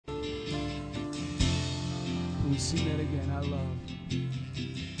We sing that again. I love.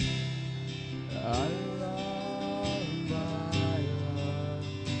 I love my love.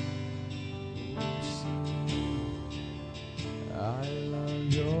 I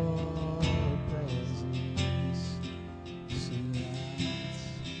love your presence. Sing that.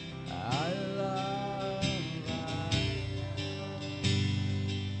 I love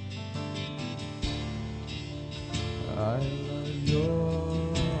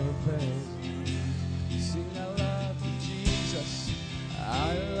your presence. Sing I love you, Jesus. I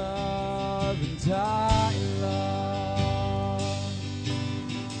love and I love.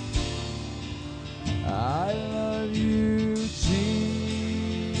 I love you,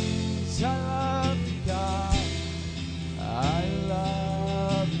 Jesus. I love you, God. I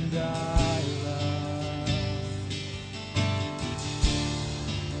love and I love.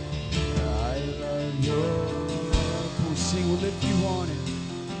 I love your. Sing, we'll lift you on it.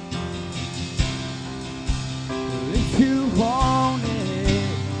 If you want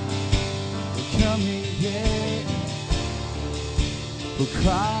it, we're coming here. We're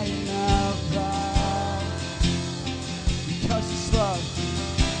crying out loud. Because it's love.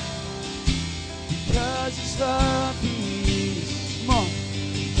 Because it's love, peace. Come on.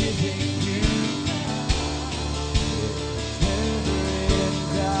 Giving you never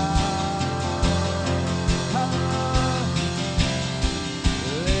end down.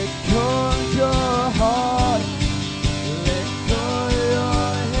 Let go of your heart. Let go of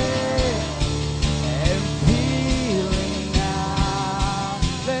your head. And feeling now.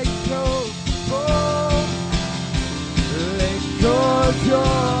 Let go. Oh. Let go of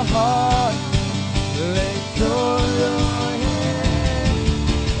your heart. Let go of your head.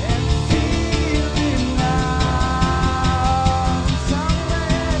 And feeling now.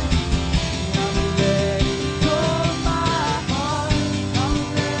 I'm letting go of my heart. I'm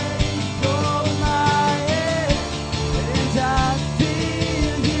letting go of my head. And I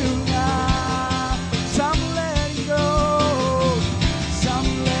feel you now. So I'm letting go. So I'm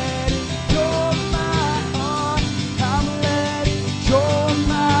letting go of my heart. I'm letting go of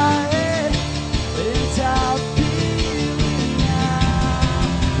my head. And I feel you now.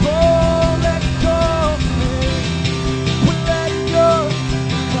 Oh, let go of me. We'll let go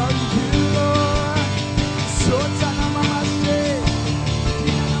of you, Lord. So tana mama say,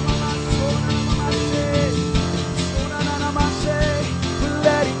 tina mama so na mama say, so na mama say, we're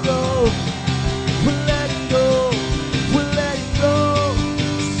letting go, we're letting go, we're letting go.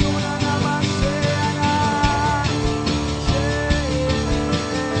 So na mama say, na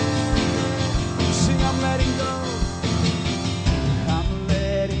sing, I'm letting go. I'm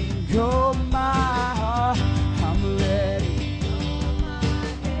letting go of my heart. I'm letting go of my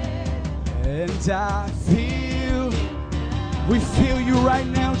head. And I feel, we feel you right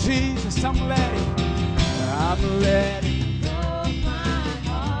now, Jesus. I'm letting go of my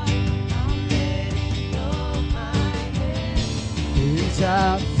heart. I'm letting go of my head. And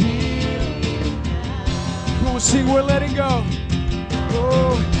I feel, come on, sing, we're letting go.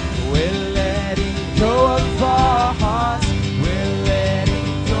 Oh, we're letting go of our hearts. We're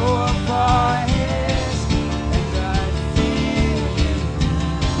letting go of our heads. And I feel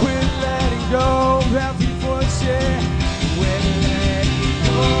we're letting go of every voice, yeah. We're letting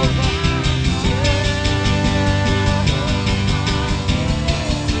go of our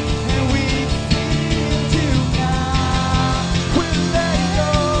and we feel you now. We're letting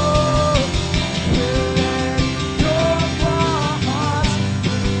go. We're letting go of our hearts.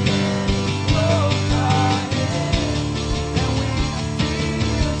 We're letting go of our heads. And we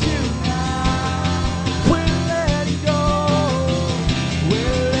feel you now. We're letting go.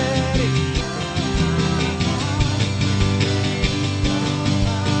 We're letting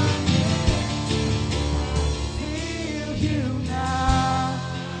feel you now.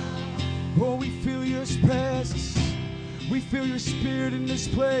 Oh, we feel your presence. We feel your spirit in this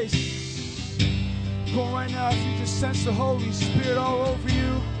place. Go on right now, if you just sense the Holy Spirit all over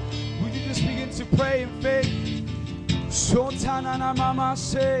you, would you just begin to pray in faith? So ta na na mama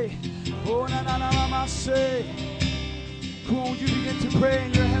say, oh na na na mama say. Come on, would you begin to pray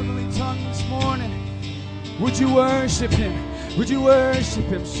in your heavenly tongue this morning? Would you worship Him? Would you worship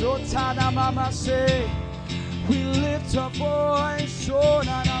Him? So ta na mama say. We lift our voice, so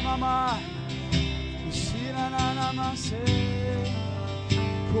na na mama. Si na na na ma say,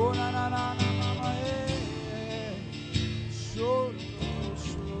 ko na na na na mama eh. So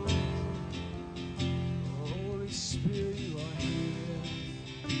so. Holy Spirit, you are here.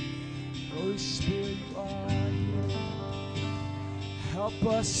 Holy Spirit, you are here. Help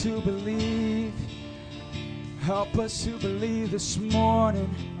us to believe. Help us to believe this morning.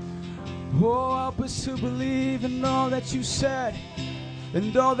 Oh, help us to believe in all that you said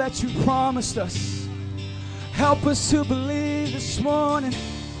and all that you promised us. Help us to believe this morning,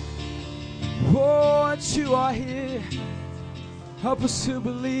 oh, that you are here. Help us to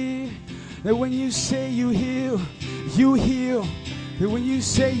believe that when you say you heal, you heal. That when you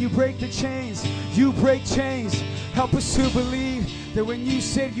say you break the chains, you break chains. Help us to believe that when you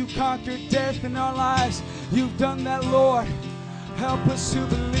said you conquered death in our lives, you've done that, Lord. Help us to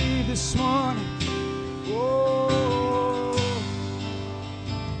believe this morning. Oh,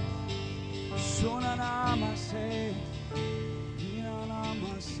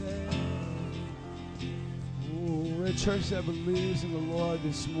 we're a church that believes in the Lord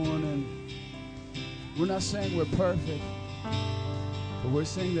this morning. We're not saying we're perfect, but we're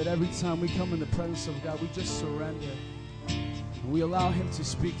saying that every time we come in the presence of God, we just surrender. And we allow Him to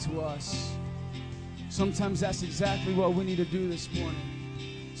speak to us. Sometimes that's exactly what we need to do this morning.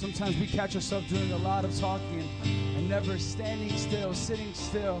 Sometimes we catch ourselves doing a lot of talking and never standing still, sitting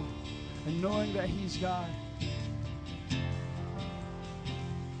still, and knowing that He's God.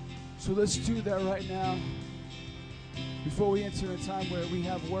 So let's do that right now. Before we enter a time where we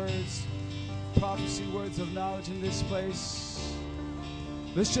have words, prophecy, words of knowledge in this place,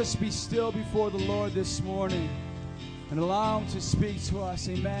 let's just be still before the Lord this morning and allow Him to speak to us.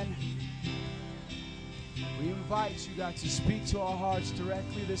 Amen. We invite you, God, to speak to our hearts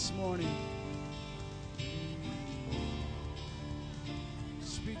directly this morning.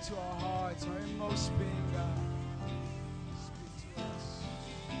 Speak to our hearts, our inmost being, God. Speak to us.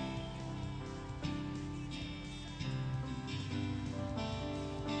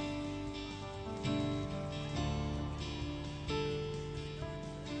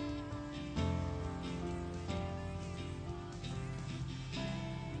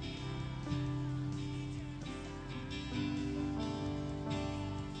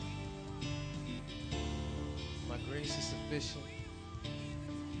 Grace is sufficient.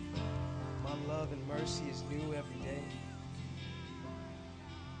 My love and mercy is new every day.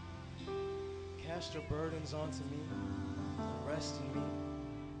 Cast your burdens onto me and rest in me.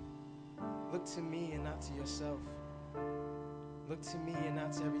 Look to me and not to yourself. Look to me and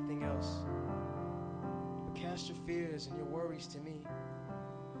not to everything else. But cast your fears and your worries to me.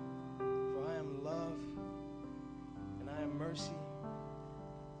 For I am love and I am mercy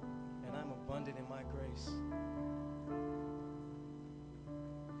and I'm abundant in my grace.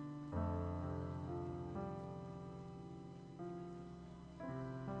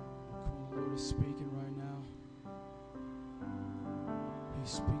 Is speaking right now.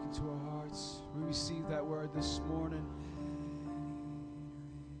 He's speaking to our hearts. We receive that word this morning.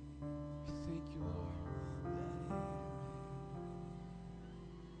 Thank you, Lord.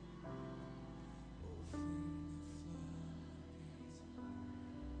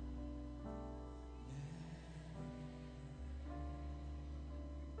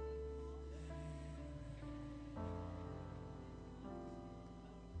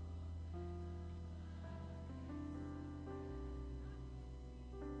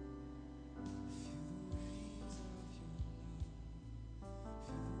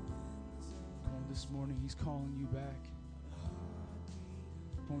 This morning, He's calling you back.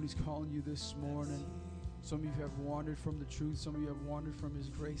 When He's calling you this morning, some of you have wandered from the truth. Some of you have wandered from His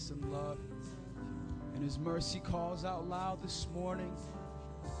grace and love. And His mercy calls out loud this morning.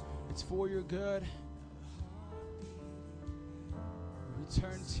 It's for your good.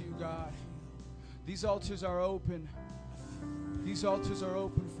 Return to you, God. These altars are open. These altars are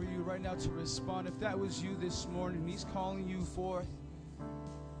open for you right now to respond. If that was you this morning, He's calling you forth.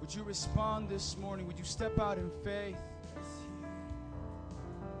 Would you respond this morning? Would you step out in faith?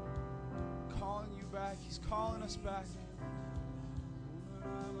 Calling you back. He's calling us back.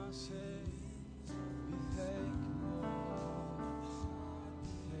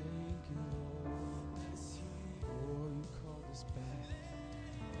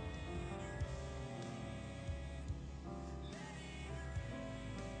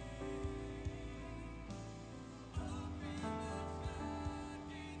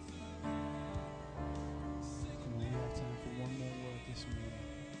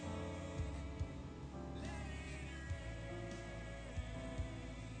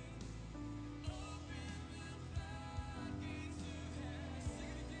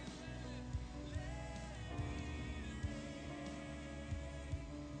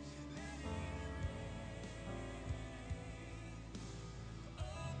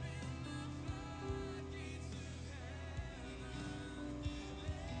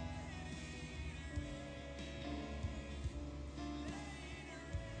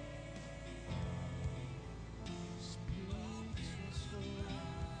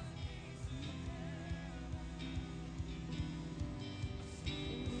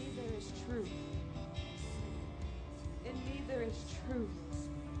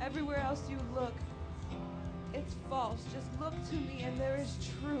 everywhere else you look, it's false. Just look to me and there is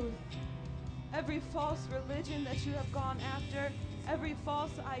truth. Every false religion that you have gone after, every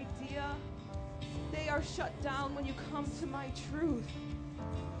false idea, they are shut down when you come to my truth.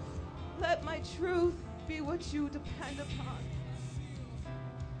 Let my truth be what you depend upon.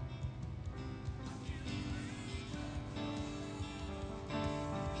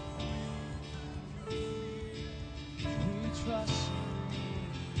 We trust you.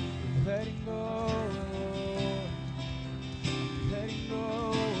 Letting go, Lord. Letting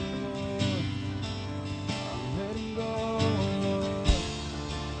go, Lord. Letting go, Lord.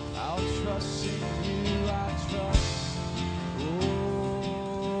 I'll trust in you. I trust. Oh,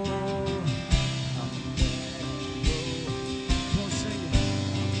 I'm letting go. Come on, sing it.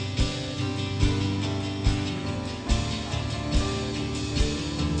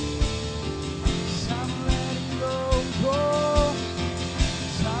 I'm letting go, go.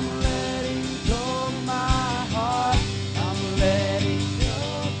 I'm letting go my heart. I'm letting go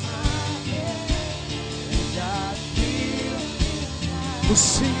my head. And I feel. We'll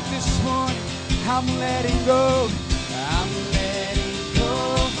sing it this morning. I'm letting go. I'm letting go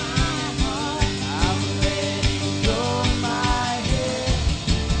my heart. I'm letting go my head.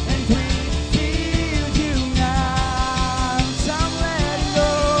 And we feel you now. I'm letting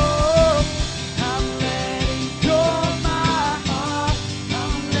go. I'm letting go my heart.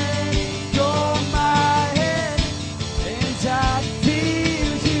 I'm letting go my head. And I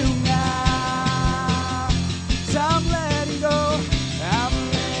feel you now. I'm letting go. I'm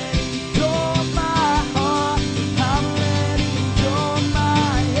letting go my heart. I'm letting go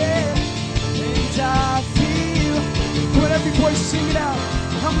my head. And I feel. Come on, every voice, sing it out.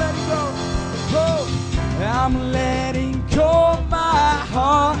 I'm letting go. Oh, I'm letting go my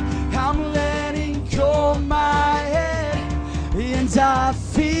heart. I'm letting go my head. And I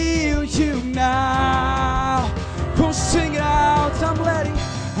feel you now. Go sing it out. I'm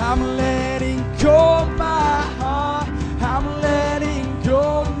letting go my heart. I'm letting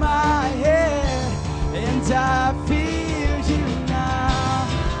go my head. And I feel you now.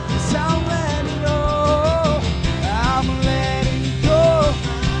 Yes, I'm letting go. I'm letting go.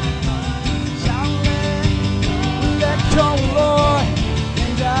 I'm let go, Lord.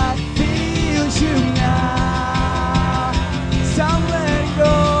 And I feel you now. Yes, I'm letting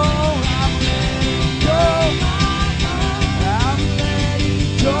go. I'm letting go. I'm letting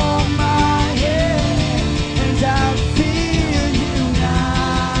go my head. And I feel you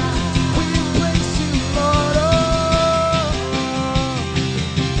now. We praise you, Lord. Oh,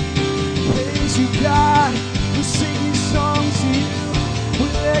 praise you, God. We sing these songs to you. We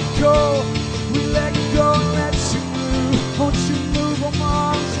let go. We let go and let you move. Won't you move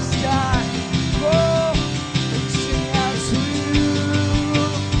amongst us, God? Oh, we sing out to you,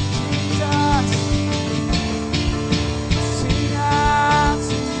 Jesus. Sing out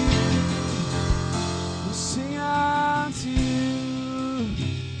to you. We sing out to you.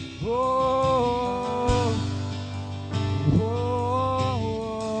 Oh, oh,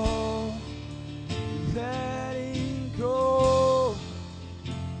 letting go.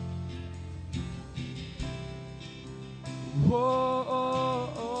 Whoa,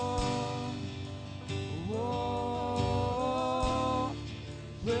 whoa,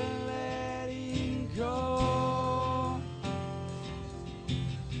 we're letting go.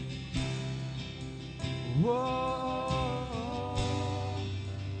 Whoa,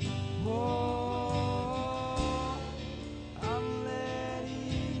 whoa, I'm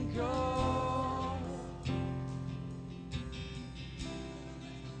letting go.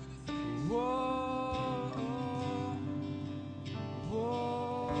 Whoa, whoa,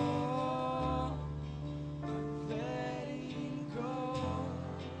 I'm letting go.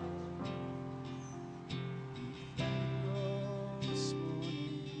 This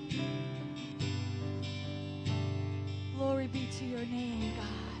morning. Glory be to your name,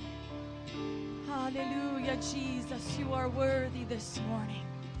 God. Hallelujah, Jesus. You are worthy this morning.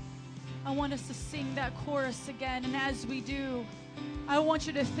 I want us to sing that chorus again. And as we do, I want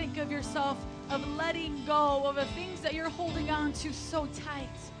you to think of yourself of letting go of the things that you're holding on to so tight.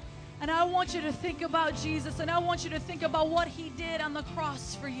 And I want you to think about Jesus, and I want you to think about what he did on the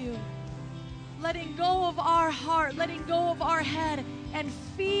cross for you. Letting go of our heart, letting go of our head, and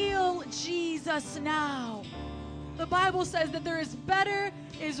feel Jesus now. The Bible says that there is better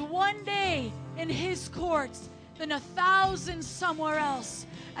is one day in his courts than 1,000 somewhere else.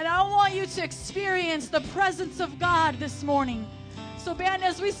 And I want you to experience the presence of God this morning. So band,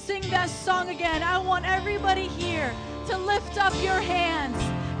 as we sing that song again, I want everybody here to lift up your hands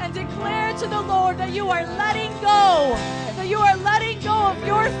and declare to the Lord that you are letting go, that you are letting go of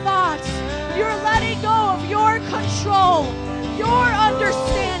your thoughts, you're letting go of your control, your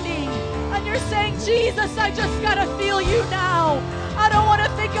understanding, and you're saying, Jesus, I just gotta feel you now. I don't want to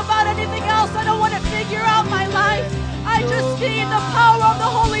think about anything else. I don't want to figure out my life. I just need the power of the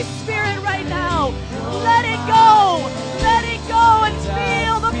Holy Spirit right now. Let it go. Let it go and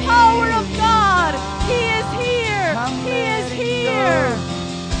feel the power of God. He is here. He is here.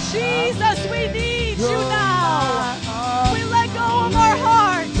 Jesus, we need you now. We let go of our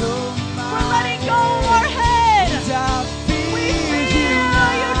hearts. We're letting go of our head. We feel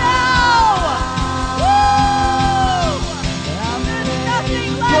you now. Woo! There's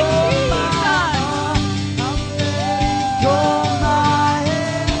nothing like Jesus.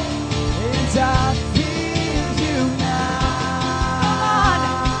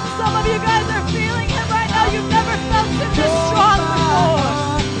 Some of you guys are feeling him right now. You've never felt him this strong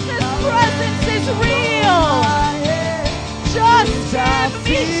before. His presence is real. Just give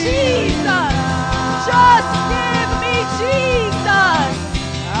me Jesus. Just give me Jesus.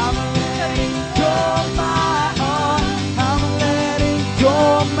 I'm letting go my heart. I'm letting go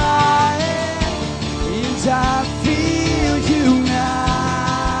my head. And I feel you now.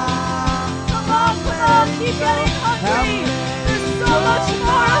 Come on, keep getting hungry. There's so much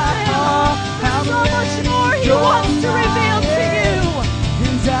more of him. There's so much more he wants to reveal to you.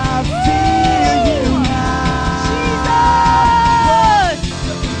 And I feel you now. Jesus!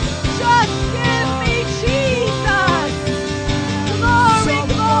 Just give me Jesus! Glory,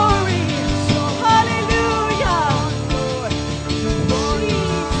 glory! Hallelujah!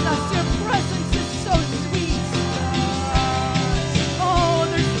 Jesus, your presence is so sweet. Oh,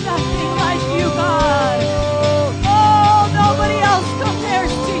 there's nothing like you, God. Oh, nobody else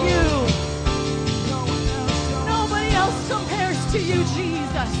compares to you. Nobody else compares to you,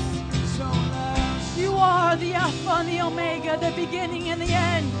 Jesus. You are the Alpha and the Omega, the beginning and the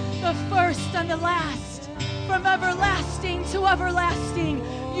end, the first and the last. From everlasting to everlasting,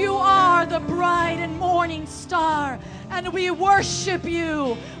 you are the bright and morning star, and we worship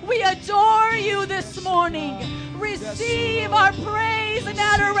you. We adore you this morning. Receive our praise and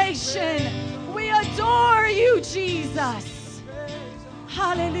adoration. We adore you, Jesus.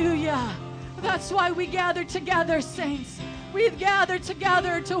 Hallelujah. That's why we gather together, saints. We've gathered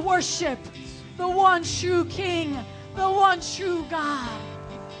together to worship the one true King, the one true God.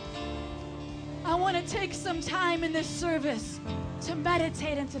 I want to take some time in this service to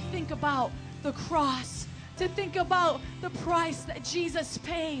meditate and to think about the cross, to think about the price that Jesus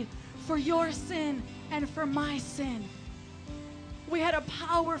paid for your sin and for my sin. We had a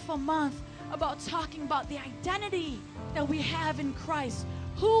powerful month about talking about the identity that we have in Christ,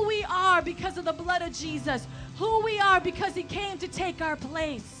 who we are because of the blood of Jesus, who we are because he came to take our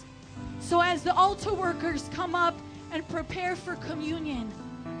place. So as the altar workers come up and prepare for communion,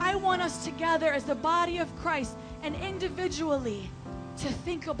 I want us together as the body of Christ and individually to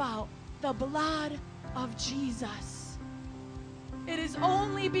think about the blood of Jesus. It is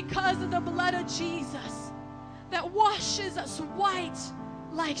only because of the blood of Jesus that washes us white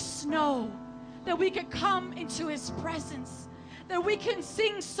like snow, that we can come into his presence, that we can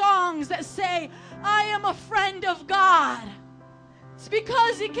sing songs that say, I am a friend of God. It's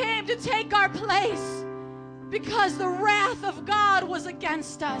because he came to take our place, because the wrath of God was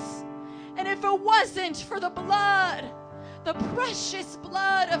against us. And if it wasn't for the blood, the precious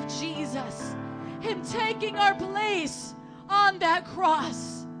blood of Jesus, him taking our place on that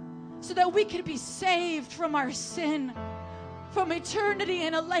cross so that we could be saved from our sin, from eternity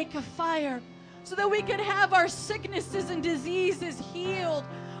in a lake of fire, so that we could have our sicknesses and diseases healed,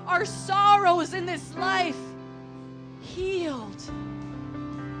 our sorrows in this life healed.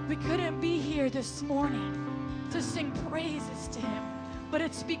 We couldn't be here this morning to sing praises to him, but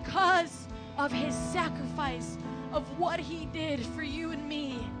it's because of his sacrifice, of what he did for you and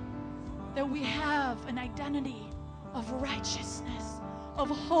me, that we have an identity of righteousness, of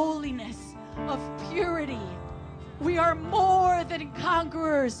holiness, of purity. We are more than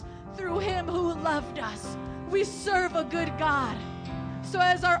conquerors through him who loved us. We serve a good God. So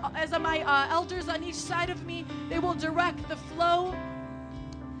as my elders on each side of me, they will direct the flow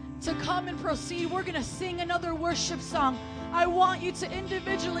to come and proceed. We're going to sing another worship song. I want you to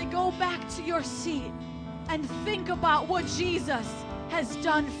individually go back to your seat and think about what Jesus has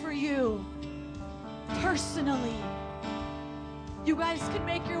done for you personally. You guys can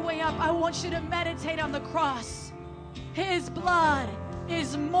make your way up. I want you to meditate on the cross. His blood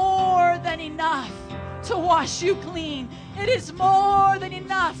is more than enough to wash you clean. It is more than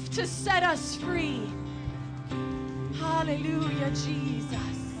enough to set us free. Hallelujah, Jesus.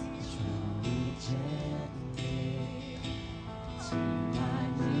 gently to my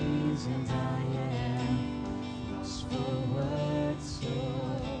knees, and I am lost for words, so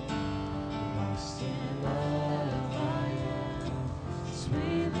lost in love. I am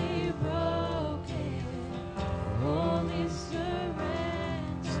sweetly broken, only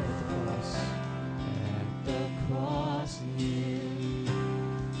surrender at the cross. You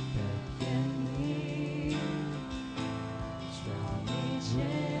beckon me, draw me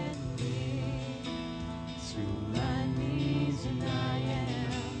gently to my knees, and I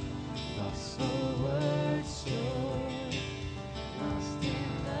am lost for words, so lost in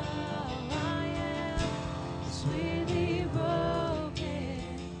love. I am sweetly broken,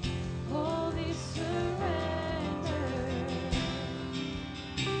 wholly surrendered.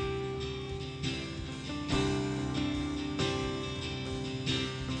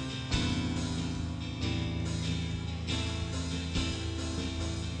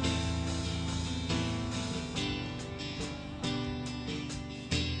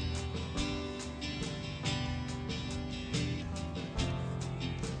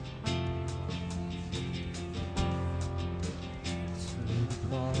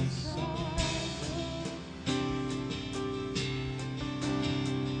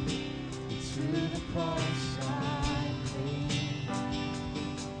 To the cross I cling,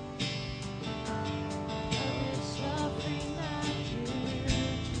 every suffering I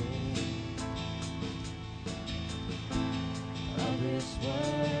did dream, of this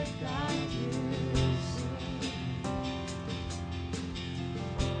work I did sing,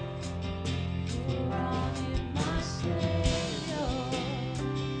 for on it my Savior,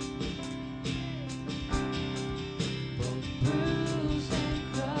 both bruised and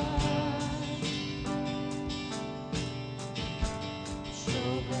crushed,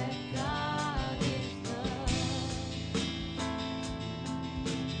 show that God is love,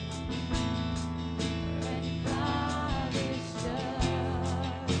 and God is just.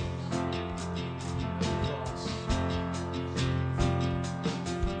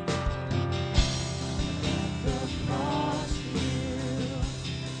 The cross you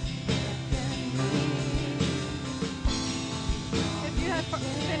beckon me. If you have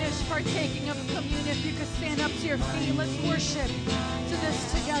finished partaking of communion, if you could stand up to your feet, let's worship to this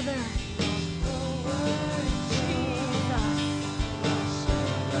together.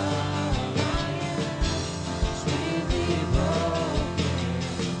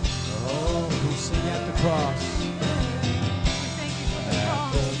 Cross.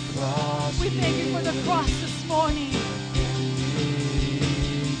 We thank you for the cross this morning.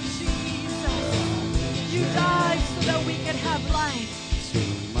 Jesus, you died so that we could have life.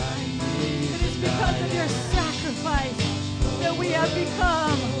 It is because of your sacrifice that we have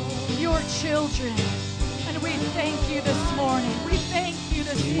become your children. And we thank you this morning. We thank you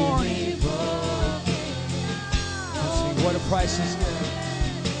this morning. What a priceless gift.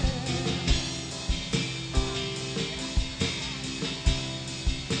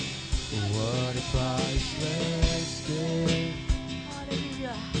 What a priceless gift.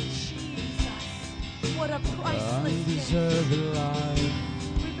 Hallelujah. Jesus. What a priceless gift. Undeserved life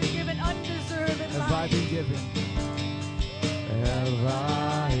We've been given undeserved have I life. been given. Have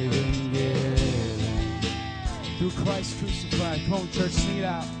I been given through Christ crucified. Come on, church, sing it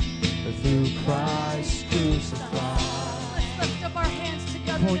out. Through Christ crucified. Let's lift up our hands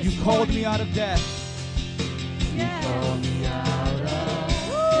together. Come on, this you called me morning. out of death. Yes. Called me out of.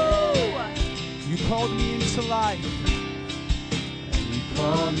 Woo! You called me into life. You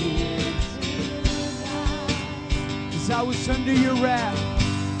called me into life. As I was under your wrath.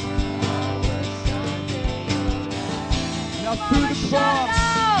 Now through the cross.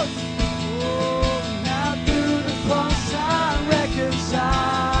 Oh, now through the cross I'm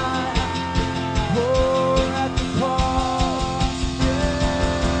reconciled. Oh, at the cross.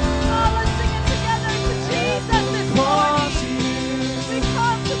 Yeah. Oh, let's sing it together to Jesus this morning. We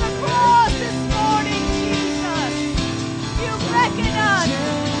come to the cross this morning, Jesus. You reckon us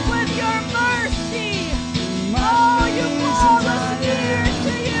with your mercy. Oh, you call us near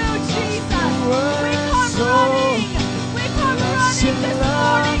to you, Jesus. We come running. We come running this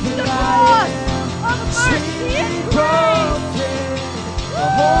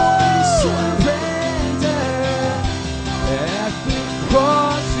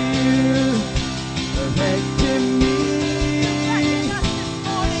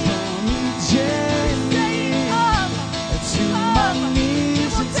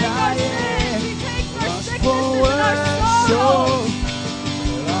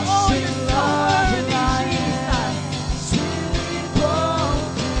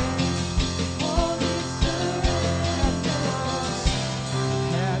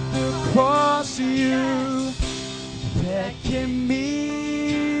in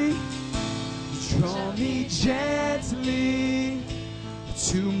me. Draw me gently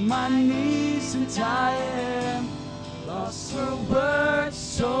to my knees, and I am lost for words,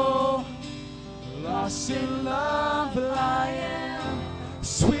 so lost in love. I am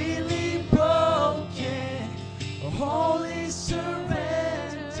sweetly broken, holy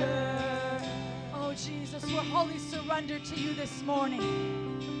surrender. Oh, Jesus, we're wholly surrendered to you this morning.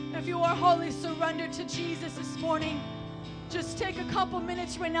 If you are wholly surrendered to Jesus this morning, just take a couple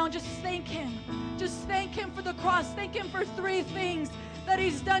minutes right now and just thank him. Just thank him for the cross. Thank him for 3 things that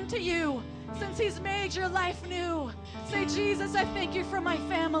he's done to you since he's made your life new. Say, Jesus, I thank you for my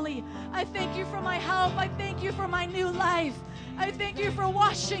family. I thank you for my health. I thank you for my new life. I thank you for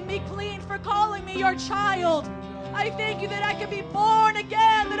washing me clean, for calling me your child. I thank you that I can be born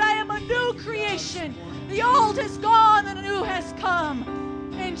again, that I am a new creation. The old has gone and the new has come.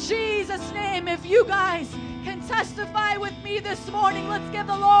 In Jesus' name, if you guys can testify with me this morning, let's give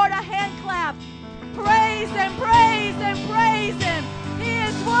the Lord a hand clap. Praise him, praise him, praise him. He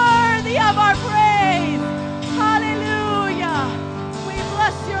is worthy of our praise. Hallelujah. We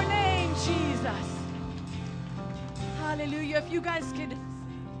bless your name, Jesus. Hallelujah. If you guys could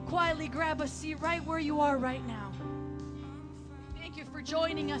quietly grab a seat right where you are right now. Thank you for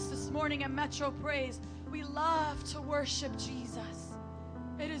joining us this morning at Metro Praise. We love to worship Jesus.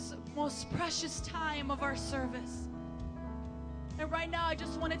 It is the most precious time of our service. And right now, I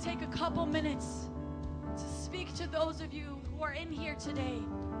just want to take a couple minutes to speak to those of you who are in here today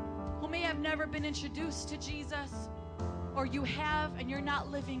who may have never been introduced to Jesus, or you have and you're not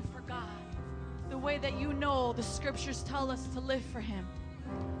living for God the way that you know the scriptures tell us to live for him.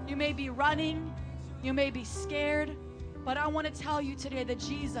 You may be running, you may be scared, but I want to tell you today that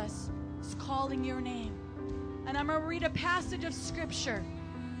Jesus is calling your name. And I'm going to read a passage of scripture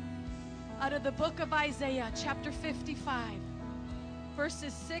out of the book of Isaiah, chapter 55,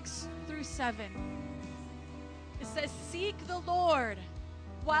 verses 6 through 7. It says, "Seek the Lord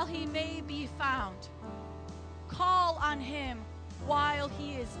while he may be found. Call on him while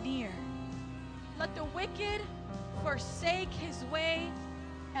he is near. Let the wicked forsake his way,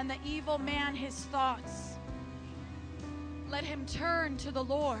 and the evil man his thoughts. Let him turn to the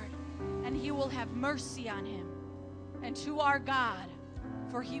Lord, and he will have mercy on him, and to our God,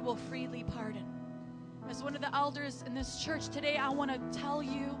 for he will freely pardon." As one of the elders in this church today, I want to tell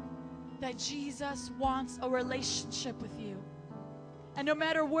you that Jesus wants a relationship with you. And no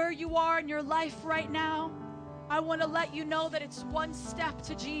matter where you are in your life right now, I want to let you know that it's one step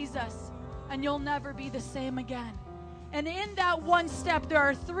to Jesus, and you'll never be the same again. And in that one step, there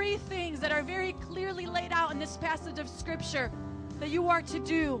are 3 things that are very clearly laid out in this passage of scripture that you are to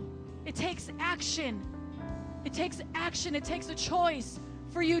do. It takes action. It takes action. It takes a choice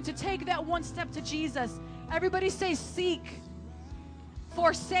for you to take that one step to Jesus. Everybody say seek,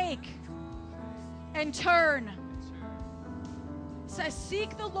 forsake, and turn. It says,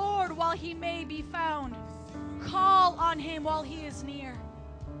 seek the Lord while he may be found. Call on him while he is near.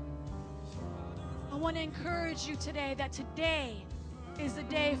 I want to encourage you today that today is the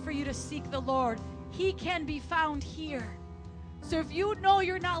day for you to seek the Lord. He can be found here. So if you know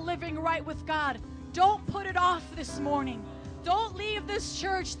you're not living right with God, don't put it off this morning. Don't leave this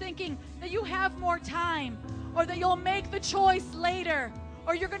church thinking that you have more time, or that you'll make the choice later,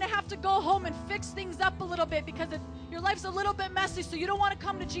 or you're going to have to go home and fix things up a little bit because your life's a little bit messy, so you don't want to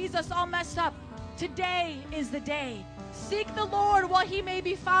come to Jesus all messed up. Today is the day. Seek the Lord while he may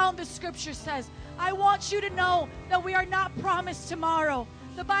be found, the scripture says. I want you to know that we are not promised tomorrow.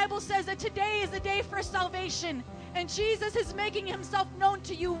 The Bible says that today is the day for salvation, and Jesus is making himself known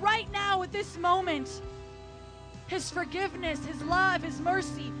to you right now at this moment. His forgiveness, his love, his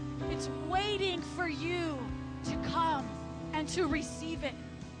mercy, it's waiting for you to come and to receive it.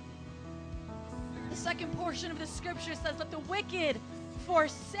 The second portion of the scripture says, let the wicked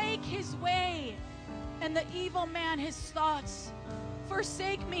forsake his way, and the evil man his thoughts.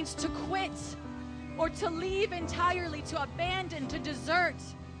 Forsake means to quit, or to leave entirely, to abandon, to desert,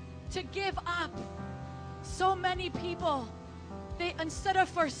 to give up. So many people, they instead of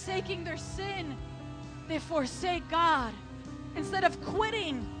forsaking their sin, they forsake God. Instead of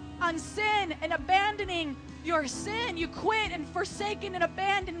quitting on sin and abandoning your sin, you quit and forsaken and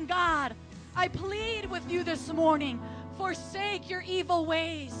abandon God. I plead with you this morning, forsake your evil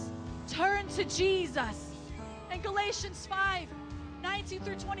ways. Turn to Jesus. In Galatians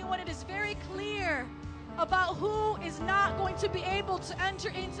 5:19-21, it is very clear about who is not going to be able to enter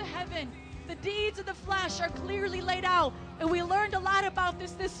into heaven. The deeds of the flesh are clearly laid out, and we learned a lot about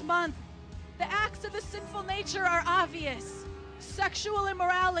this month. The acts of the sinful nature are obvious: sexual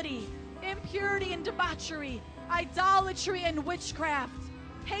immorality, impurity and debauchery, idolatry and witchcraft,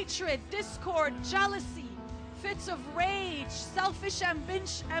 hatred, discord, jealousy, fits of rage, selfish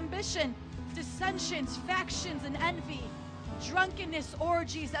ambition, dissensions, factions, and envy, drunkenness,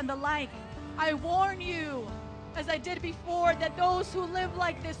 orgies, and the like. I warn you, as I did before, that those who live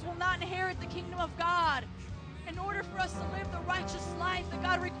like this will not inherit the kingdom of God. In order for us to live the righteous life that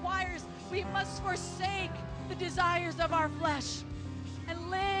God requires, we must forsake the desires of our flesh and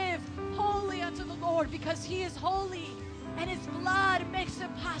live holy unto the Lord, because He is holy and His blood makes it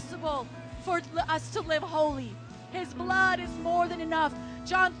possible for us to live holy. His blood is more than enough.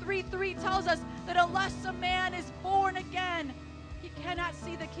 John 3:3 tells us that unless a man is born again, he cannot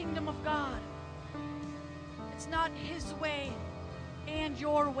see the kingdom of God. It's not His way and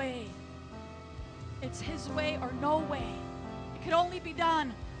your way. It's His way or no way. It can only be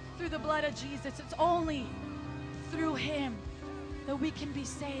done through the blood of Jesus. It's only through Him that we can be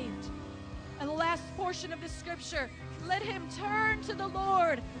saved. And the last portion of the scripture, let him turn to the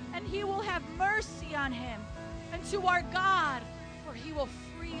Lord, and He will have mercy on him, and to our God, for He will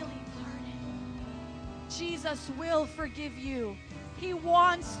freely pardon. Jesus will forgive you. He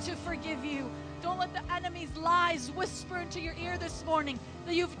wants to forgive you. Don't let the enemy's lies whisper into your ear this morning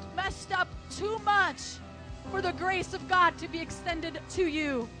that you've messed up too much for the grace of God to be extended to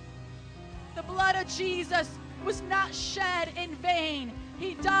you. The blood of Jesus was not shed in vain.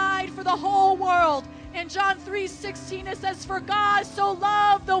 He died for the whole world. In John 3:16 it says, for God so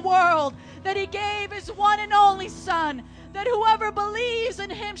loved the world that He gave His one and only Son, that whoever believes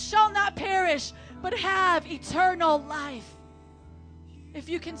in Him shall not perish, but have eternal life. If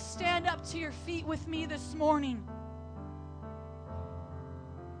you can stand up to your feet with me this morning.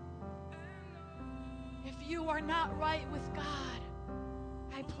 If you are not right with God,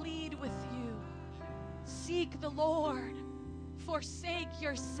 I plead with you, seek the Lord, forsake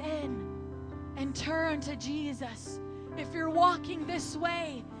your sin, and turn to Jesus. If you're walking this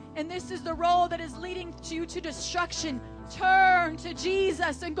way and this is the road that is leading you to destruction, turn to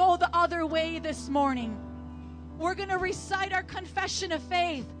Jesus and go the other way this morning. We're going to recite our confession of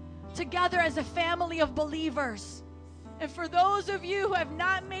faith together as a family of believers. And for those of you who have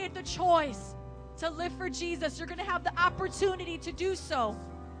not made the choice to live for Jesus, you're going to have the opportunity to do so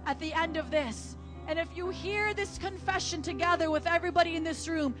at the end of this. And if you hear this confession together with everybody in this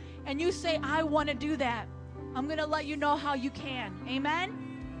room and you say, I want to do that, I'm going to let you know how you can. Amen?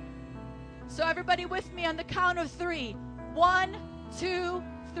 So everybody with me on the count of 3. 1, 2,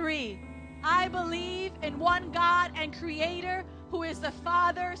 3. I believe in one God and Creator, who is the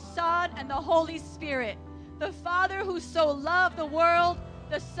Father, Son, and the Holy Spirit. The Father who so loved the world,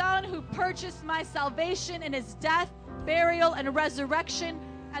 the Son who purchased my salvation in His death, burial, and resurrection,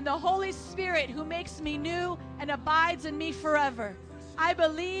 and the Holy Spirit who makes me new and abides in me forever. I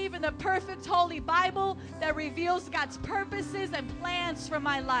believe in the perfect Holy Bible that reveals God's purposes and plans for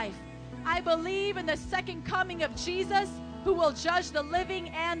my life. I believe in the second coming of Jesus, who will judge the living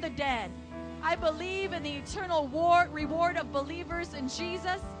and the dead. I believe in the eternal reward of believers in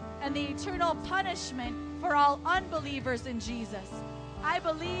Jesus and the eternal punishment for all unbelievers in Jesus. I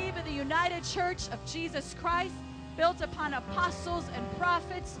believe in the United Church of Jesus Christ, built upon apostles and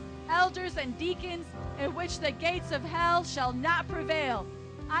prophets, elders and deacons, in which the gates of hell shall not prevail.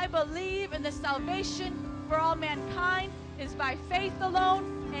 I believe in the salvation for all mankind is by faith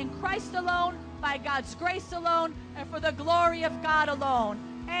alone, in Christ alone, by God's grace alone, and for the glory of God alone.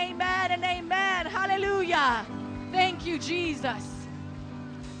 Amen and amen. Hallelujah. Thank you, Jesus.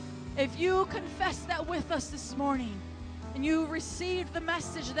 If you confess that with us this morning, and you received the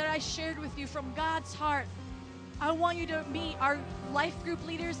message that I shared with you from God's heart, I want you to meet our life group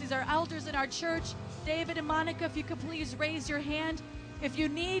leaders. These are elders in our church. David and Monica, if you could please raise your hand. If you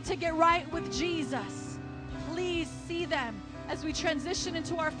need to get right with Jesus, please see them as we transition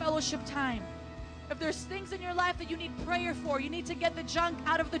into our fellowship time. If there's things in your life that you need prayer for, you need to get the junk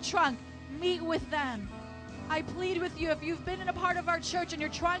out of the trunk, meet with them. I plead with you, if you've been in a part of our church and you're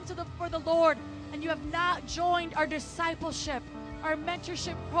trying to look for the Lord and you have not joined our discipleship, our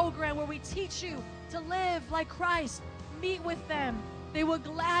mentorship program where we teach you to live like Christ, meet with them. They will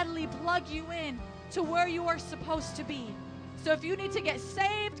gladly plug you in to where you are supposed to be. So if you need to get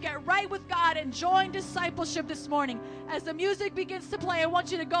saved, get right with God, and join discipleship this morning, as the music begins to play, I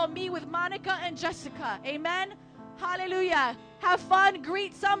want you to go meet with Monica and Jessica. Amen? Hallelujah. Have fun.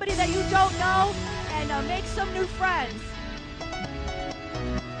 Greet somebody that you don't know, and make some new friends.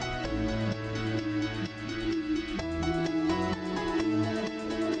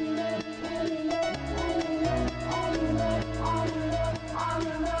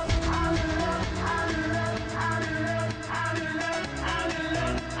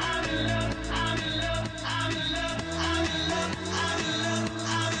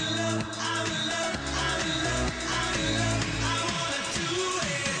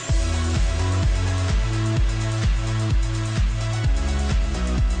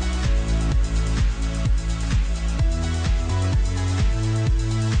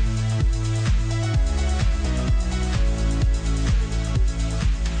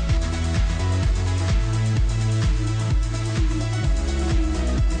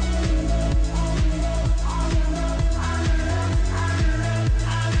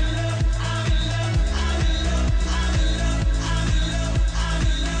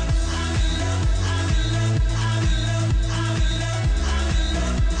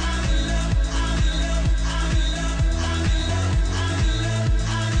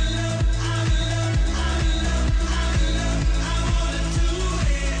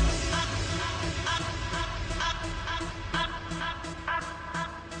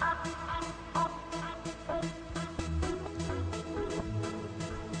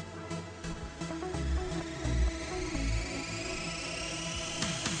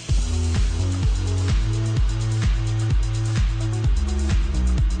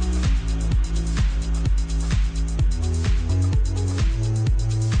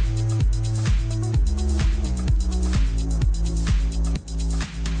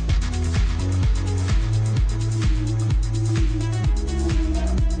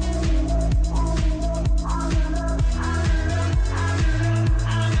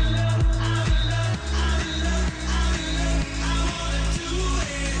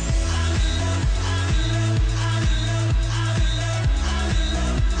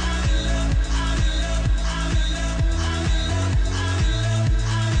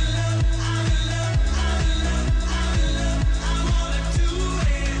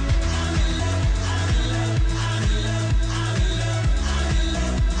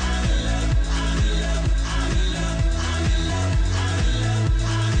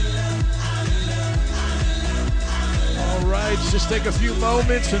 take a few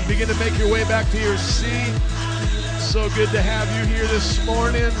moments and begin to make your way back to your seat. So good to have you here this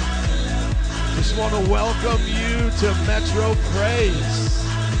morning. Just want to welcome you to Metro Praise.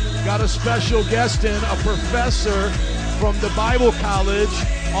 Got a special guest in, a professor from the Bible College,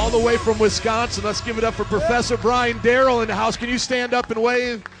 all the way from Wisconsin. Let's give it up for Professor Brian Darrell in the house. Can you stand up and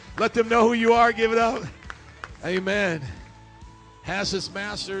wave? Let them know who you are. Give it up. Amen. Has his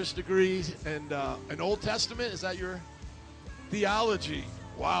master's degree in an Old Testament. Is that your theology?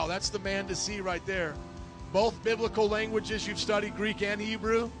 Wow, that's the man to see right there. Both biblical languages you've studied, Greek and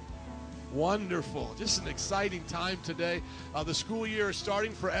Hebrew. Wonderful. Just an exciting time today. The school year is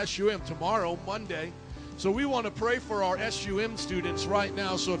starting for SUM tomorrow, Monday. So we want to pray for our SUM students right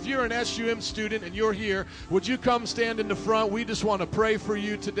now. So if you're an SUM student and you're here, would you come stand in the front? We just want to pray for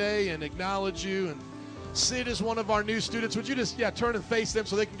you today and acknowledge you. And Sid is one of our new students. Would you just, turn and face them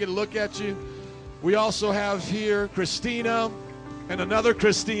so they can get a look at you? We also have here Christina and another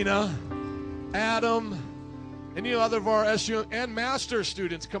Christina, Adam, any other of our SUM and master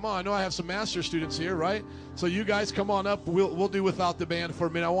students. Come on, I know I have some master students here, right? So you guys come on up. We'll do without the band for a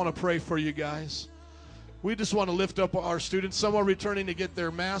minute. I want to pray for you guys. We just want to lift up our students. Some are returning to get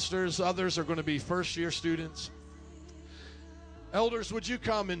their masters. Others are going to be first-year students. Elders, would you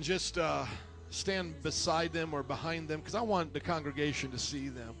come and just stand beside them or behind them? Because I want the congregation to see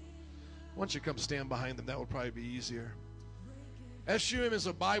them. Why don't you come stand behind them? That would probably be easier. SUM is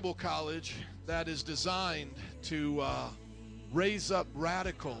a Bible college that is designed to raise up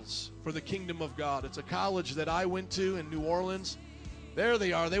radicals for the kingdom of God. It's a college that I went to in New Orleans. There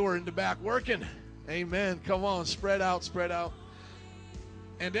they are. They were in the back working. Amen. Come on, spread out, spread out.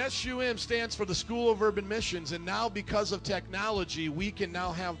 And SUM stands for the School of Urban Missions, and now because of technology, we can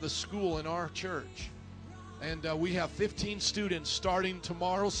now have the school in our church. And we have 15 students starting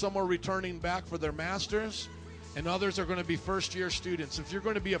tomorrow. Some are returning back for their masters, and others are going to be first-year students. If you're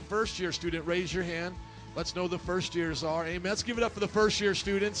going to be a first-year student, raise your hand. Let's know the first years are. Amen. Let's give it up for the first-year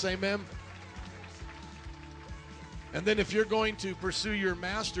students. Amen. And then if you're going to pursue your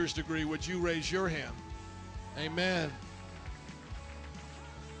master's degree, would you raise your hand? Amen.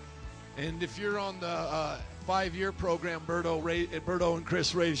 And if you're on the 5-year program, Berto and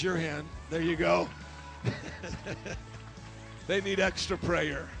Chris, raise your hand. There you go. They need extra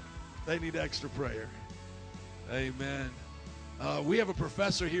prayer. They need extra prayer. Amen. We have a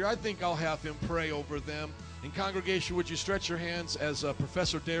professor here. I think I'll have him pray over them. In congregation, would you stretch your hands as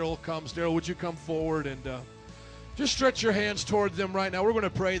Professor Darrell comes? Darrell, would you come forward and just stretch your hands toward them right now. We're going to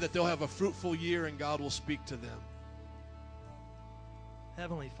pray that they'll have a fruitful year and God will speak to them.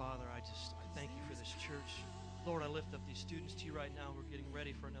 Heavenly Father, I thank you for this church. Lord, I lift up these students to you right now. We're getting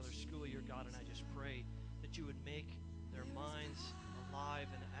ready for another school year, God, and I just pray that you would make their minds alive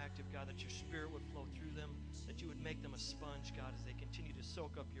and active, God, that your spirit would flow through them, that you would make them a sponge, God, as they continue to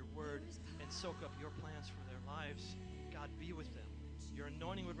soak up your word and soak up your plans for their lives. God, be with them. Your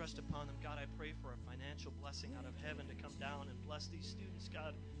anointing would rest upon them. God, I pray for a financial blessing out of heaven to come down and bless these students,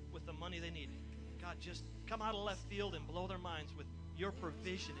 God, with the money they need. God, just come out of left field and blow their minds with your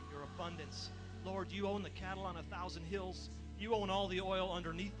provision and your abundance. Lord, you own the cattle on 1,000 hills. You own all the oil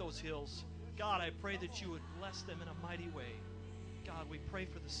underneath those hills. God, I pray that you would bless them in a mighty way. God, we pray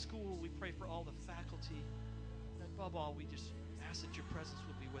for the school. We pray for all the faculty. And above all, we just ask that your presence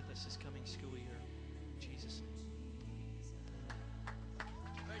will be with us this coming school year. In Jesus' name.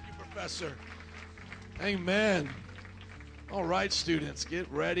 Thank you, Professor. Amen. All right, students, get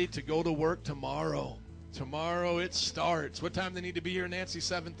ready to go to work tomorrow. Tomorrow it starts. What time do they need to be here, Nancy?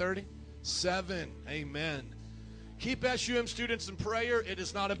 7:30? 7. Amen. Keep SUM students in prayer. It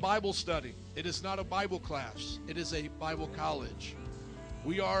is not a Bible study. It is not a Bible class. It is a Bible college.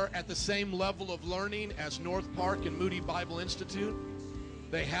 We are at the same level of learning as North Park and Moody Bible Institute.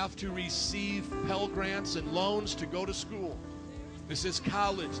 They have to receive Pell Grants and loans to go to school. This is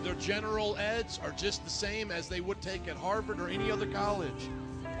college. Their general eds are just the same as they would take at Harvard or any other college.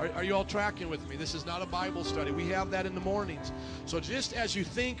 Are you all tracking with me? This is not a Bible study. We have that in the mornings. So just as you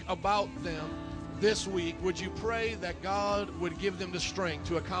think about them this week, would you pray that God would give them the strength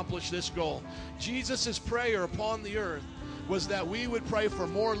to accomplish this goal? Jesus' prayer upon the earth was that we would pray for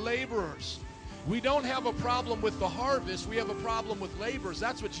more laborers. We don't have a problem with the harvest. We have a problem with laborers.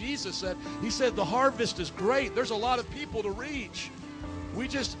 That's what Jesus said. He said the harvest is great. There's a lot of people to reach.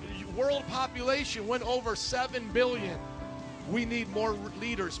 World population went over 7 billion. We need more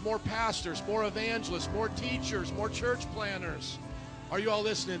leaders, more pastors, more evangelists, more teachers, more church planners. Are you all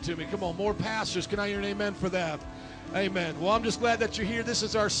listening to me? Come on, more pastors. Can I hear an amen for that? Amen. Well, I'm just glad that you're here. This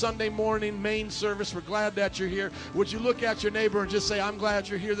is our Sunday morning main service. We're glad that you're here. Would you look at your neighbor and just say, I'm glad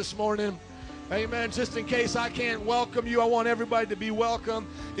you're here this morning? Amen. Just in case I can't welcome you, I want everybody to be welcome.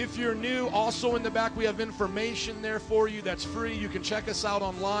 If you're new, also in the back we have information there for you that's free. You can check us out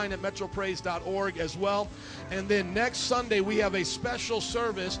online at metropraise.org as well. And then next Sunday we have a special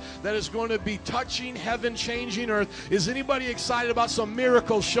service that is going to be touching heaven, changing earth. Is anybody excited about some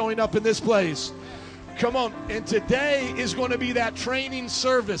miracles showing up in this place? Come on. And today is going to be that training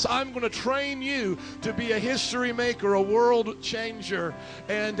service. I'm going to train you to be a history maker, a world changer,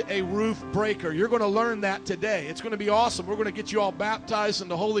 and a roof breaker. You're going to learn that today. It's going to be awesome. We're going to get you all baptized in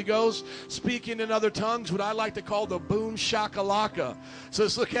the Holy Ghost, speaking in other tongues, what I like to call the boom shakalaka. So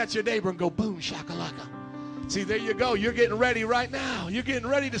let's look at your neighbor and go, boom shakalaka. See, there you go. You're getting ready right now. You're getting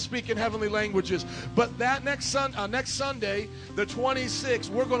ready to speak in heavenly languages. But that next Sunday, the 26th,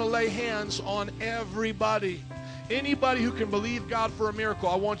 we're going to lay hands on everybody. Anybody who can believe God for a miracle,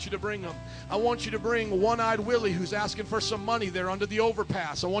 I want you to bring them. I want you to bring One-Eyed Willie, who's asking for some money there under the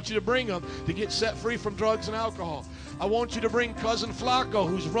overpass. I want you to bring him to get set free from drugs and alcohol. I want you to bring Cousin Flacco,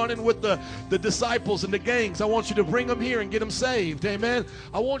 who's running with the disciples and the gangs. I want you to bring him here and get him saved. Amen.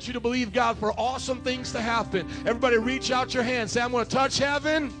 I want you to believe God for awesome things to happen. Everybody reach out your hand. Say, I'm going to touch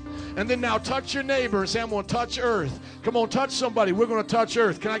heaven. And then now touch your neighbor and say, I'm going to touch earth. Come on, touch somebody. We're going to touch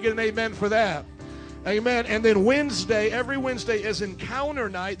earth. Can I get an amen for that? Amen. And then Wednesday, every Wednesday is encounter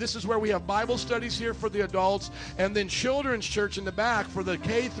night. This is where we have Bible studies here for the adults, and then children's church in the back for the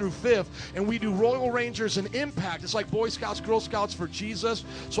K through 5th. And we do Royal Rangers and Impact. It's like Boy Scouts, Girl Scouts for Jesus.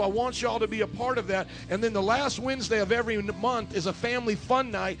 So I want you all to be a part of that. And then the last Wednesday of every month is a family fun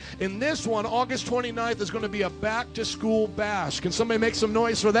night. And this one, August 29th, is going to be a back to school bash. Can somebody make some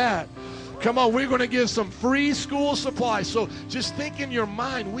noise for that? Come on, we're going to give some free school supplies. So just think in your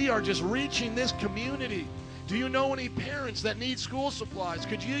mind, we are just reaching this community. Do you know any parents that need school supplies?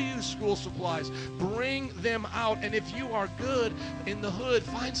 Could you use school supplies? Bring them out. And if you are good in the hood,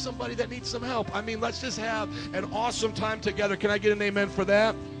 find somebody that needs some help. I mean, let's just have an awesome time together. Can I get an amen for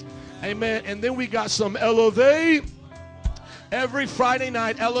that? Amen. And then we got some Elevate. Every Friday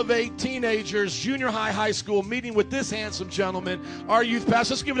night, Elevate teenagers, junior high, high school, meeting with this handsome gentleman, our youth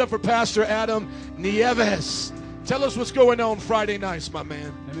pastor. Let's give it up for Pastor Adam Nieves. Tell us what's going on Friday nights, my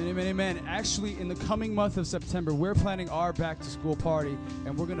man. Amen, amen, amen. Actually, in the coming month of September, we're planning our back-to-school party,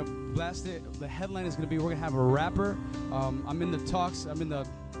 and we're going to blast it. The headline is going to be, we're going to have a rapper. I'm in the talks,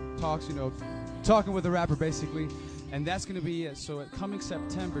 you know, talking with a rapper, basically. And that's going to be it. So coming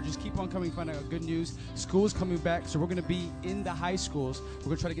September, just keep on coming, finding out good news. School's coming back, so we're going to be in the high schools. We're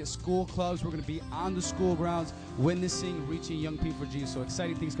going to try to get school clubs. We're going to be on the school grounds, witnessing, reaching young people for Jesus. So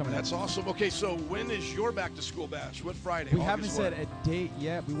exciting things coming up. That's awesome. Okay, so when is your back-to-school bash? What Friday? We haven't set a date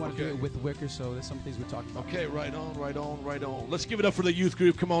yet. We want to do it with Wicker, so there's some things we're talking about. Okay, right on, right on, right on. Let's give it up for the youth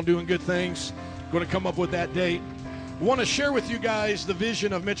group. Come on, doing good things. Going to come up with that date. I want to share with you guys the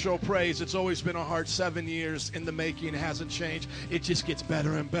vision of Metro Praise. It's always been our heart, 7 years in the making. It hasn't changed. It just gets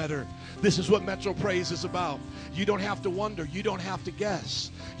better and better. This is what Metro Praise is about. You don't have to wonder. You don't have to guess.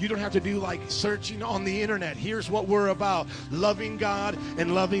 You don't have to do like searching on the internet. Here's what we're about: loving God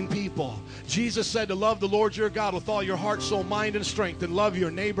and loving people. Jesus said to love the Lord your God with all your heart, soul, mind, and strength, and love your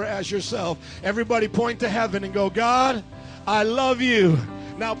neighbor as yourself. Everybody point to heaven and go, God, I love you.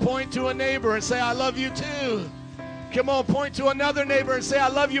 Now point to a neighbor and say, I love you too. Come on, point to another neighbor and say, I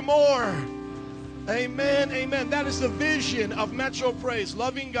love you more. Amen, amen. That is the vision of Metro Praise.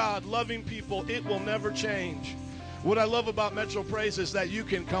 Loving God, loving people. It will never change. What I love about Metro Praise is that you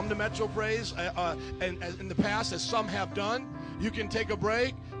can come to Metro Praise, and in the past, as some have done, you can take a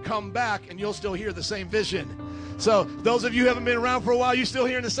break, come back, and you'll still hear the same vision. So those of you who haven't been around for a while, you're still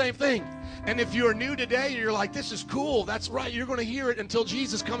hearing the same thing. And if you're new today and you're like, this is cool, that's right, you're going to hear it until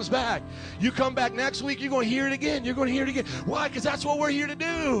Jesus comes back. You come back next week, you're going to hear it again. You're going to hear it again. Why? Because that's what we're here to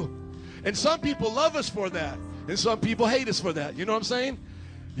do. And some people love us for that, and some people hate us for that. You know what I'm saying?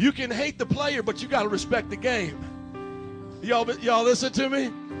 You can hate the player, but you got to respect the game. Y'all listen to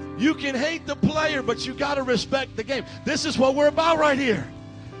me? You can hate the player, but you got to respect the game. This is what we're about right here.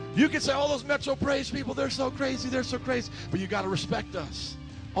 You can say, all those Metro Praise people, they're so crazy, but you got to respect us.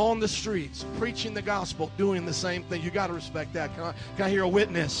 On the streets, preaching the gospel, doing the same thing. You got to respect that. Can I hear a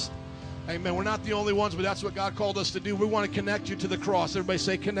witness? Amen. We're not the only ones, but that's what God called us to do. We want to connect you to the cross. Everybody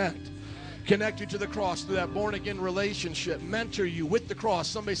say connect. Connect you to the cross through that born-again relationship. Mentor you with the cross.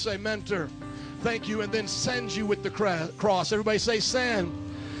 Somebody say mentor. Thank you. And then send you with the cross. Everybody say send.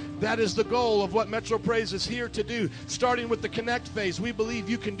 That is the goal of what Metro Praise is here to do. Starting with the connect phase, we believe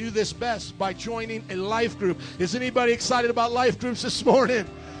you can do this best by joining a life group. Is anybody excited about life groups this morning?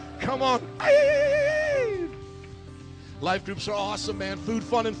 Come on. Life groups are awesome, man. Food,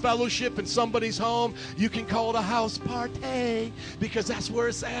 fun, and fellowship in somebody's home. You can call it a house party because that's where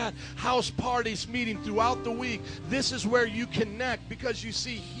it's at. House parties meeting throughout the week. This is where you connect because you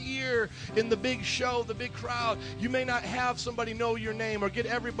see here in the big show, the big crowd, you may not have somebody know your name or get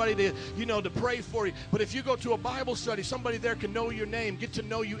everybody to, to pray for you. But if you go to a Bible study, somebody there can know your name, get to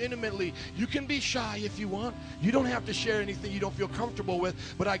know you intimately. You can be shy if you want. You don't have to share anything you don't feel comfortable with.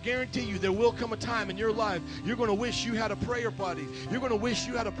 But I guarantee you there will come a time in your life you're going to wish you had a prayer buddy. You're going to wish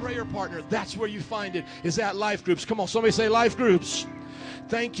you had a prayer partner. That's where you find it, is at life groups. Come on, somebody say life groups.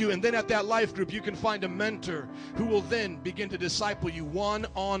 Thank you. And then at that life group, you can find a mentor who will then begin to disciple you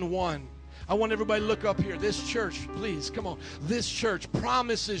one-on-one. I want everybody to look up here. This church, please, come on. This church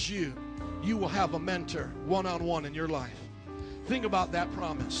promises you will have a mentor one-on-one in your life. Think about that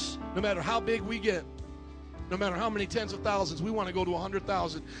promise. No matter how big we get, no matter how many tens of thousands, we want to go to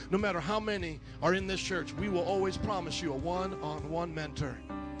 100,000. No matter how many are in this church, we will always promise you a one-on-one mentor.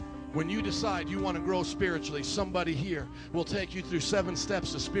 When you decide you want to grow spiritually, somebody here will take you through 7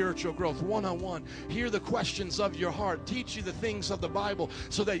 steps to spiritual growth, one-on-one. Hear the questions of your heart. Teach you the things of the Bible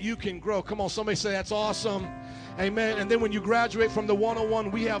so that you can grow. Come on, somebody say that's awesome. Amen. And then when you graduate from the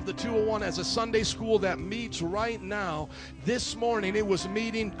 101, we have the 201 as a Sunday school that meets right now. This morning it was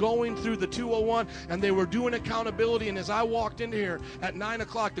meeting, going through the 201, and they were doing accountability. And as I walked in here at 9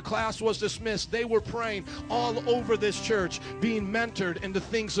 o'clock, the class was dismissed. They were praying all over this church, being mentored in the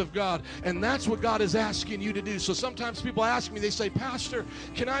things of God. And that's what God is asking you to do. So sometimes people ask me, they say, Pastor,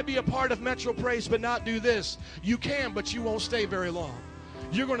 can I be a part of Metro Praise but not do this? You can, but you won't stay very long.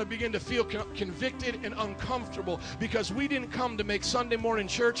 You're going to begin to feel convicted and uncomfortable because we didn't come to make Sunday morning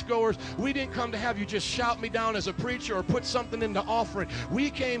churchgoers. We didn't come to have you just shout me down as a preacher or put something into offering. We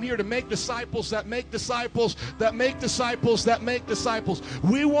came here to make disciples that make disciples that make disciples that make disciples.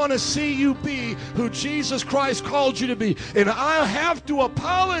 We want to see you be who Jesus Christ called you to be. And I have to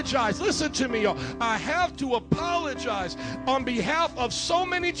apologize. Listen to me, y'all. I have to apologize on behalf of so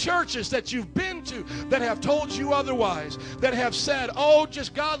many churches that you've been to that have told you otherwise, that have said, oh, just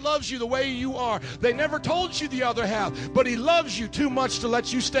God loves you the way you are. They never told you the other half, but He loves you too much to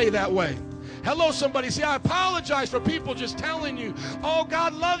let you stay that way. Hello, somebody. See, I apologize for people just telling you, oh,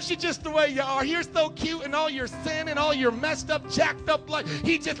 God loves you just the way you are. You're so cute and all your sin and all your messed up, jacked up life.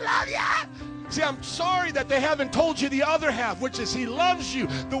 He just loves you. See, I'm sorry that they haven't told you the other half, which is He loves you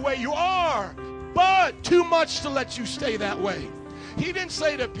the way you are, but too much to let you stay that way. He didn't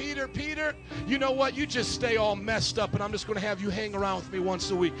say to Peter, Peter, you know what, you just stay all messed up and I'm just going to have you hang around with me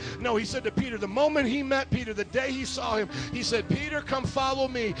once a week. No, He said to Peter, the moment he met Peter, the day he saw him, He said, Peter, come follow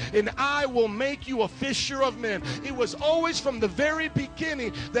me and I will make you a fisher of men. It was always from the very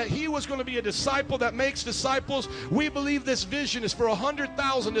beginning that he was going to be a disciple that makes disciples. We believe this vision is for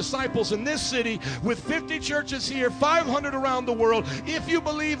 100,000 disciples in this city with 50 churches here, 500 around the world. If you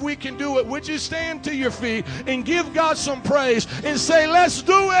believe we can do it, would you stand to your feet and give God some praise and say, let's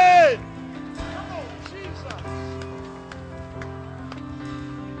do it. Come on, Jesus.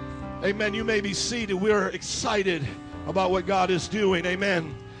 Amen. You may be seated. We're excited about what God is doing.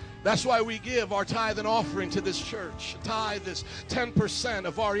 Amen. That's why we give our tithe and offering to this church. Tithe is 10%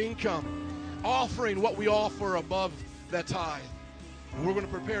 of our income, offering what we offer above that tithe. And we're going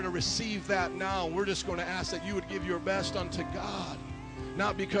to prepare to receive that now. We're just going to ask that you would give your best unto God.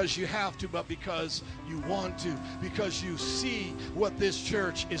 Not because you have to, but because you want to, because you see what this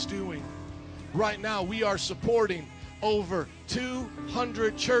church is doing. Right now, we are supporting over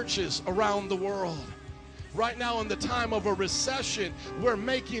 200 churches around the world. Right now, in the time of a recession, we're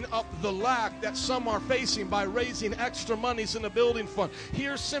making up the lack that some are facing by raising extra monies in the building fund.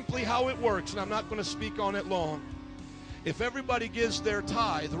 Here's simply how it works, and I'm not going to speak on it long. If everybody gives their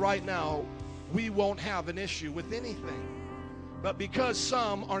tithe right now, we won't have an issue with anything. But because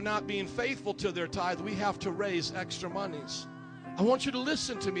some are not being faithful to their tithe, we have to raise extra monies. I want you to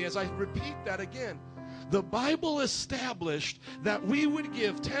listen to me as I repeat that again. The Bible established that we would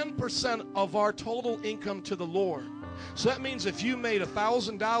give 10% of our total income to the Lord. So that means if you made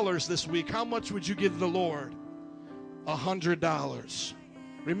 $1,000 this week, how much would you give the Lord? $100.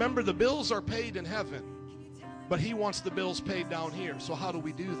 Remember, the bills are paid in heaven, but He wants the bills paid down here. So how do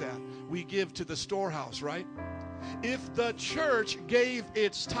we do that? We give to the storehouse, right? If the church gave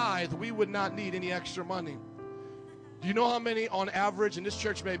its tithe, we would not need any extra money. Do you know how many on average, and this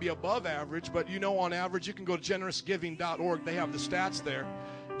church may be above average, but you know on average, you can go to generousgiving.org. They have the stats there.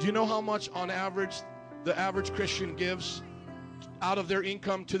 Do you know how much on average the average Christian gives out of their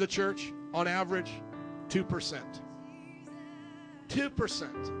income to the church? On average, 2%.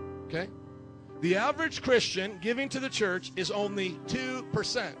 2%, okay? The average Christian giving to the church is only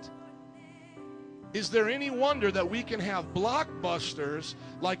 2%. is there any wonder that we can have blockbusters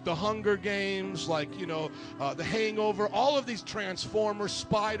like the Hunger Games, like, The Hangover, all of these Transformers,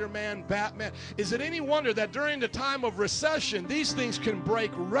 Spider-Man, Batman? Is it any wonder that during the time of recession, these things can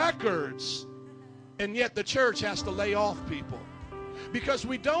break records, and yet the church has to lay off people? Because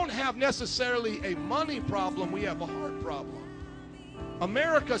we don't have necessarily a money problem, we have a heart problem.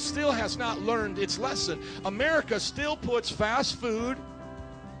 America still has not learned its lesson. America still puts fast food,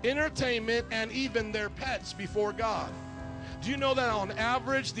 entertainment, and even their pets before God. Do you know that on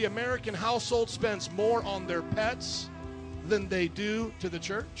average, the American household spends more on their pets than they do to the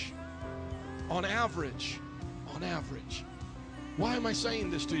church? On average. On average. Why am I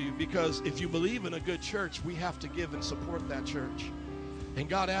saying this to you? Because if you believe in a good church, we have to give and support that church. And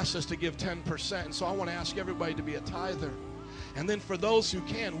God asks us to give 10%. And so I want to ask everybody to be a tither. And then for those who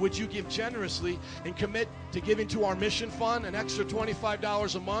can, would you give generously and commit to giving to our mission fund an extra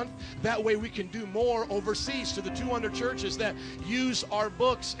 $25 a month? That way we can do more overseas to the 200 churches that use our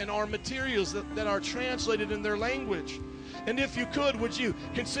books and our materials that are translated in their language. And if you could, would you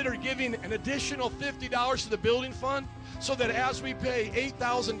consider giving an additional $50 to the building fund, so that as we pay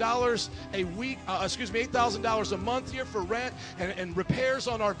 $8,000 a week, $8,000 a month here for rent and repairs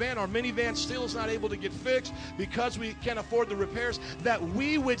on our van, our minivan still is not able to get fixed because we can't afford the repairs, that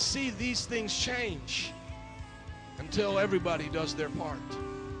we would see these things change until everybody does their part,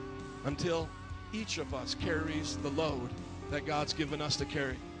 until each of us carries the load that God's given us to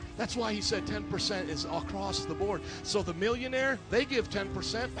carry. That's why he said 10% is across the board. So the millionaire, they give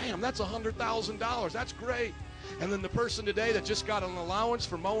 10%. Bam, that's $100,000. That's great. And then the person today that just got an allowance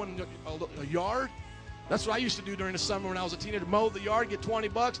for mowing a yard, that's what I used to do during the summer when I was a teenager, mow the yard, get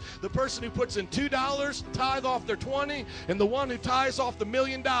 $20. The person who puts in $2, tithe off their 20, and the one who tithes off the $1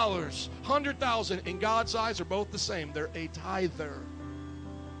 million, 100,000, in God's eyes are both the same. They're a tither.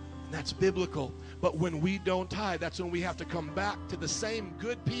 And that's biblical. But when we don't tithe, that's when we have to come back to the same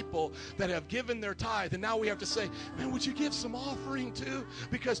good people that have given their tithe. And now we have to say, man, would you give some offering too?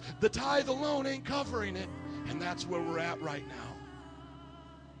 Because the tithe alone ain't covering it. And that's where we're at right now.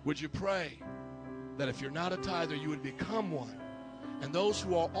 Would you pray that if you're not a tither, you would become one? And those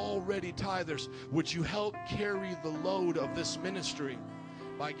who are already tithers, would you help carry the load of this ministry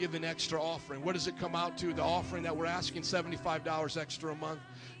by giving extra offering? What does it come out to? The offering that we're asking, $75 extra a month,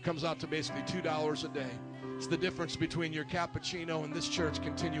 comes out to basically $2 a day. It's the difference between your cappuccino and this church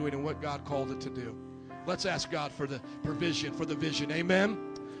continuing in what God called it to do. Let's ask God for the provision, for the vision. Amen?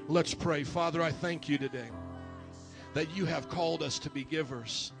 Let's pray. Father, I thank you today that you have called us to be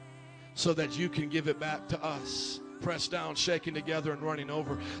givers so that you can give it back to us, pressed down, shaken together, and running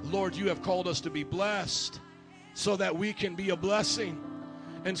over. Lord, you have called us to be blessed so that we can be a blessing.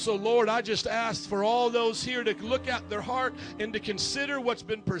 And so, Lord, I just ask for all those here to look at their heart and to consider what's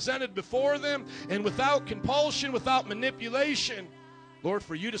been presented before them, and without compulsion, without manipulation, Lord,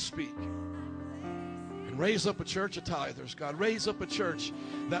 for you to speak. And raise up a church of tithers, God. Raise up a church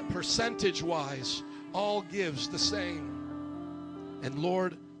that percentage-wise all gives the same. And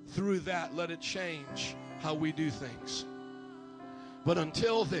Lord, through that, let it change how we do things. But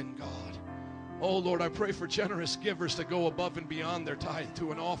until then, God, oh Lord, I pray for generous givers to go above and beyond their tithe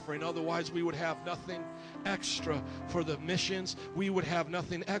to an offering. Otherwise, we would have nothing extra for the missions. We would have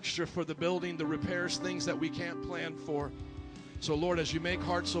nothing extra for the building, the repairs, things that we can't plan for. So Lord, as you make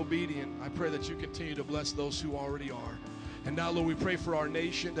hearts obedient, I pray that you continue to bless those who already are. And now, Lord, we pray for our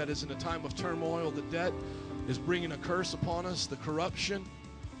nation that is in a time of turmoil. The debt is bringing a curse upon us, the corruption,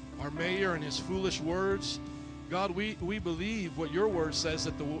 our mayor and his foolish words. God, we believe what your word says,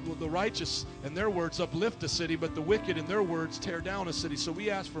 that the righteous and their words uplift a city, but the wicked and their words tear down a city. So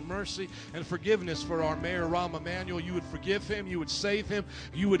we ask for mercy and forgiveness for our mayor, Rahm Emanuel. You would forgive him. You would save him.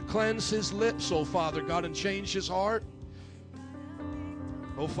 You would cleanse his lips, oh Father God, and change his heart.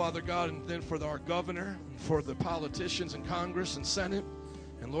 Oh, Father God, and then for our governor, and for the politicians in Congress and Senate,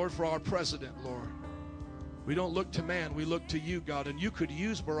 and Lord, for our president, Lord. We don't look to man, we look to you, God. And you could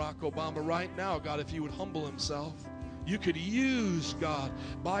use Barack Obama right now, God, if he would humble himself. You could use, God,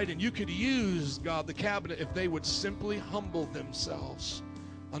 Biden. You could use, God, the cabinet if they would simply humble themselves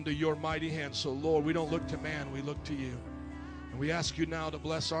under your mighty hand. So, Lord, we don't look to man, we look to you. And we ask you now to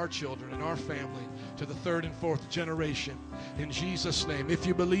bless our children and our family to the 3rd and 4th generation. In Jesus' name. If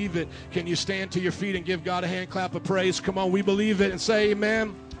you believe it, can you stand to your feet and give God a hand clap of praise? Come on, we believe it, and say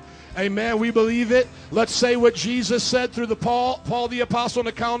amen. Amen. We believe it. Let's say what Jesus said through Paul the apostle on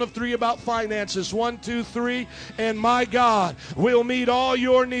the count of 3 about finances. 1, 2, 3. And my God will meet all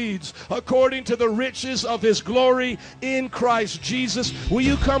your needs according to the riches of his glory in Christ Jesus. Will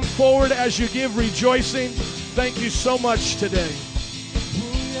you come forward as you give rejoicing? Thank you so much today.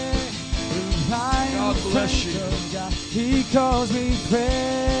 Oh, yeah. bless friend you. of God. He calls me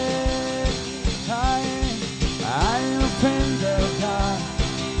friend. I am a friend of God.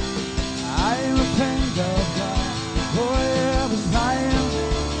 I am a friend of God. Oh yeah, but I am.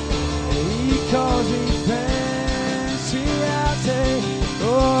 He calls me friend. See, I say,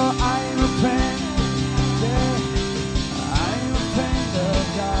 oh, I am a friend. Yeah, I am a friend of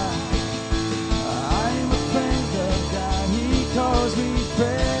God. I am a friend of God. He calls me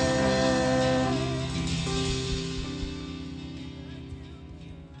friend.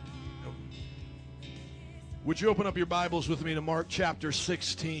 Would you open up your Bibles with me to Mark chapter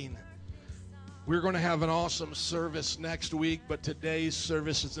 16? We're going to have an awesome service next week, but today's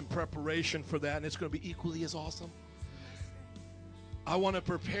service is in preparation for that, and it's going to be equally as awesome. I want to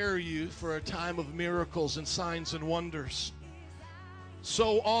prepare you for a time of miracles and signs and wonders.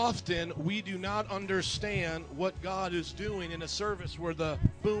 So often, we do not understand what God is doing in a service where the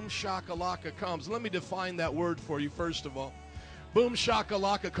boom shakalaka comes. Let me define that word for you, first of all. Boom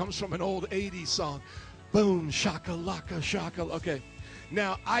shakalaka comes from an old 80s song. Boom shakalaka shakalaka. Okay.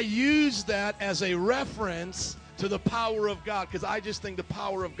 Now, I use that as a reference to the power of God, because I just think the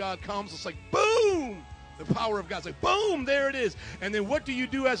power of God comes. It's like, boom! The power of God's like, boom, there it is. And then what do you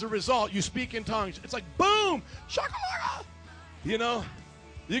do as a result? You speak in tongues. It's like, boom, shakalaka. You know?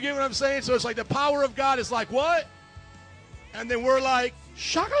 You get what I'm saying? So it's like the power of God is like, what? And then we're like,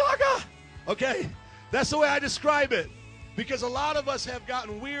 shakalaka. Okay? That's the way I describe it. Because a lot of us have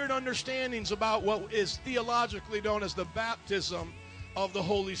gotten weird understandings about what is theologically known as the baptism of the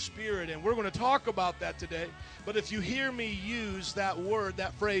Holy Spirit, and we're going to talk about that today. But if you hear me use that word,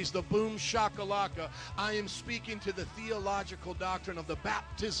 that phrase, the boom shakalaka, I am speaking to the theological doctrine of the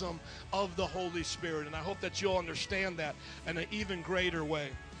baptism of the Holy Spirit, and I hope that you'll understand that in an even greater way.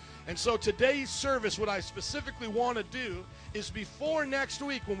 And so today's service, what I specifically want to do is before next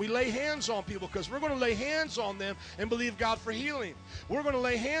week when we lay hands on people, because we're going to lay hands on them and believe God for healing. We're going to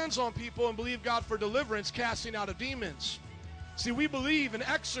lay hands on people and believe God for deliverance, casting out of demons. See, we believe in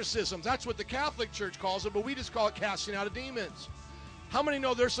exorcisms. That's what the Catholic Church calls it, but we just call it casting out of demons. How many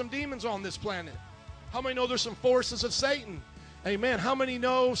know there's some demons on this planet? How many know there's some forces of Satan? Amen. How many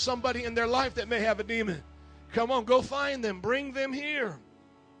know somebody in their life that may have a demon? Come on, go find them. Bring them here.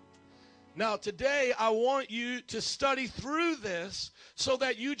 Now, today, I want you to study through this so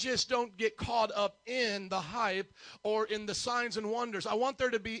that you just don't get caught up in the hype or in the signs and wonders. I want there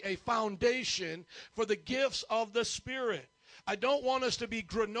to be a foundation for the gifts of the Spirit. I don't want us to be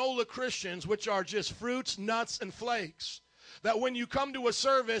granola Christians, which are just fruits, nuts, and flakes. That when you come to a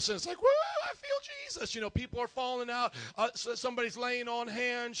service and it's like, woo, I feel Jesus. You know, people are falling out. Somebody's laying on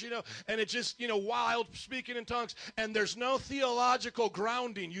hands, you know, and it's just, you know, wild speaking in tongues. And there's no theological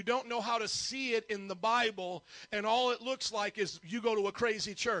grounding. You don't know how to see it in the Bible. And all it looks like is you go to a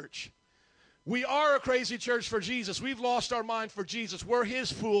crazy church. We are a crazy church for Jesus. We've lost our mind for Jesus. We're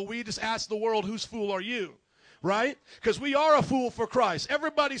his fool. We just ask the world, whose fool are you? Right? Because we are a fool for Christ.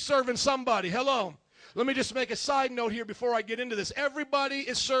 Everybody's serving somebody. Hello. Let me just make a side note here before I get into this. Everybody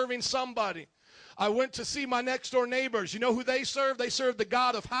is serving somebody. I went to see my next door neighbors. You know who they serve? They serve the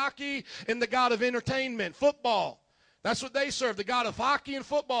God of hockey and the God of entertainment, football. That's what they serve, the God of hockey and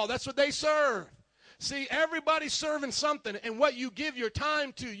football. That's what they serve. See, everybody's serving something, and what you give your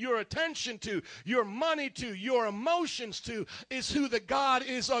time to, your attention to, your money to, your emotions to, is who the God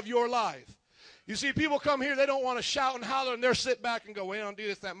is of your life. You see, people come here, they don't want to shout and holler, and they'll sit back and go, we don't do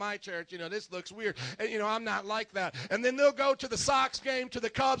this at my church. You know, this looks weird. And, you know, I'm not like that. And then they'll go to the Sox game, to the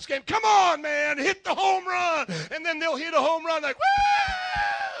Cubs game. Come on, man, hit the home run. And then they'll hit a home run like,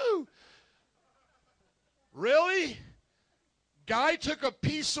 woo! Really? Guy took a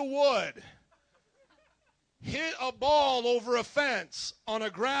piece of wood, hit a ball over a fence on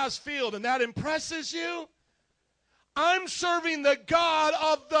a grass field, and that impresses you? I'm serving the God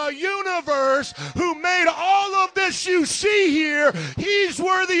of the universe who made all of this you see here. He's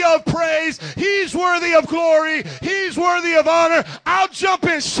worthy of praise. He's worthy of glory. He's worthy of honor. I'll jump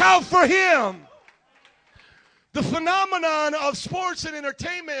and shout for him. The phenomenon of sports and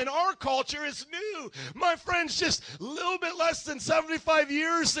entertainment in our culture is new. My friends, just a little bit less than 75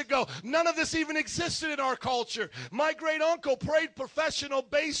 years ago, none of this even existed in our culture. My great uncle played professional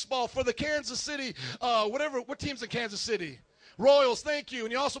baseball for the Kansas City, what team's in Kansas City? Royals, thank you.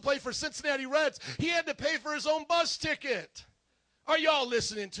 And he also played for Cincinnati Reds. He had to pay for his own bus ticket. Are y'all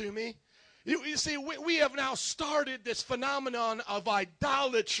listening to me? You see, we have now started this phenomenon of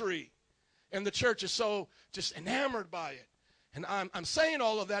idolatry. And the church is so just enamored by it. And I'm saying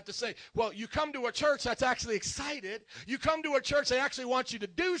all of that to say, well, you come to a church that's actually excited. You come to a church that actually wants you to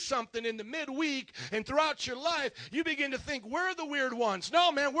do something in the midweek, and throughout your life, you begin to think we're the weird ones.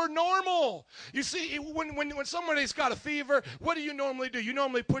 No, man, we're normal. You see, when somebody's got a fever, what do you normally do? You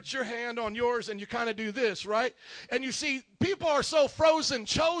normally put your hand on yours and you kind of do this, right? And you see, people are so frozen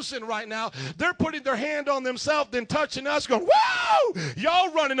chosen right now, they're putting their hand on themselves, then touching us, going, whoa,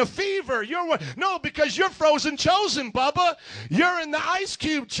 y'all running a fever. No, because you're frozen chosen, Bubba. You're in the ice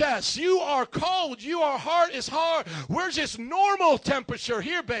cube chest. You are cold. Your heart is hard. We're just normal temperature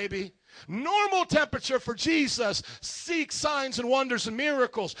here, baby. Normal temperature for Jesus seeks signs and wonders and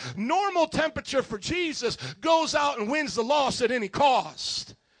miracles. Normal temperature for Jesus goes out and wins the loss at any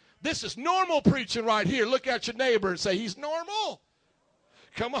cost. This is normal preaching right here. Look at your neighbor and say, he's normal.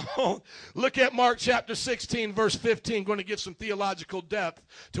 Come on. Look at Mark chapter 16, verse 15. Going to give some theological depth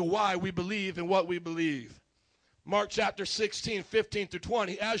to why we believe in what we believe. Mark chapter 16, 15 through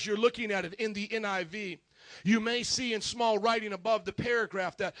 20. As you're looking at it in the NIV, you may see in small writing above the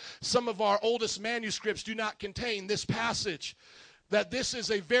paragraph that some of our oldest manuscripts do not contain this passage, that this is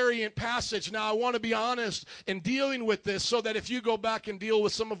a variant passage. Now, I want to be honest in dealing with this so that if you go back and deal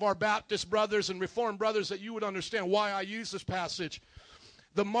with some of our Baptist brothers and Reformed brothers, that you would understand why I use this passage.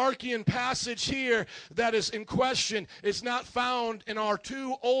 The Markian passage here that is in question is not found in our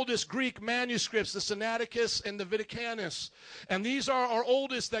two oldest Greek manuscripts, the Sinaiticus and the Vaticanus. And these are our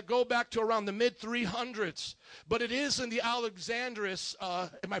oldest that go back to around the mid-300s. But it is in the Alexandrinus,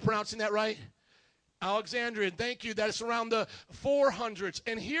 am I pronouncing that right? Alexandrian, thank you. That is around the 400s.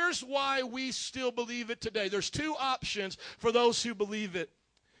 And here's why we still believe it today. There's two options for those who believe it.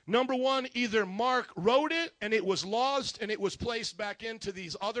 Number one, either Mark wrote it and it was lost and it was placed back into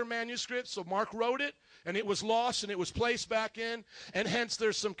these other manuscripts. So Mark wrote it and it was lost and it was placed back in, and hence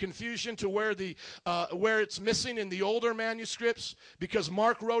there's some confusion to where it's missing in the older manuscripts because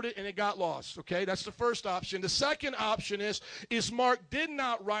Mark wrote it and it got lost. Okay, that's the first option. The second option is Mark did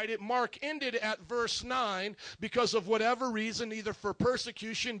not write it. Mark ended at verse 9 because of whatever reason, either for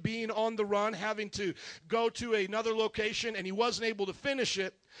persecution, being on the run, having to go to another location, and he wasn't able to finish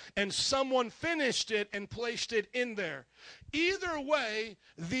it. And someone finished it and placed it in there. Either way,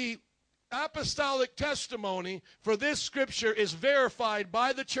 the apostolic testimony for this scripture is verified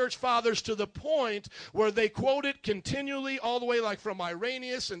by the church fathers to the point where they quote it continually, all the way like from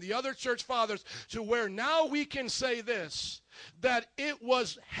Irenaeus and the other church fathers, to where now we can say this, that it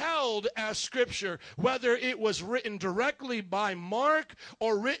was held as scripture, whether it was written directly by Mark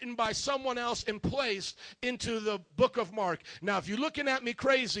or written by someone else and placed into the book of Mark. Now, if you're looking at me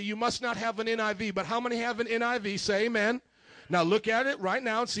crazy, you must not have an NIV, but how many have an NIV? Say amen. Now look at it right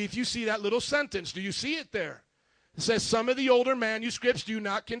now and see if you see that little sentence. Do you see it there? It says some of the older manuscripts do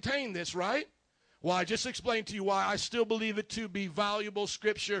not contain this, right? Well, I just explained to you why I still believe it to be valuable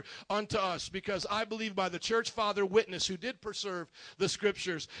scripture unto us, because I believe by the church father witness who did preserve the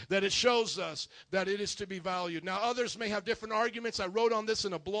scriptures that it shows us that it is to be valued. Now, others may have different arguments. I wrote on this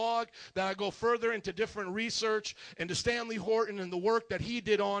in a blog that I go further into different research into Stanley Horton and the work that he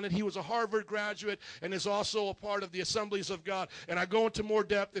did on it. He was a Harvard graduate and is also a part of the Assemblies of God. And I go into more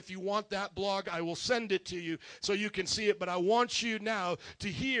depth. If you want that blog, I will send it to you so you can see it. But I want you now to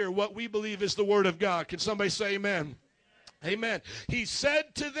hear what we believe is the Word of God. Can somebody say amen? Amen. He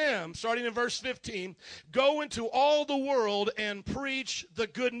said to them, starting in verse 15, go into all the world and preach the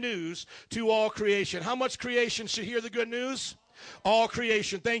good news to all creation. How much creation should hear the good news? All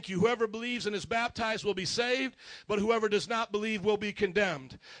creation. Thank you. Whoever believes and is baptized will be saved, but whoever does not believe will be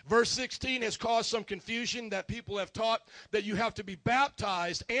condemned. Verse 16 has caused some confusion that people have taught that you have to be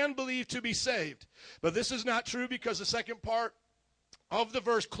baptized and believe to be saved. But this is not true, because the second part of the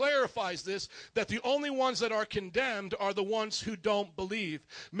verse clarifies this, that the only ones that are condemned are the ones who don't believe.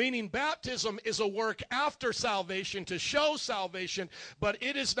 Meaning baptism is a work after salvation to show salvation, but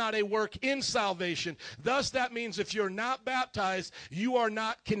it is not a work in salvation. Thus, that means if you're not baptized, you are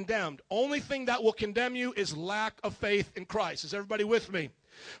not condemned. Only thing that will condemn you is lack of faith in Christ. Is everybody with me?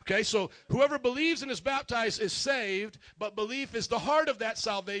 Okay, so whoever believes and is baptized is saved, but belief is the heart of that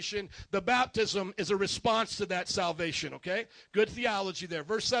salvation. The baptism is a response to that salvation, okay? Good theology there.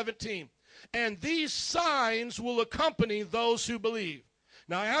 Verse 17, and these signs will accompany those who believe.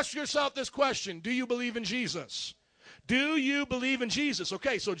 Now ask yourself this question, do you believe in Jesus? Do you believe in Jesus?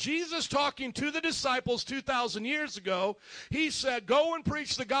 Okay, so Jesus talking to the disciples 2,000 years ago, he said, go and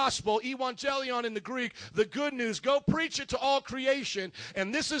preach the gospel, evangelion in the Greek, the good news. Go preach it to all creation.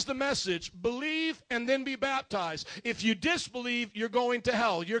 And this is the message: believe and then be baptized. If you disbelieve, you're going to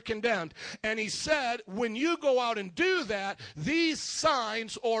hell. You're condemned. And he said, when you go out and do that, these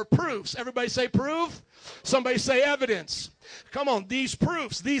signs or proofs. Everybody say proof. Somebody say evidence. Come on, these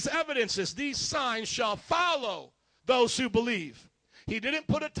proofs, these evidences, these signs shall follow those who believe. He didn't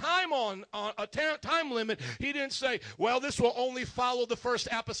put a time on a time limit. He didn't say, well, this will only follow the first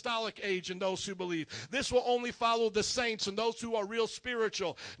apostolic age and those who believe. This will only follow the saints and those who are real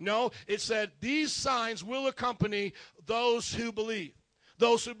spiritual. No, it said these signs will accompany those who believe.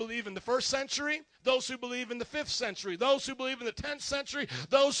 Those who believe in the 1st century, those who believe in the 5th century, those who believe in the 10th century,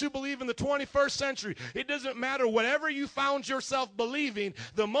 those who believe in the 21st century. It doesn't matter whatever you found yourself believing.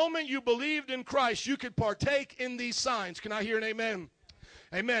 The moment you believed in Christ, you could partake in these signs. Can I hear an amen?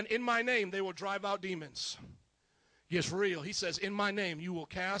 Amen. In my name, they will drive out demons. It's real. He says, in my name, you will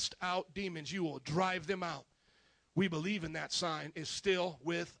cast out demons. You will drive them out. We believe in that sign. Is still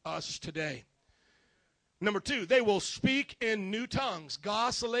with us today. Number 2, they will speak in new tongues.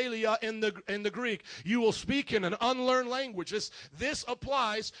 Glossolalia in the Greek. You will speak in an unlearned language. This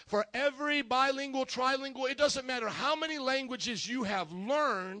applies for every bilingual, trilingual. It doesn't matter how many languages you have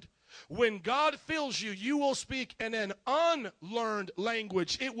learned. When God fills you, you will speak in an unlearned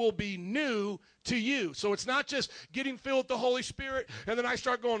language. It will be new to you. So it's not just getting filled with the Holy Spirit and then I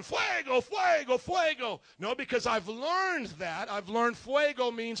start going, fuego, fuego, fuego. No, because I've learned that. I've learned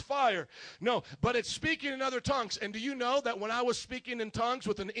fuego means fire. No, but it's speaking in other tongues. And do you know that when I was speaking in tongues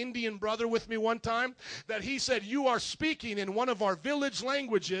with an Indian brother with me one time, that he said, you are speaking in one of our village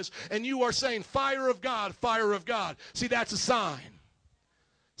languages and you are saying, fire of God, fire of God. See, that's a sign.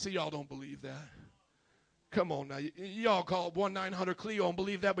 See, y'all don't believe that. Come on now. Y'all call 1-900-CLEO and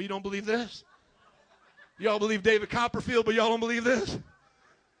believe that, but you don't believe this? Y'all believe David Copperfield, but y'all don't believe this?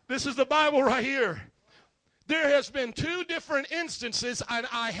 This is the Bible right here. There has been 2 different instances, and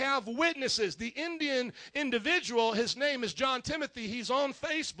I have witnesses. The Indian individual, his name is John Timothy. He's on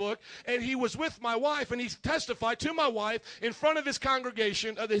Facebook, and he was with my wife, and he testified to my wife in front of his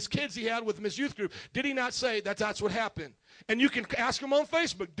congregation, his kids he had with him, his youth group. Did he not say that's what happened? And you can ask him on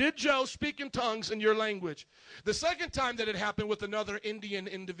Facebook, did Joe speak in tongues in your language? The second time that it happened with another Indian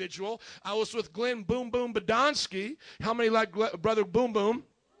individual, I was with Glenn Boom Boom Badonsky. How many like Brother Boom Boom?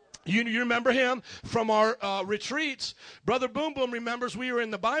 You remember him from our retreats. Brother Boom Boom remembers we were in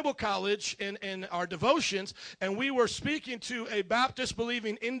the Bible college in our devotions, and we were speaking to a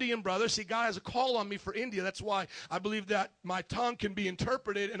Baptist-believing Indian brother. See, God has a call on me for India. That's why I believe that my tongue can be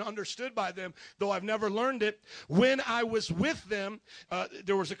interpreted and understood by them, though I've never learned it. When I was with them,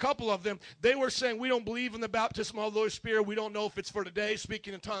 there was a couple of them. They were saying, we don't believe in the baptism of the Holy Spirit. We don't know if it's for today,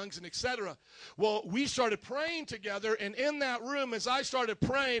 speaking in tongues, and etc. Well, we started praying together, and in that room, as I started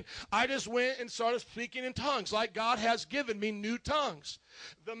praying, I just went and started speaking in tongues like God has given me new tongues.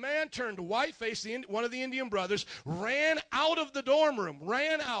 The man turned white-faced, one of the Indian brothers, ran out of the dorm room,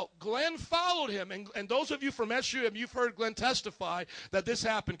 ran out. Glenn followed him, and those of you from SUM, you've heard Glenn testify that this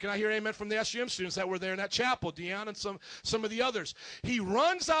happened. Can I hear amen from the SUM students that were there in that chapel, Deanna and some of the others? He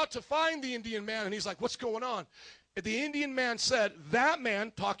runs out to find the Indian man, and he's like, what's going on? The Indian man said, that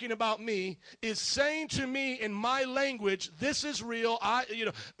man, talking about me, is saying to me in my language, this is real.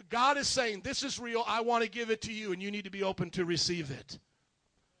 God is saying, this is real. I want to give it to you, and you need to be open to receive it.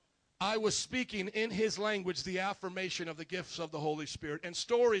 I was speaking in his language the affirmation of the gifts of the Holy Spirit. And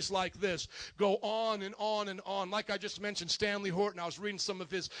stories like this go on and on and on. Like I just mentioned, Stanley Horton, I was reading some of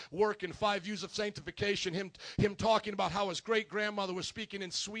his work in 5 Views of Sanctification, him talking about how his great-grandmother was speaking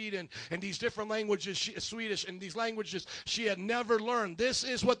in Sweden and these different languages, Swedish, and these languages she had never learned. This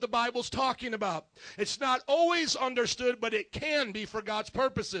is what the Bible's talking about. It's not always understood, but it can be for God's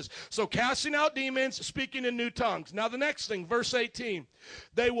purposes. So casting out demons, speaking in new tongues. Now the next thing, verse 18,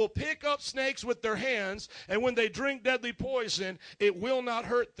 they will pick up snakes with their hands, and when they drink deadly poison, it will not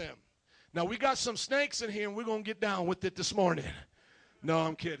hurt them. Now, we got some snakes in here, and we're going to get down with it this morning. No,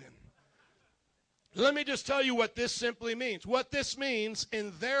 I'm kidding. Let me just tell you what this simply means. What this means,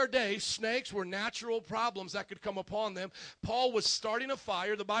 in their day, snakes were natural problems that could come upon them. Paul was starting a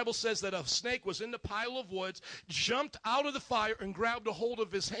fire. The Bible says that a snake was in the pile of woods, jumped out of the fire and grabbed a hold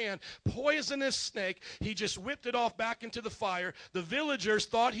of his hand. Poisonous snake. He just whipped it off back into the fire. The villagers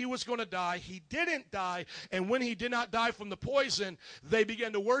thought he was going to die. He didn't die. And when he did not die from the poison, they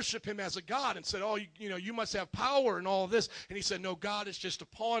began to worship him as a god and said, oh, you must have power and all of this. And he said, no, God is just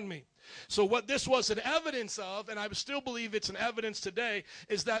upon me. So what this was was an evidence of, and I still believe it's an evidence today,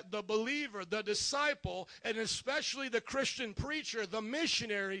 is that the believer, the disciple, and especially the Christian preacher, the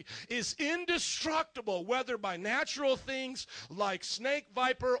missionary, is indestructible, whether by natural things like snake,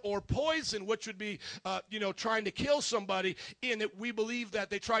 viper, or poison, which would be, trying to kill somebody. In it, we believe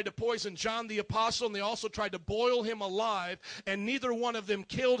that they tried to poison John the Apostle, and they also tried to boil him alive, and neither one of them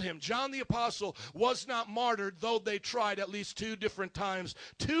killed him. John the Apostle was not martyred, though they tried at least 2 different times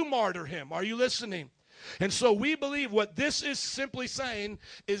to martyr him. Are you listening? And so we believe what this is simply saying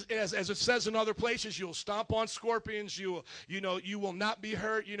is, as it says in other places, you'll stomp on scorpions, you will not be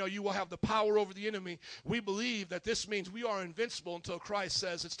hurt, you will have the power over the enemy. We believe that this means we are invincible until Christ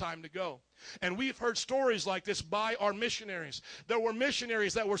says it's time to go. And we've heard stories like this by our missionaries. There were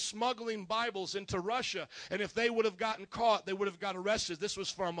missionaries that were smuggling Bibles into Russia, and if they would have gotten caught, they would have got arrested. This was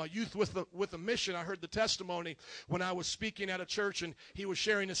from a youth with a mission. I heard the testimony when I was speaking at a church, and he was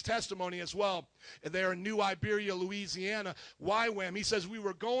sharing his testimony as well. There in New Iberia, Louisiana, YWAM. He says, we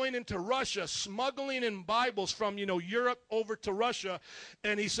were going into Russia, smuggling in Bibles from, Europe over to Russia,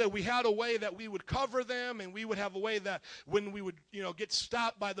 and he said we had a way that we would cover them, and we would have a way that when we would, get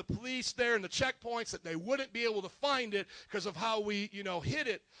stopped by the police there, in the checkpoints, that they wouldn't be able to find it because of how we, hid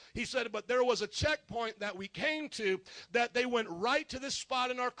it. He said, but there was a checkpoint that we came to that they went right to this spot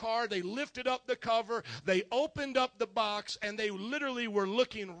in our car. They lifted up the cover. They opened up the box, and they literally were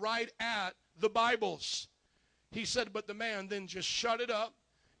looking right at the Bibles. He said, but the man then just shut it up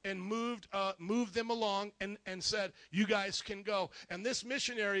and moved them along and said, you guys can go. And this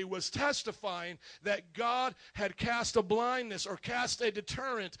missionary was testifying that God had cast a blindness or cast a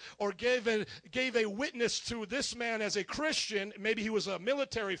deterrent or gave a witness to this man as a Christian. Maybe he was a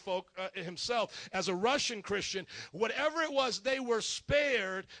military folk himself, as a Russian Christian. Whatever it was, they were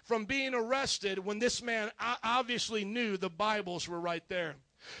spared from being arrested when this man obviously knew the Bibles were right there.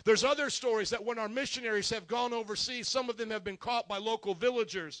 There's other stories that when our missionaries have gone overseas, some of them have been caught by local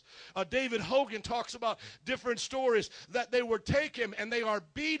villagers. David Hogan talks about different stories that they would take him and they are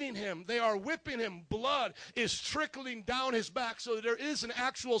beating him. They are whipping him. Blood is trickling down his back, so that there is an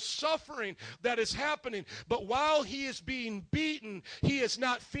actual suffering that is happening. But while he is being beaten, he is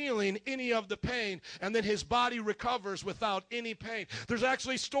not feeling any of the pain, and then his body recovers without any pain. There's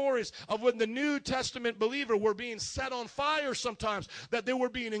actually stories of when the New Testament believer were being set on fire sometimes, that they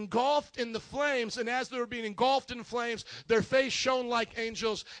were being engulfed in the flames, and as they were being engulfed in flames, their face shone like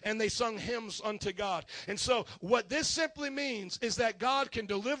angels, and they sung hymns unto God. And so what this simply means is that God can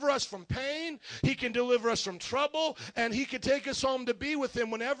deliver us from pain, he can deliver us from trouble, and he can take us home to be with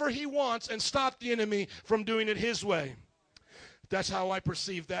him whenever he wants and stop the enemy from doing it his way. That's how I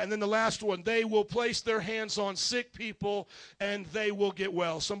perceive that. And then the last one, they will place their hands on sick people and they will get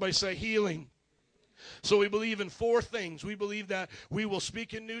well. Somebody say healing. So we believe in 4 things. We believe that we will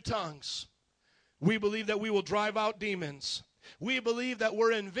speak in new tongues. We believe that we will drive out demons. We believe that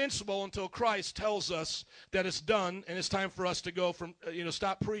we're invincible until Christ tells us that it's done and it's time for us to go from,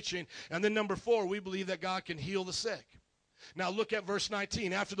 stop preaching. And then number 4, we believe that God can heal the sick. Now look at verse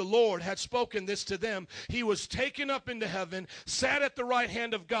 19. After the Lord had spoken this to them, he was taken up into heaven, sat at the right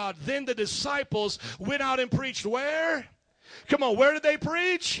hand of God. Then the disciples went out and preached where? Come on, where did they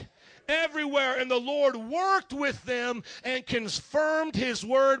preach? Everywhere. And the Lord worked with them and confirmed his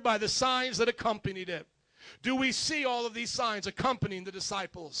word by the signs that accompanied it. Do we see all of these signs accompanying the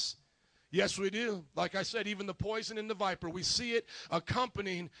disciples? Yes, we do. Like I said, even the poison and the viper, we see it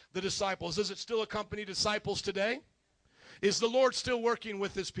accompanying the disciples. Does it still accompany disciples today? Is the Lord still working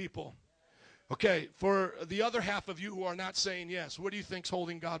with his people? Okay, for the other half of you who are not saying yes, what do you think's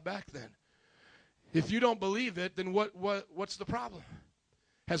holding God back then? If you don't believe it, then what's the problem?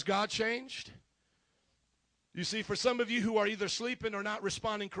 Has God changed? You see, for some of you who are either sleeping or not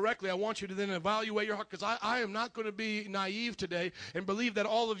responding correctly, I want you to then evaluate your heart, because I am not going to be naive today and believe that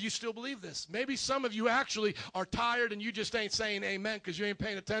all of you still believe this. Maybe some of you actually are tired and you just ain't saying amen because you ain't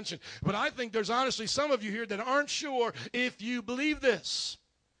paying attention. But I think there's honestly some of you here that aren't sure if you believe this.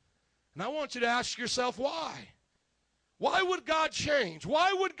 And I want you to ask yourself why. Why would God change?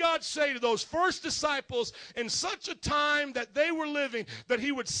 Why would God say to those first disciples in such a time that they were living that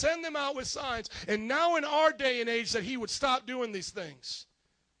he would send them out with signs, and now in our day and age that he would stop doing these things?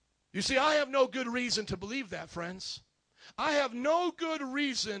 You see, I have no good reason to believe that, friends. I have no good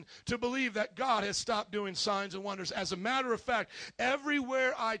reason to believe that God has stopped doing signs and wonders. As a matter of fact,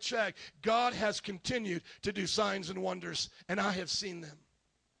 everywhere I check, God has continued to do signs and wonders, and I have seen them.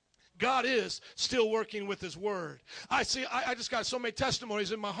 God is still working with his word. I just got so many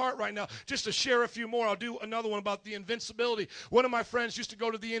testimonies in my heart right now. Just to share a few more, I'll do another one about the invincibility. One of my friends used to go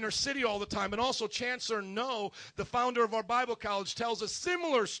to the inner city all the time, and also Chancellor No, the founder of our Bible college, tells a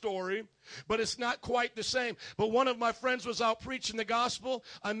similar story but it's not quite the same. But one of my friends was out preaching the gospel.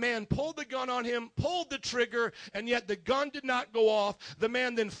 A man pulled the gun on him, pulled the trigger, and yet the gun did not go off. The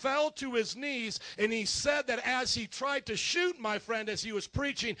man then fell to his knees, and he said that as he tried to shoot my friend as he was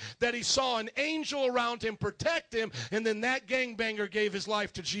preaching, that he saw an angel around him protect him, and then that gangbanger gave his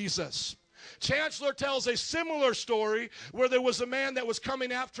life to Jesus. Chancellor tells a similar story where there was a man that was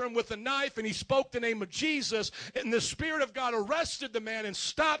coming after him with a knife, and he spoke the name of Jesus, and the Spirit of God arrested the man and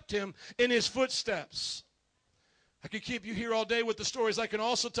stopped him in his footsteps. I could keep you here all day with the stories. I can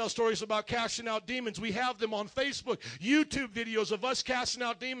also tell stories about casting out demons. We have them on Facebook, YouTube videos of us casting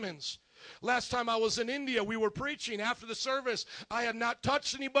out demons. Last time I was in India, we were preaching after the service. I had not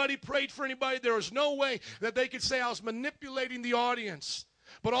touched anybody, prayed for anybody. There was no way that they could say I was manipulating the audience.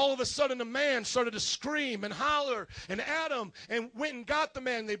 But all of a sudden, a man started to scream and holler, and Adam and went and got the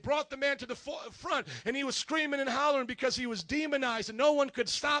man. They brought the man to the front, and he was screaming and hollering because he was demonized, and no one could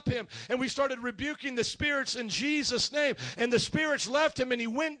stop him. And we started rebuking the spirits in Jesus' name, and the spirits left him, and he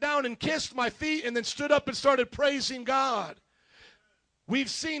went down and kissed my feet and then stood up and started praising God. We've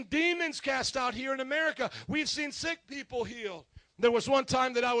seen demons cast out here in America. We've seen sick people healed. There was one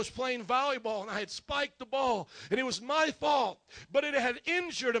time that I was playing volleyball, and I had spiked the ball, and it was my fault, but it had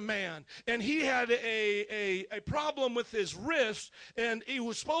injured a man, and he had a problem with his wrist, and he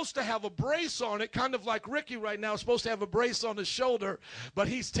was supposed to have a brace on it, kind of like Ricky right now is supposed to have a brace on his shoulder, but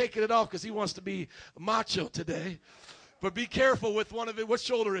he's taking it off because he wants to be macho today. But be careful with one of it. What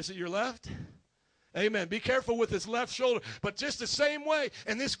shoulder is it, your left? Amen. Be careful with his left shoulder. But just the same way,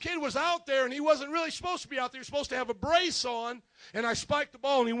 and this kid was out there, and he wasn't really supposed to be out there. He was supposed to have a brace on, and I spiked the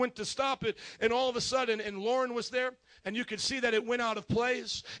ball, and he went to stop it, and all of a sudden, and Lauren was there, and you could see that it went out of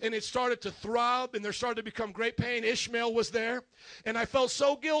place, and it started to throb, and there started to become great pain. Ishmael was there, and I felt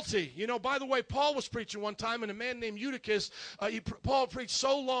so guilty. You know, by the way, Paul was preaching one time, and a man named Eutychus, Paul preached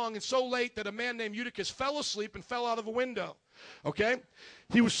so long and so late that a man named Eutychus fell asleep and fell out of a window. Okay?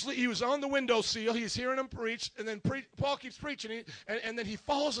 He was on the windowsill. He's hearing him preach, and then Paul keeps preaching, and then he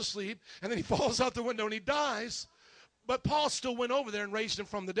falls asleep, and then he falls out the window, and he dies. But Paul still went over there and raised him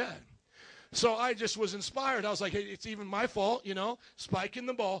from the dead. So I just was inspired. I was like, hey, it's even my fault, you know, spiking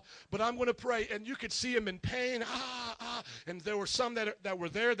the ball, but I'm going to pray. And you could see him in pain, and there were some that were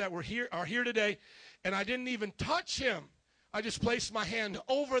there that are here today, and I didn't even touch him. I just placed my hand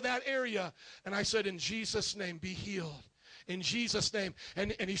over that area, and I said, in Jesus' name, be healed. In Jesus' name.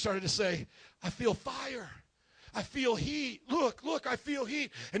 And he started to say, I feel fire. I feel heat. Look, I feel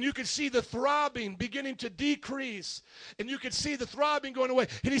heat. And you could see the throbbing beginning to decrease. And you could see the throbbing going away.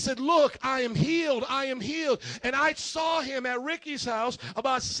 And he said, look, I am healed. I am healed. And I saw him at Ricky's house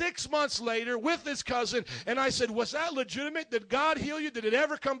about 6 months later with his cousin. And I said, was that legitimate? Did God heal you? Did it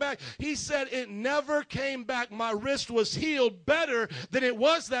ever come back? He said, it never came back. My wrist was healed better than it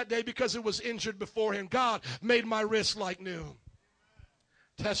was that day because it was injured beforehand. God made my wrist like new.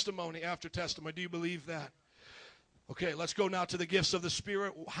 Testimony after testimony. Do you believe that? Okay, let's go now to the gifts of the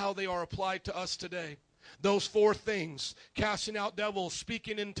Spirit, how they are applied to us today. Those 4 things, casting out devils,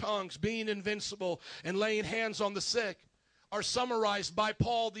 speaking in tongues, being invincible, and laying hands on the sick, are summarized by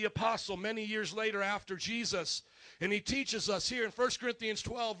Paul the Apostle many years later after Jesus. And he teaches us here in 1 Corinthians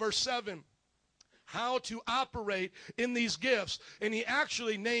 12, verse 7, how to operate in these gifts, and he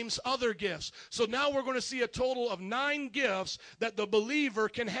actually names other gifts. So now we're going to see a total of 9 gifts that the believer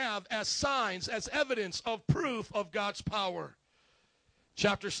can have as signs, as evidence of proof of God's power.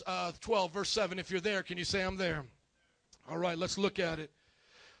 Chapter 12, verse 7, if you're there, can you say I'm there? All right, let's look at it.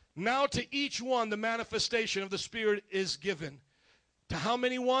 Now to each one the manifestation of the Spirit is given. To how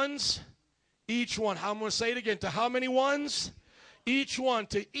many ones? Each one. I'm going to say it again. To how many ones? Each one.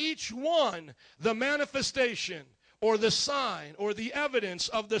 To each one, the manifestation or the sign or the evidence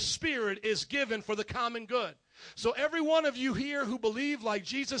of the Spirit is given for the common good. So every one of you here who believe, like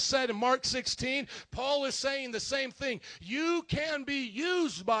Jesus said in Mark 16, Paul is saying the same thing. You can be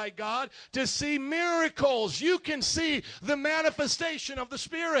used by God to see miracles. You can see the manifestation of the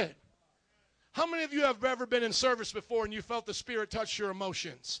Spirit. How many of you have ever been in service before and you felt the Spirit touch your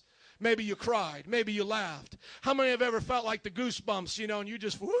emotions? Maybe you cried. Maybe you laughed. How many have ever felt like the goosebumps, you know, and you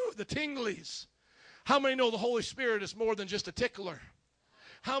just, woo, the tinglies? How many know the Holy Spirit is more than just a tickler?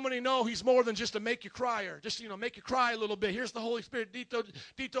 How many know he's more than just a make you crier? Just, you know, make you cry a little bit. Here's the Holy Spirit.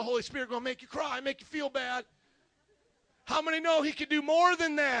 Dito Holy Spirit going to make you cry, make you feel bad. How many know he can do more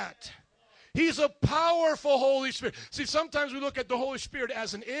than that? He's a powerful Holy Spirit. See, sometimes we look at the Holy Spirit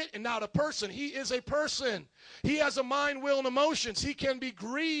as an it and not a person. He is a person. He has a mind, will, and emotions. He can be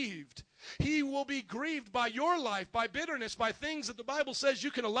grieved. He will be grieved by your life, by bitterness, by things that the Bible says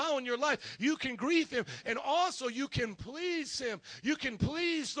you can allow in your life. You can grieve him, and also you can please him. You can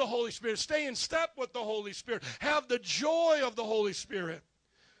please the Holy Spirit. Stay in step with the Holy Spirit. Have the joy of the Holy Spirit.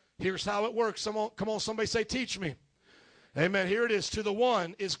 Here's how it works. Come on, somebody say, teach me. Amen. Here it is. To the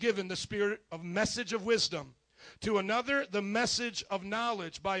one is given the spirit of message of wisdom. To another, the message of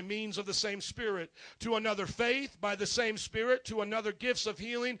knowledge by means of the same Spirit. To another, faith by the same Spirit. To another, gifts of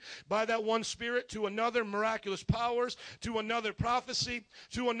healing by that one Spirit. To another, miraculous powers. To another, prophecy.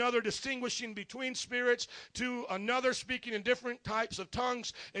 To another, distinguishing between spirits. To another, speaking in different types of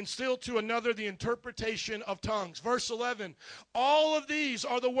tongues. And still to another, the interpretation of tongues. Verse 11, all of these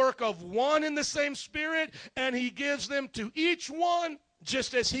are the work of one and the same Spirit, and he gives them to each one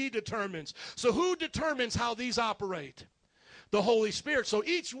just as he determines. So who determines how these operate? The Holy Spirit. So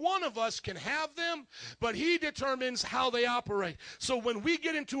each one of us can have them, but he determines how they operate. So when we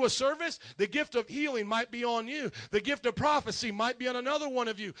get into a service, the gift of healing might be on you. The gift of prophecy might be on another one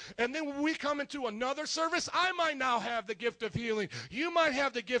of you. And then when we come into another service, I might now have the gift of healing. You might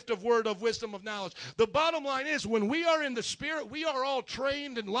have the gift of word of wisdom of knowledge. The bottom line is, when we are in the Spirit, we are all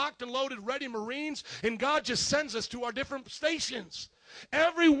trained and locked and loaded, ready Marines, and God just sends us to our different stations.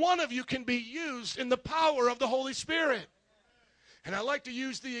 Every one of you can be used in the power of the Holy Spirit. And I like to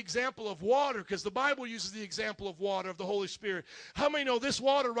use the example of water, because the Bible uses the example of water, of the Holy Spirit. How many know this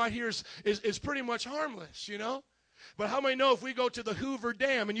water right here is pretty much harmless, you know? But how many know if we go to the Hoover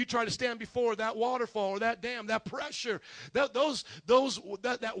Dam and you try to stand before that waterfall or that dam, that pressure,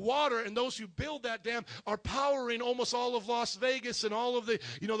 that water and those who build that dam are powering almost all of Las Vegas and all of the,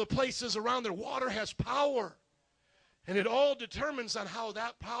 the places around there. Water has power. And it all determines on how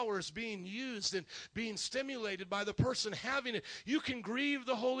that power is being used and being stimulated by the person having it. You can grieve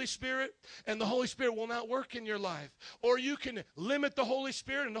the Holy Spirit, and the Holy Spirit will not work in your life. Or you can limit the Holy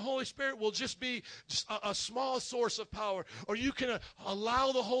Spirit, and the Holy Spirit will just be a small source of power. Or you can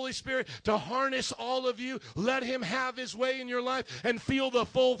allow the Holy Spirit to harness all of you, let him have his way in your life, and feel the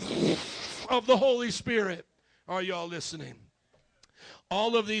full of the Holy Spirit. Are y'all listening?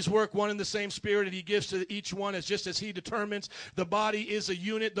 All of these work one and the same Spirit, and he gives to each one as just as he determines. The body is a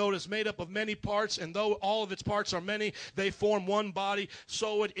unit, though it is made up of many parts, and though all of its parts are many, they form one body.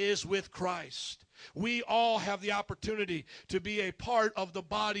 So it is with Christ. We all have the opportunity to be a part of the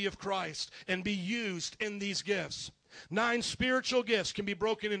body of Christ and be used in these gifts. 9 spiritual gifts can be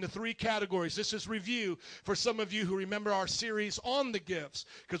broken into 3 categories. This is review for some of you who remember our series on the gifts,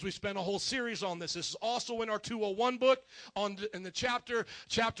 because we spent a whole series on this. This is also in our 201 book in the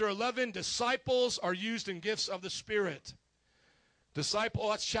chapter 11. Disciples are used in gifts of the Spirit.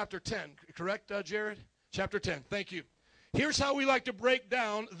 That's chapter 10. Correct, Jared? Chapter 10. Thank you. Here's how we like to break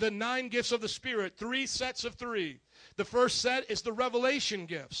down the 9 gifts of the Spirit. 3 sets of 3. The first set is the revelation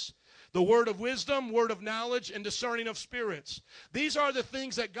gifts. The word of wisdom, word of knowledge, and discerning of spirits. These are the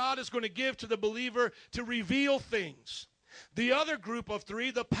things that God is going to give to the believer to reveal things. The other group of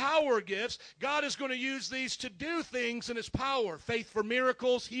 3, the power gifts, God is going to use these to do things in his power. Faith for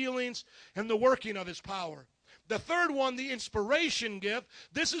miracles, healings, and the working of his power. The third one, the inspiration gift,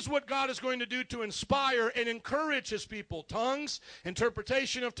 this is what God is going to do to inspire and encourage his people. Tongues,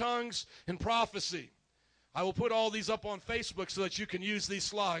 interpretation of tongues, and prophecy. I will put all these up on Facebook so that you can use these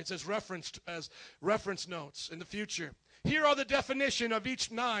slides as reference notes in the future. Here are the definition of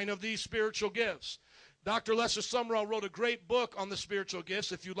each 9 of these spiritual gifts. Dr. Lester Sumrall wrote a great book on the spiritual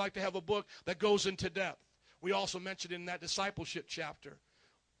gifts, if you'd like to have a book that goes into depth. We also mentioned in that discipleship chapter.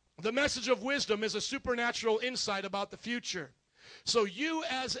 The message of wisdom is a supernatural insight about the future. So you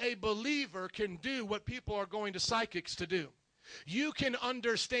as a believer can do what people are going to psychics to do. You can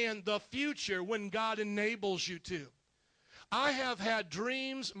understand the future when God enables you to. I have had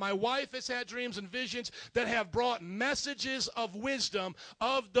dreams, my wife has had dreams and visions that have brought messages of wisdom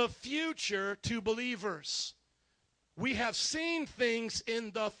of the future to believers. We have seen things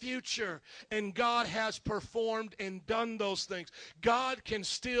in the future, and God has performed and done those things. God can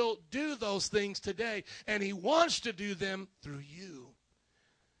still do those things today, and he wants to do them through you.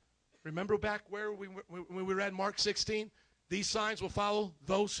 Remember back when we read Mark 16? These signs will follow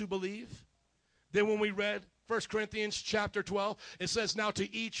those who believe. Then when we read 1 Corinthians chapter 12, it says, now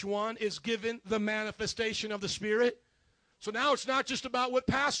to each one is given the manifestation of the Spirit. So now it's not just about what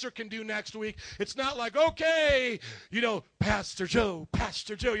pastor can do next week. It's not like, okay, Pastor Joe,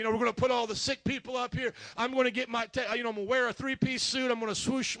 we're going to put all the sick people up here. I'm going to get I'm going to wear a 3-piece suit. I'm going to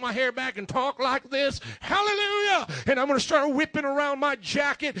swoosh my hair back and talk like this. Hallelujah. And I'm going to start whipping around my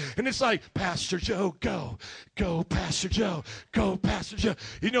jacket. And it's like, Pastor Joe, go, Pastor Joe, go, Pastor Joe.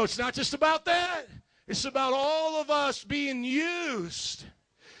 It's not just about that. It's about all of us being used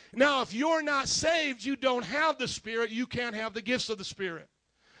Now, if you're not saved, you don't have the Spirit. You can't have the gifts of the Spirit.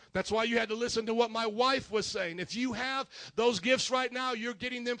 That's why you had to listen to what my wife was saying. If you have those gifts right now, you're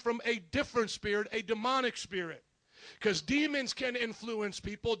getting them from a different spirit, a demonic spirit. Because demons can influence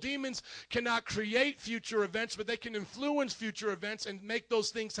people. Demons cannot create future events, but they can influence future events and make those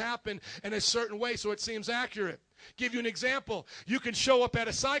things happen in a certain way so it seems accurate. Give you an example. You can show up at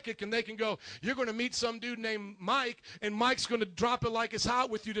a psychic and they can go, you're going to meet some dude named Mike, and Mike's going to drop it like it's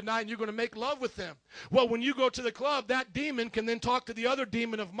hot with you tonight, and you're going to make love with him. Well, when you go to the club, that demon can then talk to the other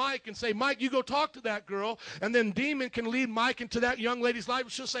demon of Mike and say, Mike, you go talk to that girl, and then demon can lead Mike into that young lady's life.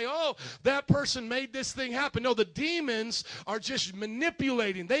 She'll say, oh, that person made this thing happen. No, the demons are just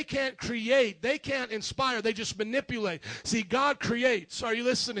manipulating. They can't create. They can't inspire. They just manipulate. See, God creates. Are you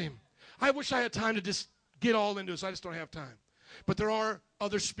listening? I wish I had time to just get all into this. I just don't have time. But there are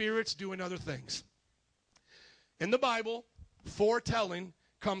other spirits doing other things. In the Bible, foretelling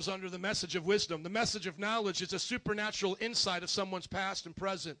comes under the message of wisdom. The message of knowledge is a supernatural insight of someone's past and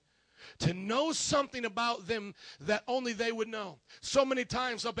present. To know something about them that only they would know. So many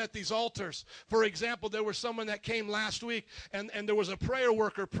times up at these altars, for example, there was someone that came last week and there was a prayer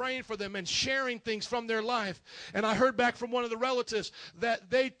worker praying for them and sharing things from their life. And I heard back from one of the relatives that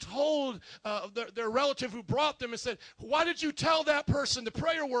they told their relative who brought them and said, why did you tell that person, the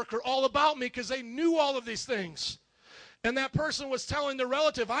prayer worker, all about me? Because they knew all of these things. And that person was telling the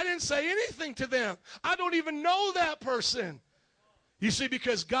relative, I didn't say anything to them. I don't even know that person. You see,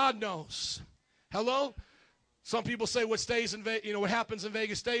 because God knows. Hello? Some people say what stays in Vegas, what happens in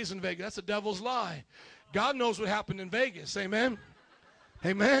Vegas stays in Vegas. That's a devil's lie. God knows what happened in Vegas. Amen?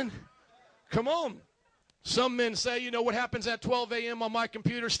 Amen? Come on. Some men say, what happens at 12 a.m. on my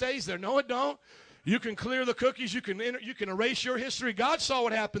computer stays there. No, it don't. You can clear the cookies. You can erase your history. God saw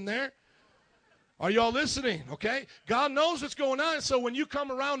what happened there. Are y'all listening? Okay? God knows what's going on. So when you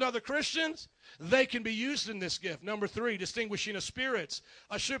come around other Christians, they can be used in this gift. Number 3, distinguishing of spirits,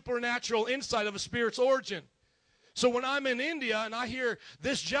 a supernatural insight of a spirit's origin. So when I'm in India and I hear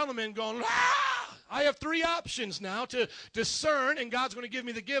this gentleman going, ah, I have 3 options now to discern, and God's going to give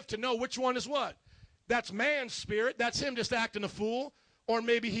me the gift to know which one is what. That's man's spirit. That's him just acting a fool. Or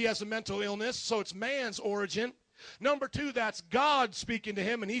maybe he has a mental illness, so it's man's origin. Number 2, that's God speaking to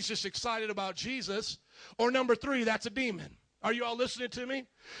him, and he's just excited about Jesus. Or number 3, that's a demon. Are you all listening to me?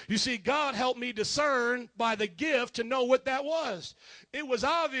 You see, God helped me discern by the gift to know what that was. It was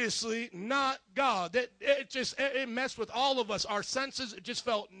obviously not God. It messed with all of us. Our senses, it just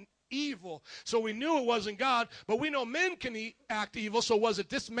felt evil. So we knew it wasn't God, but we know men can act evil. So was it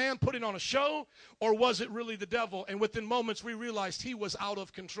this man putting on a show, or was it really the devil? And within moments we realized he was out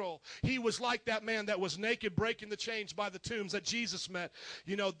of control. He was like that man that was naked, breaking the chains by the tombs that Jesus met.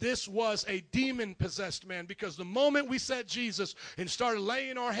 This was a demon-possessed man, because the moment we said Jesus and started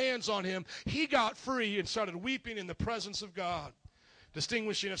laying our hands on him, he got free and started weeping in the presence of God.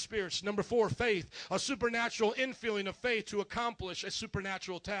 Distinguishing of spirits. Number 4, faith. A supernatural infilling of faith to accomplish a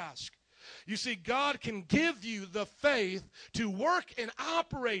supernatural task. You see, God can give you the faith to work and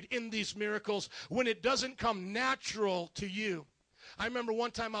operate in these miracles when it doesn't come natural to you. I remember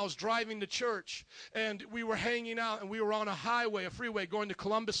one time I was driving to church, and we were hanging out, and we were on a highway, a freeway, going to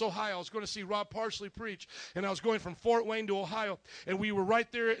Columbus, Ohio. I was going to see Rob Parsley preach, and I was going from Fort Wayne to Ohio, and we were right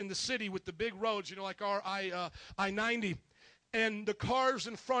there in the city with the big roads, like our I-90. And the cars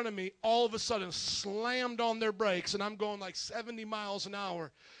in front of me all of a sudden slammed on their brakes, and I'm going like 70 miles an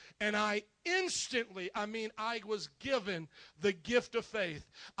hour. And I was given the gift of faith.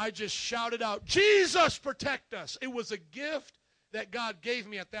 I just shouted out, Jesus, protect us. It was a gift that God gave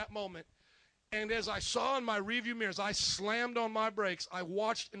me at that moment. And as I saw in my rearview mirrors, I slammed on my brakes. I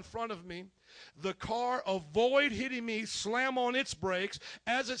watched in front of me the car avoid hitting me, slam on its brakes.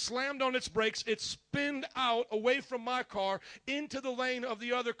 As it slammed on its brakes, it spinned out away from my car into the lane of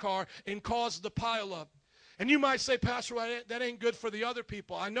the other car and caused the pileup. And you might say, Pastor, that ain't good for the other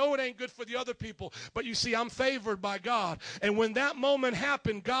people. I know it ain't good for the other people, but you see, I'm favored by God. And when that moment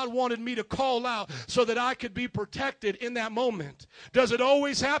happened, God wanted me to call out so that I could be protected in that moment. Does it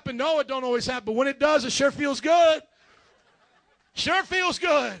always happen? No, it don't always happen. But when it does, it sure feels good. Sure feels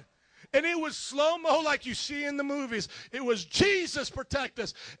good. And it was slow-mo like you see in the movies. It was Jesus protect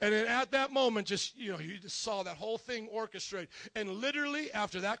us. And then at that moment, you just saw that whole thing orchestrate. And literally,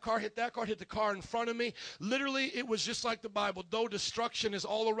 after that car hit the car in front of me, literally it was just like the Bible. Though destruction is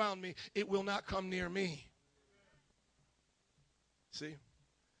all around me, it will not come near me. See?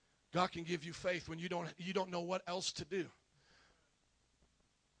 God can give you faith when you don't know what else to do.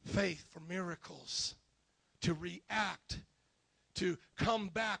 Faith for miracles, to react to come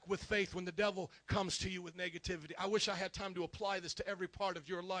back with faith when the devil comes to you with negativity. I wish I had time to apply this to every part of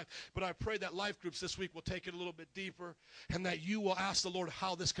your life, but I pray that life groups this week will take it a little bit deeper and that you will ask the Lord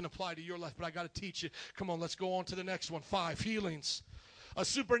how this can apply to your life. But I got to teach you. Come on, let's go on to the next one. 5, healings. A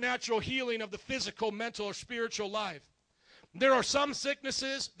supernatural healing of the physical, mental, or spiritual life. There are some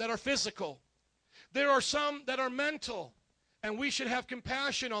sicknesses that are physical. There are some that are mental. And we should have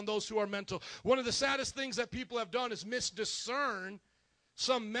compassion on those who are mental. One of the saddest things that people have done is misdiscern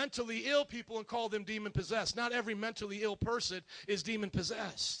some mentally ill people and call them demon-possessed. Not every mentally ill person is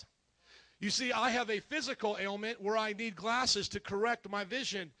demon-possessed. You see, I have a physical ailment where I need glasses to correct my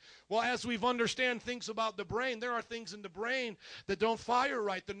vision. Well, as we've understand things about the brain, there are things in the brain that don't fire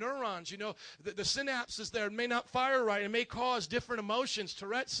right. The neurons, the synapses there may not fire right. It may cause different emotions.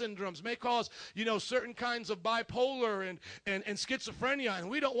 Tourette syndromes may cause, certain kinds of bipolar and schizophrenia. And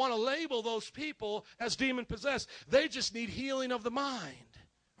we don't want to label those people as demon-possessed. They just need healing of the mind.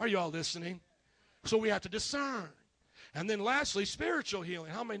 Are you all listening? So we have to discern. And then lastly, spiritual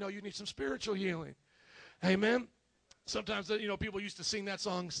healing. How many know you need some spiritual healing? Amen. Sometimes, people used to sing that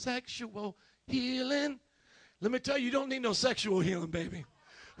song, sexual healing. Let me tell you, you don't need no sexual healing, baby.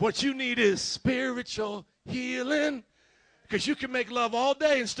 What you need is spiritual healing. Because you can make love all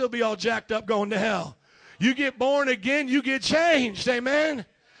day and still be all jacked up going to hell. You get born again, you get changed. Amen.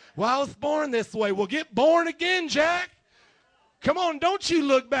 Well, I was born this way. Well, get born again, Jack. Come on, don't you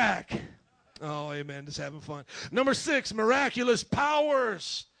look back. Oh, amen. Just having fun. Number 6, miraculous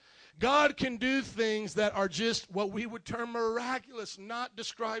powers. God can do things that are just what we would term miraculous, not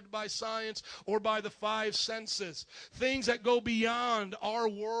described by science or by the 5 senses. Things that go beyond our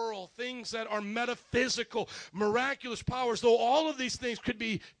world, things that are metaphysical, miraculous powers. Though all of these things could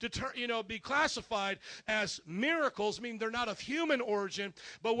be classified as miracles, meaning they're not of human origin,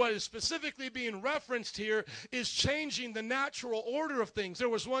 but what is specifically being referenced here is changing the natural order of things. There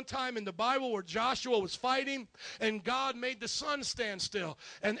was one time in the Bible where Joshua was fighting and God made the sun stand still.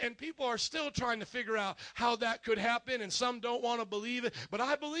 And people are still trying to figure out how that could happen, and some don't want to believe it, but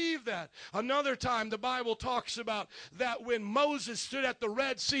I believe that. Another time, the Bible talks about that when Moses stood at the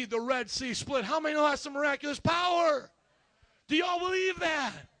Red Sea split. How many know that's some miraculous power? Do y'all believe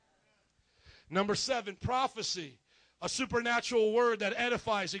that? Number 7, prophecy. A supernatural word that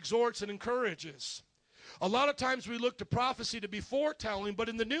edifies, exhorts, and encourages. A lot of times we look to prophecy to be foretelling, but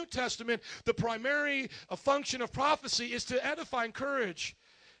in the New Testament, the primary function of prophecy is to edify, encourage.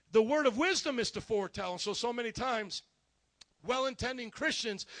 The word of wisdom is to foretell. And so many times, well-intending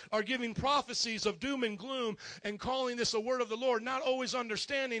Christians are giving prophecies of doom and gloom and calling this a word of the Lord, not always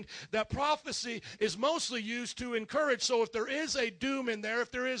understanding that prophecy is mostly used to encourage. So if there is a doom in there, if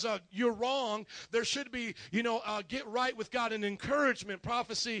there is a you're wrong, there should be, get right with God and encouragement.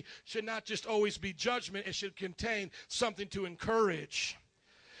 Prophecy should not just always be judgment. It should contain something to encourage.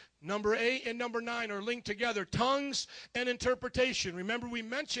 Number 8 and number 9 are linked together, tongues and interpretation. Remember, we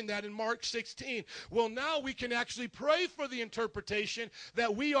mentioned that in Mark 16. Well, now we can actually pray for the interpretation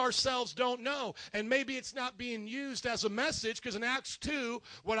that we ourselves don't know. And maybe it's not being used as a message, because in Acts 2,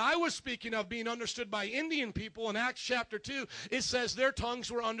 what I was speaking of being understood by Indian people, in Acts chapter 2, it says their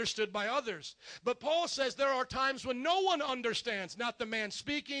tongues were understood by others. But Paul says there are times when no one understands, not the man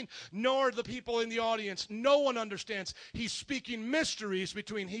speaking, nor the people in the audience. No one understands. He's speaking mysteries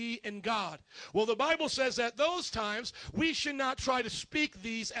between he and God. Well, the Bible says that those times we should not try to speak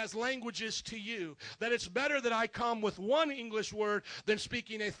these as languages to you. That it's better that I come with one English word than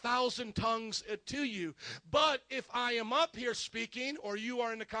speaking 1,000 tongues to you. But if I am up here speaking, or you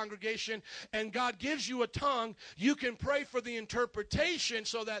are in the congregation and God gives you a tongue, you can pray for the interpretation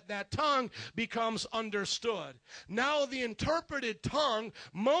so that that tongue becomes understood. Now, the interpreted tongue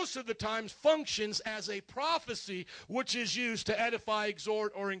most of the times functions as a prophecy, which is used to edify,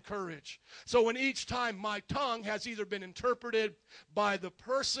 exhort, or encourage. So when each time my tongue has either been interpreted by the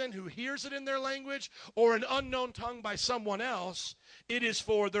person who hears it in their language or an unknown tongue by someone else, it is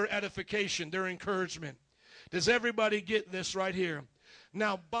for their edification, their encouragement. Does everybody get this right here?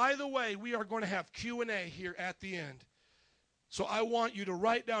 Now, by the way, we are going to have Q&A here at the end. So I want you to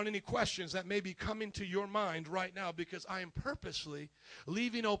write down any questions that may be coming to your mind right now, because I am purposely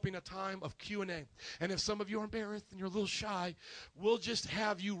leaving open a time of Q&A. And if some of you are embarrassed and you're a little shy, we'll just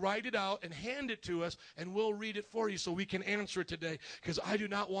have you write it out and hand it to us, and we'll read it for you so we can answer it today, because I do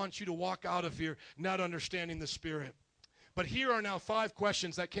not want you to walk out of here not understanding the Spirit. But here are now 5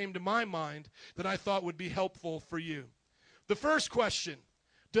 questions that came to my mind that I thought would be helpful for you. The first question,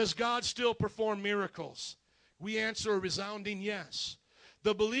 does God still perform miracles? We answer a resounding yes.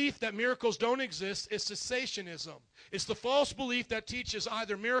 The belief that miracles don't exist is cessationism. It's the false belief that teaches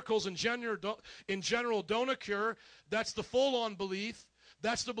either miracles in general don't occur. That's the full-on belief.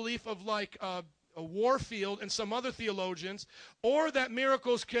 That's the belief of like a Warfield and some other theologians, or that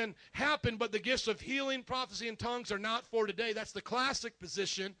miracles can happen, but the gifts of healing, prophecy, and tongues are not for today. That's the classic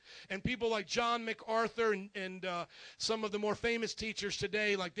position, and people like John MacArthur and some of the more famous teachers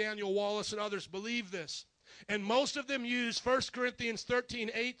today, like Daniel Wallace and others, believe this. And most of them use 1 Corinthians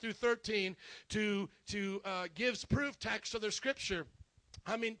 13, 8 through 13 to give proof text to their scripture.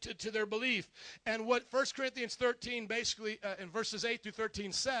 To their belief. And what 1 Corinthians 13 basically in verses 8 through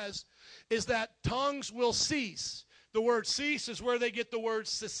 13 says is that tongues will cease. The word cease is where they get the word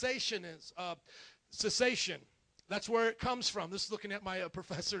cessation. That's where it comes from. This is looking at my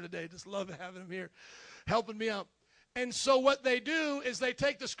professor today. Just love having him here helping me out. And so what they do is they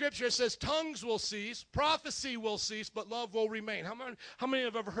take the scripture. It says tongues will cease, prophecy will cease, but love will remain. How many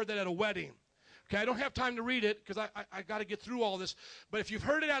have ever heard that at a wedding? Okay, I don't have time to read it because I got to get through all this. But if you've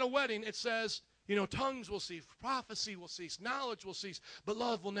heard it at a wedding, it says, tongues will cease, prophecy will cease, knowledge will cease, but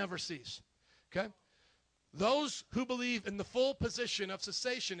love will never cease. Okay? Those who believe in the full position of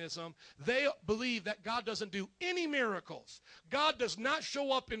cessationism, they believe that God doesn't do any miracles. God does not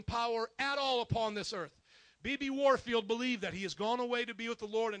show up in power at all upon this earth. B.B. Warfield believed that he has gone away to be with the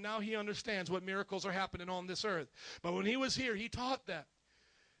Lord, and now he understands what miracles are happening on this earth. But when he was here, he taught that.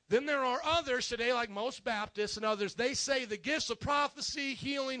 Then there are others today, like most Baptists and others, they say the gifts of prophecy,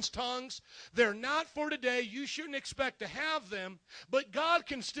 healings, tongues, they're not for today. You shouldn't expect to have them, but God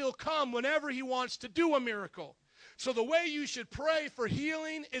can still come whenever he wants to do a miracle. So the way you should pray for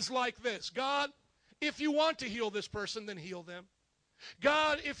healing is like this. God, if you want to heal this person, then heal them.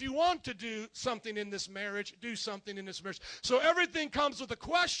 God, if you want to do something in this marriage, do something in this marriage. So everything comes with a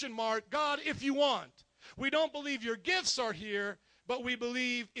question mark. God, if you want. We don't believe your gifts are here, but we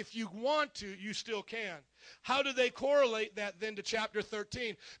believe if you want to, you still can. How do they correlate that then to chapter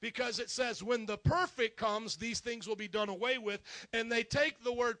 13? Because it says when the perfect comes, these things will be done away with. And they take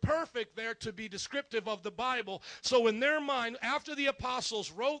the word perfect there to be descriptive of the Bible. So in their mind, after the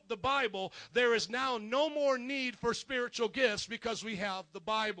apostles wrote the Bible, there is now no more need for spiritual gifts because we have the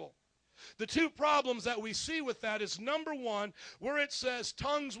Bible. The two problems that we see with that is, number one, where it says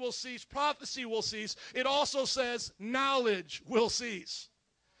tongues will cease, prophecy will cease, it also says knowledge will cease.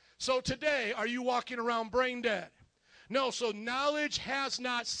 So today, are you walking around brain dead? No, so knowledge has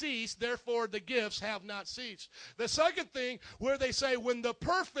not ceased, therefore the gifts have not ceased. The second thing, where they say when the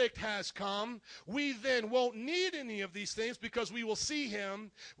perfect has come, we then won't need any of these things because we will see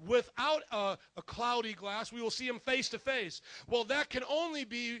him without a cloudy glass. We will see him face to face. Well, that can only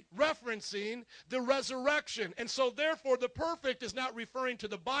be referencing the resurrection. And so therefore the perfect is not referring to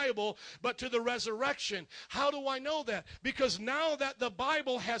the Bible, but to the resurrection. How do I know that? Because now that the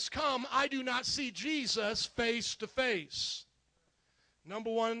Bible has come, I do not see Jesus face to face. Number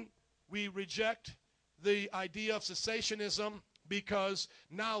one, we reject the idea of cessationism because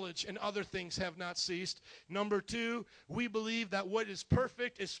knowledge and other things have not ceased. Number two, we believe that what is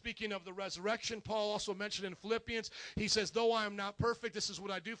perfect is speaking of the resurrection. Paul also mentioned in Philippians, he says, though I am not perfect, this is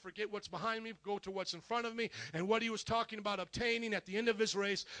what I do, forget what's behind me, go to what's in front of me. And what he was talking about obtaining at the end of his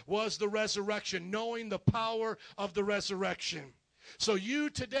race was the resurrection, knowing the power of the resurrection. So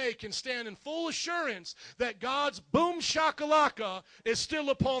you today can stand in full assurance that God's boom shakalaka is still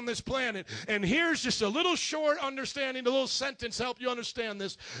upon this planet. And here's just a little short understanding, a little sentence to help you understand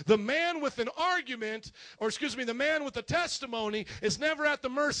this. The man with an argument, the man with a testimony is never at the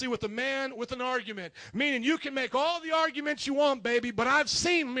mercy with the man with an argument. Meaning you can make all the arguments you want, baby, but I've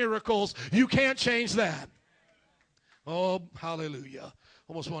seen miracles. You can't change that. Oh, hallelujah.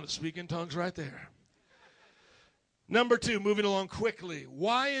 Almost want to speak in tongues right there. Number two, moving along quickly.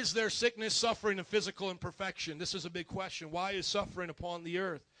 Why is there sickness, suffering, and physical imperfection? This is a big question. Why is suffering upon the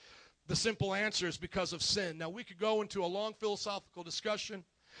earth? The simple answer is because of sin. Now, we could go into a long philosophical discussion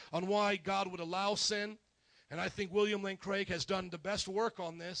on why God would allow sin. And I think William Lane Craig has done the best work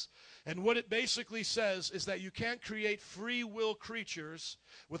on this. And what it basically says is that you can't create free will creatures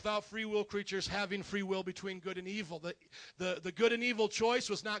without free will creatures having free will between good and evil. The good and evil choice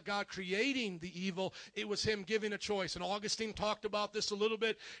was not God creating the evil. It was him giving a choice. And Augustine talked about this a little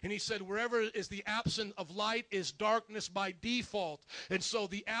bit. And he said, wherever is the absence of light is darkness by default. And so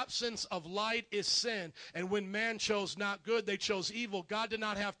the absence of light is sin. And when man chose not good, they chose evil. God did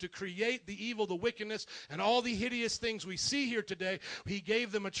not have to create the evil, the wickedness, and all all the hideous things we see here today, he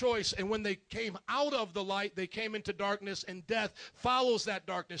gave them a choice. And when they came out of the light, they came into darkness, and death follows that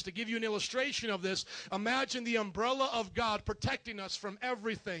darkness. To give you an illustration of this, imagine the umbrella of God protecting us from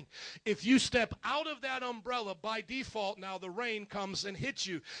everything. If you step out of that umbrella, by default, now the rain comes and hits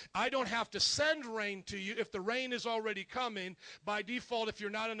you. I don't have to send rain to you if the rain is already coming, by default, if you're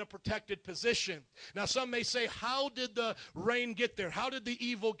not in a protected position. Now, some may say, how did the rain get there? How did the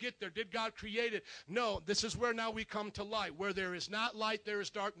evil get there? Did God create it? No, this is where now we come to light. Where there is not light, there is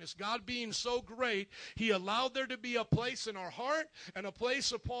darkness. God being so great, he allowed there to be a place in our heart and a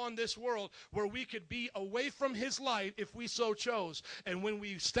place upon this world where we could be away from his light if we so chose. And when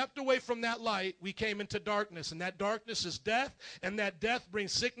we stepped away from that light, we came into darkness. And that darkness is death, and that death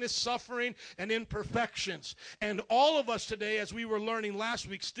brings sickness, suffering, and imperfections. And all of us today, as we were learning last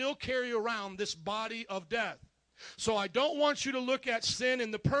week, still carry around this body of death. So I don't want you to look at sin in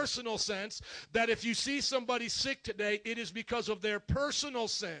the personal sense, that if you see somebody sick today, it is because of their personal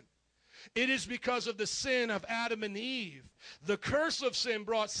sin. It is because of the sin of Adam and Eve. The curse of sin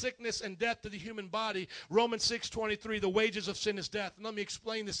brought sickness and death to the human body. Romans 6:23, the wages of sin is death. And let me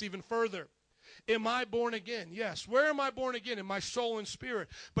explain this even further. Am I born again? Yes. Where am I born again? In my soul and spirit.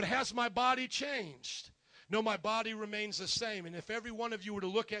 But has my body changed? No, my body remains the same. And if every one of you were to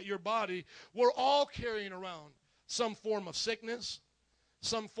look at your body, we're all carrying around some form of sickness,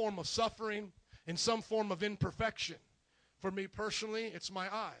 some form of suffering, and some form of imperfection. For me personally, it's my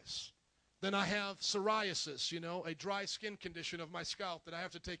eyes. Then I have psoriasis, a dry skin condition of my scalp that I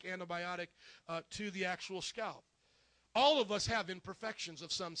have to take antibiotic to the actual scalp. All of us have imperfections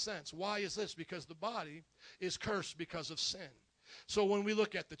of some sense. Why is this? Because the body is cursed because of sin. So when we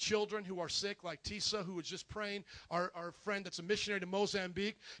look at the children who are sick, like Tisa, who was just praying, our friend that's a missionary to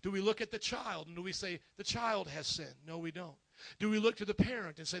Mozambique, do we look at the child and do we say, the child has sinned? No, we don't. Do we look to the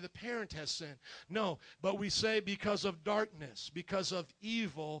parent and say, the parent has sinned? No, but we say because of darkness, because of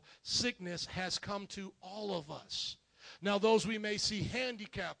evil, sickness has come to all of us. Now, those we may see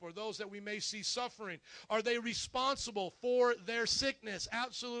handicapped or those that we may see suffering, are they responsible for their sickness?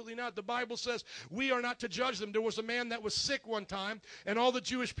 Absolutely not. The Bible says we are not to judge them. There was a man that was sick one time, and all the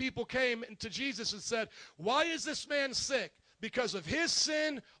Jewish people came to Jesus and said, why is this man sick? Because of his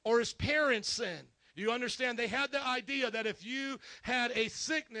sin or his parents' sin? You understand? They had the idea that if you had a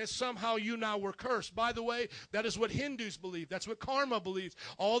sickness, somehow you now were cursed. By the way, that is what Hindus believe. That's what karma believes.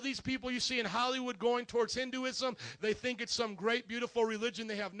 All these people you see in Hollywood going towards Hinduism, they think it's some great, beautiful religion.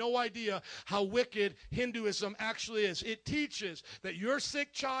 They have no idea how wicked Hinduism actually is. It teaches that your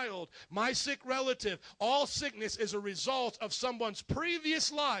sick child, my sick relative, all sickness is a result of someone's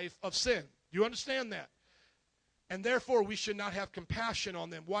previous life of sin. You understand that? And therefore, we should not have compassion on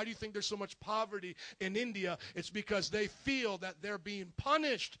them. Why do you think there's so much poverty in India? It's because they feel that they're being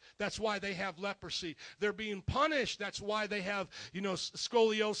punished. That's why they have leprosy. They're being punished. That's why they have,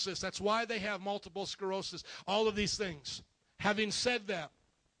 scoliosis. That's why they have multiple sclerosis. All of these things. Having said that,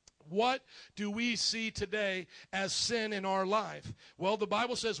 what do we see today as sin in our life? Well, the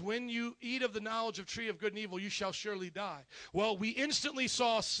Bible says, when you eat of the knowledge of tree of good and evil, you shall surely die. Well, we instantly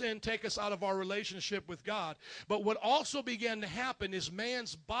saw sin take us out of our relationship with God. But what also began to happen is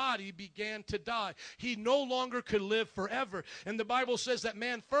man's body began to die. He no longer could live forever. And the Bible says that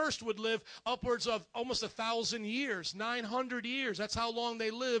man first would live upwards of almost 1,000 years, 900 years. That's how long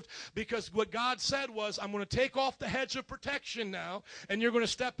they lived, because what God said was, I'm going to take off the hedge of protection now, and you're going to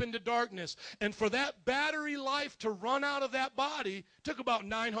step into darkness. And for that battery life to run out of that body took about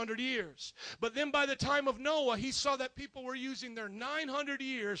 900 years. But then by the time of Noah, he saw that people were using their 900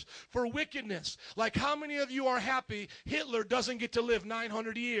 years for wickedness. Like, how many of you are happy Hitler doesn't get to live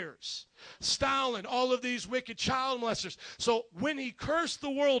 900 years? Stalin, all of these wicked child molesters. So when he cursed the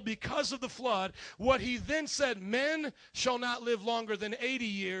world because of the flood, what he then said, men shall not live longer than 80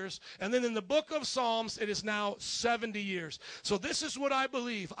 years. And then in the book of Psalms, it is now 70 years. So this is what I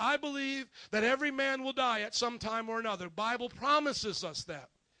believe. I believe that every man will die at some time or another. The Bible promises us that.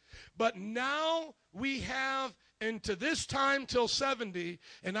 But now we have, into this time till 70,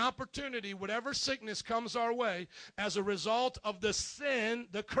 an opportunity, whatever sickness comes our way, as a result of the sin,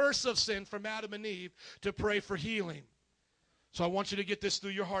 the curse of sin from Adam and Eve, to pray for healing. So I want you to get this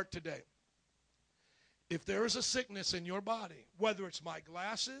through your heart today. If there is a sickness in your body, whether it's my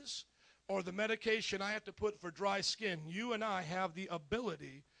glasses or the medication I have to put for dry skin, you and I have the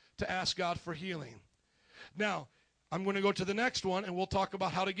ability to ask God for healing. Now, I'm going to go to the next one, and we'll talk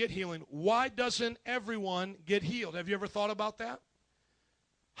about how to get healing. Why doesn't everyone get healed? Have you ever thought about that?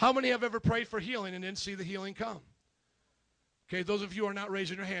 How many have ever prayed for healing and didn't see the healing come? Okay, those of you who are not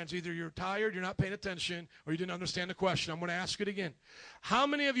raising your hands, either you're tired, you're not paying attention, or you didn't understand the question. I'm going to ask it again. How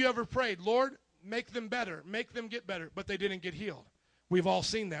many of you ever prayed, Lord, make them better, make them get better, but they didn't get healed. We've all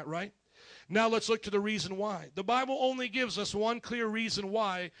seen that, right? Now let's look to the reason why. The Bible only gives us one clear reason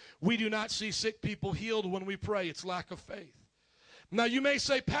why we do not see sick people healed when we pray. It's lack of faith. Now you may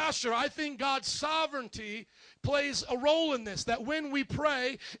say, Pastor, I think God's sovereignty plays a role in this, that when we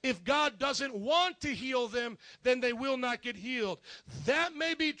pray, if God doesn't want to heal them, then they will not get healed. That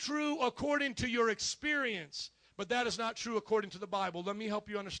may be true according to your experience, but that is not true according to the Bible. Let me help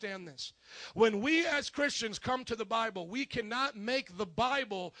you understand this. When we as Christians come to the Bible, we cannot make the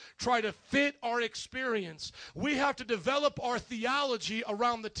Bible try to fit our experience. We have to develop our theology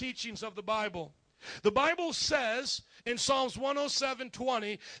around the teachings of the Bible. The Bible says in Psalms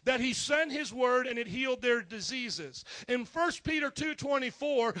 107:20 that he sent his word and it healed their diseases. In 1 Peter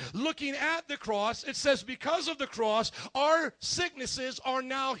 2:24, looking at the cross, it says because of the cross, our sicknesses are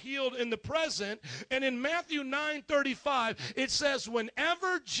now healed in the present. And in Matthew 9:35, it says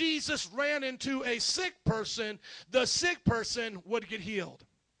whenever Jesus ran into a sick person, the sick person would get healed.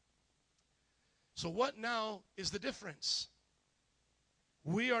 So what now is the difference?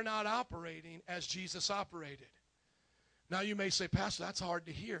 We are not operating as Jesus operated. Now you may say, Pastor, that's hard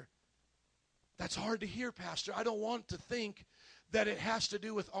to hear. That's hard to hear, Pastor. I don't want to think that it has to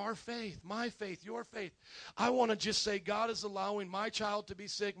do with our faith, my faith, your faith. I want to just say God is allowing my child to be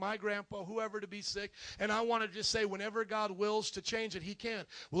sick, my grandpa, whoever to be sick, and I want to just say whenever God wills to change it, he can.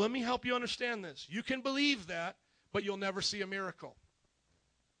 Well, let me help you understand this. You can believe that, but you'll never see a miracle.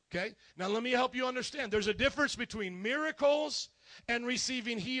 Okay? Now let me help you understand. There's a difference between miracles and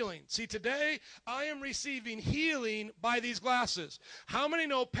receiving healing. See, today I am receiving healing by these glasses. How many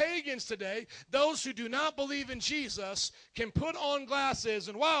know pagans today, those who do not believe in Jesus, can put on glasses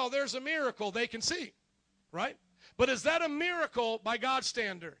and wow, there's a miracle they can see, right? But is that a miracle by God's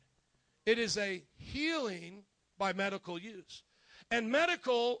standard? It is a healing by medical use. And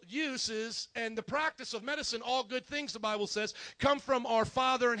medical uses and the practice of medicine, all good things, the Bible says, come from our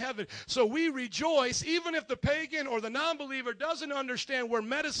Father in heaven. So we rejoice, even if the pagan or the non-believer doesn't understand where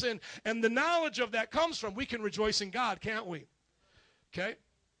medicine and the knowledge of that comes from, we can rejoice in God, can't we? Okay?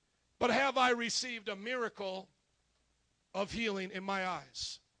 But have I received a miracle of healing in my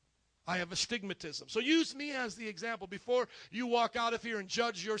eyes? I have astigmatism. So use me as the example. Before you walk out of here and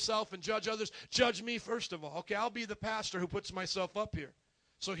judge yourself and judge others, judge me first of all. Okay, I'll be the pastor who puts myself up here.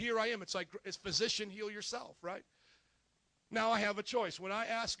 So here I am. It's like, it's physician, heal yourself, right? Now I have a choice. When I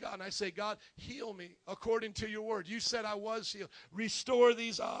ask God and I say, God, heal me according to your word. You said I was healed. Restore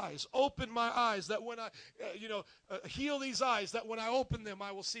these eyes. Open my eyes that when I, heal these eyes that when I open them,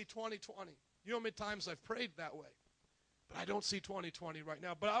 I will see 20/20. You know how many times I've prayed that way? But I don't see 20/20 right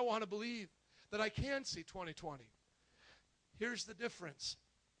now. But I want to believe that I can see 20/20. Here's the difference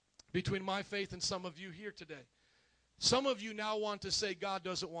between my faith and some of you here today. Some of you now want to say God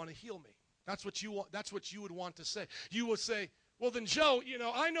doesn't want to heal me. That's what you want. That's what you would want to say. You would say, well then, Joe,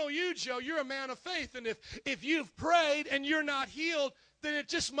 I know you, Joe. You're a man of faith. And if you've prayed and you're not healed, then it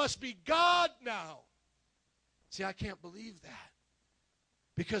just must be God now. See, I can't believe that.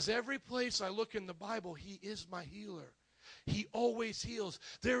 Because every place I look in the Bible, he is my healer. He always heals.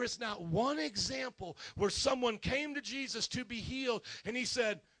 There is not one example where someone came to Jesus to be healed and he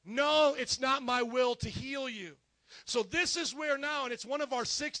said, no, it's not my will to heal you. So this is where now, and it's one of our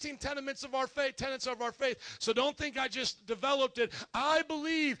 16 tenets of our faith. So don't think I just developed it. I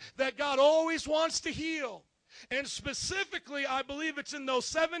believe that God always wants to heal. And specifically, I believe it's in those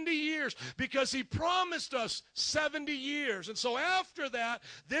 70 years because he promised us 70 years. And so after that,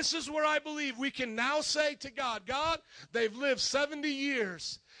 this is where I believe we can now say to God, God, they've lived 70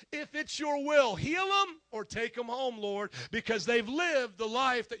 years. If it's your will, heal them or take them home, Lord, because they've lived the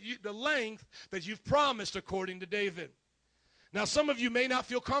life, the length that you've promised according to David. Now, some of you may not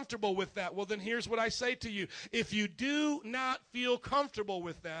feel comfortable with that. Well, then here's what I say to you. If you do not feel comfortable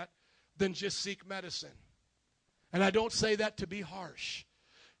with that, then just seek medicine. And I don't say that to be harsh.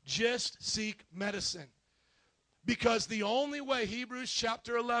 Just seek medicine. Because the only way, Hebrews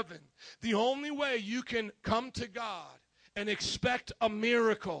chapter 11, the only way you can come to God and expect a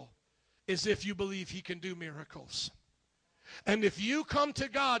miracle is if you believe he can do miracles. And if you come to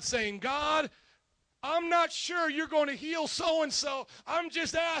God saying, God, I'm not sure you're going to heal so-and-so. I'm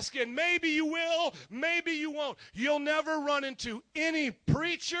just asking. Maybe you will, maybe you won't. You'll never run into any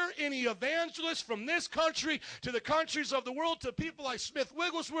preacher, any evangelist from this country to the countries of the world, to people like Smith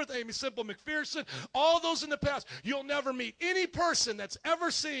Wigglesworth, Amy Simple McPherson, all those in the past. You'll never meet any person that's ever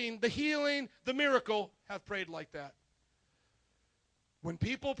seen the healing, the miracle, have prayed like that. When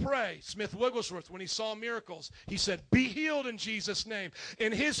people pray, Smith Wigglesworth, when he saw miracles, he said, be healed in Jesus' name.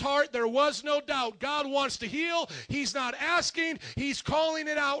 In his heart, there was no doubt. God wants to heal. He's not asking. He's calling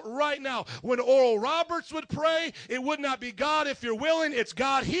it out right now. When Oral Roberts would pray, it would not be God, if you're willing. It's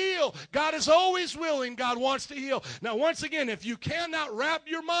God, heal. God is always willing. God wants to heal. Now, once again, if you cannot wrap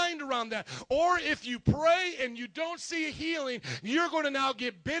your mind around that, or if you pray and you don't see a healing, you're going to now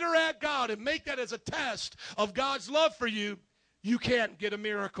get bitter at God and make that as a test of God's love for you. You can't get a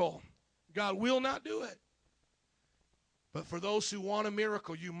miracle. God will not do it. But for those who want a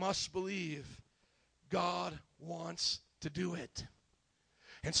miracle, you must believe God wants to do it.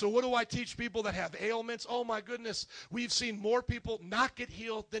 And so what do I teach people that have ailments? Oh my goodness, we've seen more people not get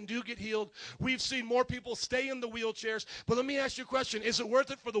healed than do get healed. We've seen more people stay in the wheelchairs. But let me ask you a question. Is it worth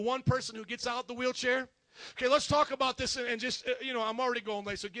it for the one person who gets out the wheelchair? Okay, let's talk about this and just, I'm already going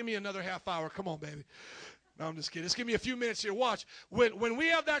late, so give me another half hour. Come on, baby. No, I'm just kidding. Just give me a few minutes here. Watch. When we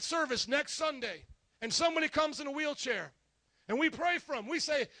have that service next Sunday and somebody comes in a wheelchair and we pray for them, we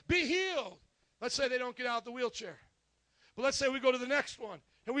say, be healed. Let's say they don't get out of the wheelchair. But let's say we go to the next one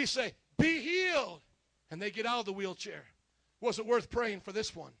and we say, be healed. And they get out of the wheelchair. Was it worth praying for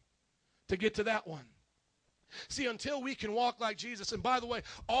this one to get to that one? See, until we can walk like Jesus, and by the way,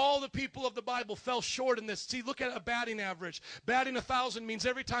 all the people of the Bible fell short in this. See, look at a batting average. Batting 1,000 means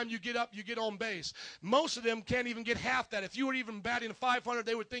every time you get up, you get on base. Most of them can't even get half that. If you were even batting 500,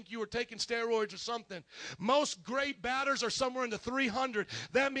 they would think you were taking steroids or something. Most great batters are somewhere in the 300.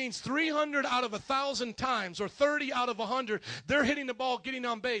 That means 300 out of 1,000 times, or 30 out of 100, they're hitting the ball, getting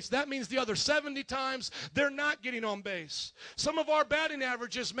on base. That means the other 70 times, they're not getting on base. Some of our batting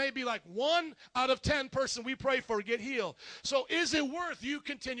averages may be like 1 out of 10 person we pray for get healed. So is it worth you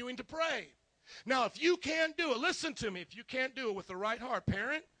continuing to pray? Now, if you can't do it, listen to me. If you can't do it with the right heart,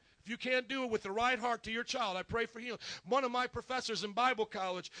 parent, if you can't do it with the right heart to your child, I pray for healing. One of my professors in Bible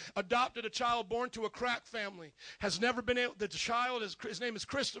college adopted a child born to a crack family. Has never been able, his name is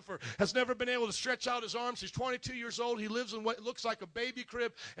Christopher, has never been able to stretch out his arms. He's 22 years old. He lives in what looks like a baby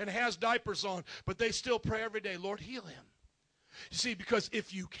crib and has diapers on. But they still pray every day, Lord, heal him. You see, because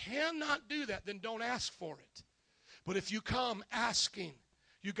if you cannot do that, then don't ask for it. But if you come asking,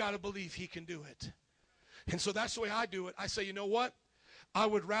 you got to believe he can do it. And so that's the way I do it. I say, you know what? I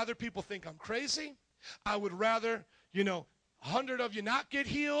would rather people think I'm crazy. I would rather, 100 of you not get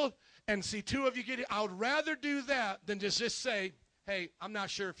healed and see 2 of you get healed. I would rather do that than just say, hey, I'm not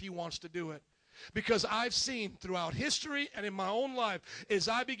sure if he wants to do it. Because I've seen throughout history and in my own life, as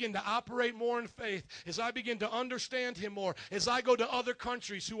I begin to operate more in faith, as I begin to understand him more, as I go to other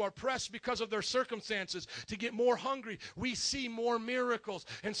countries who are pressed because of their circumstances to get more hungry, we see more miracles.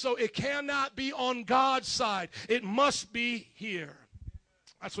 And so it cannot be on God's side. It must be here.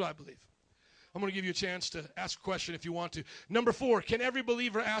 That's what I believe. I'm going to give you a chance to ask a question if you want to. Number 4, can every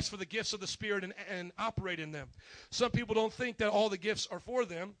believer ask for the gifts of the Spirit and operate in them? Some people don't think that all the gifts are for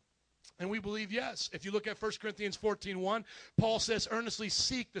them. And we believe yes. If you look at 1 Corinthians 14:1, Paul says, earnestly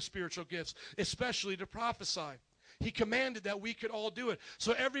seek the spiritual gifts, especially to prophesy. He commanded that we could all do it.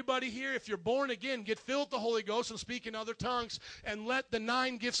 So everybody here, if you're born again, get filled with the Holy Ghost and speak in other tongues and let the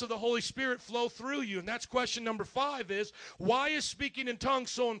 9 gifts of the Holy Spirit flow through you. And that's question number 5 is, why is speaking in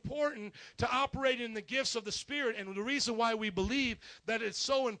tongues so important to operate in the gifts of the Spirit? And the reason why we believe that it's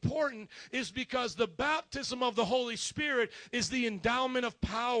so important is because the baptism of the Holy Spirit is the endowment of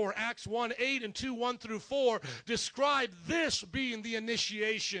power. Acts 1:8 and 2:1-4 describe this being the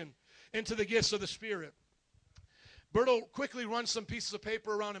initiation into the gifts of the Spirit. Bert will quickly run some pieces of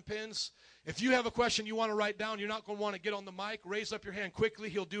paper around and pens. If you have a question you want to write down, you're not going to want to get on the mic, raise up your hand quickly.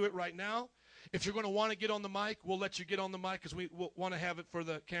 He'll do it right now. If you're going to want to get on the mic, we'll let you get on the mic because we want to have it for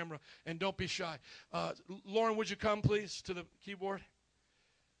the camera. And don't be shy. Lauren, would you come, please, to the keyboard?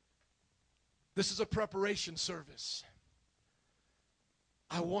 This is a preparation service.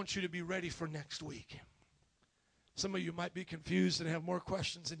 I want you to be ready for next week. Some of you might be confused and have more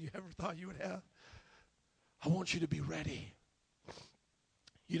questions than you ever thought you would have. I want you to be ready.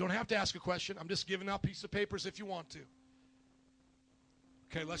 You don't have to ask a question. I'm just giving out pieces of papers if you want to.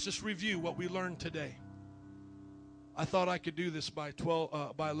 Okay, let's just review what we learned today. I thought I could do this by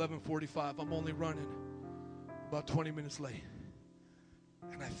 11:45. I'm only running about 20 minutes late.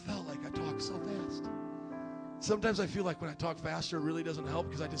 And I felt like I talked so fast. Sometimes I feel like when I talk faster, it really doesn't help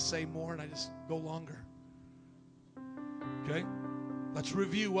because I just say more and I just go longer. Okay? Let's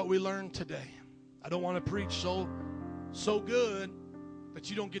review what we learned today. I don't want to preach so good that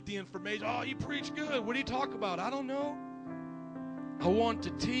you don't get the information. Oh, you preach good. What do you talk about? I don't know. I want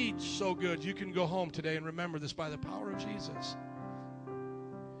to teach so good. You can go home today and remember this by the power of Jesus.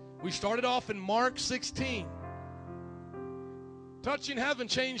 We started off in Mark 16. Touching heaven,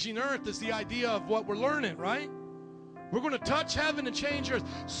 changing earth is the idea of what we're learning, right? We're going to touch heaven and change earth.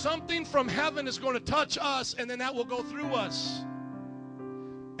 Something from heaven is going to touch us, and then that will go through us.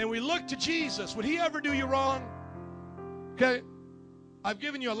 And we look to Jesus. Would he ever do you wrong? Okay? I've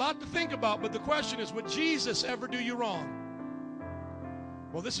given you a lot to think about, but the question is, would Jesus ever do you wrong?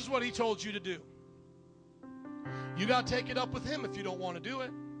 Well, this is what he told you to do. You got to take it up with him if you don't want to do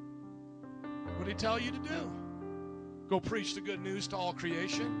it. What did he tell you to do? Go preach the good news to all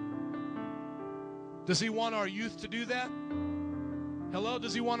creation. Does he want our youth to do that? Hello?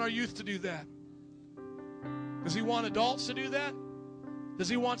 Does he want our youth to do that? Does he want adults to do that? Does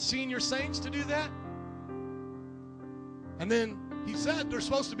he want senior saints to do that? And then he said there's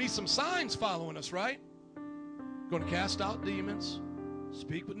supposed to be some signs following us, right? Going to cast out demons,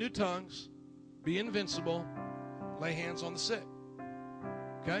 speak with new tongues, be invincible, lay hands on the sick.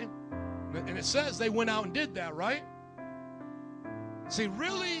 Okay? And it says they went out and did that, right? See,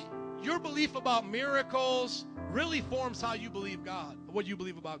 really, your belief about miracles really forms how you believe God, what you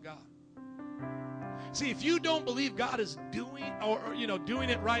believe about God. See, if you don't believe God is doing doing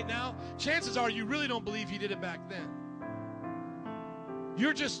it right now, chances are you really don't believe he did it back then.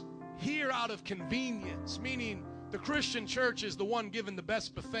 You're just here out of convenience, meaning the Christian church is the one giving the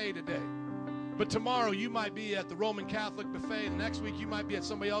best buffet today. But tomorrow you might be at the Roman Catholic buffet. The next week you might be at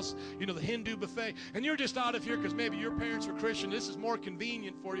somebody else, the Hindu buffet. And you're just out of here because maybe your parents were Christian. This is more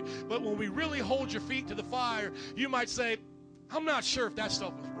convenient for you. But when we really hold your feet to the fire, you might say, I'm not sure if that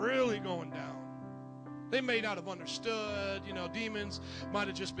stuff was really going down. They may not have understood. Demons might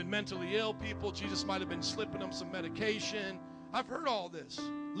have just been mentally ill people. Jesus might have been slipping them some medication. I've heard all this.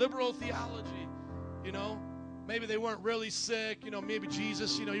 Liberal theology, Maybe they weren't really sick. Maybe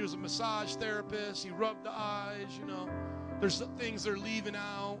Jesus, he was a massage therapist. He rubbed the eyes, There's some things they're leaving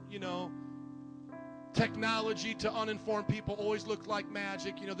out, Technology to uninformed people always look like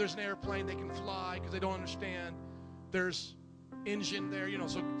magic. There's an airplane they can fly because they don't understand. There's engine there,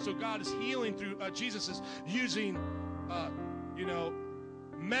 So God is healing through, Jesus is using,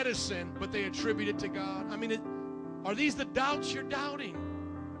 medicine, but they attribute it to God. Are these the doubts you're doubting?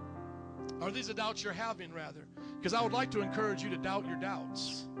 Are these the doubts you're having, rather? Because I would like to encourage you to doubt your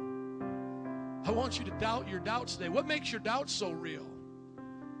doubts. I want you to doubt your doubts today. What makes your doubts so real?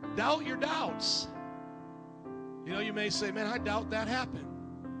 Doubt your doubts. You may say, man, I doubt that happened.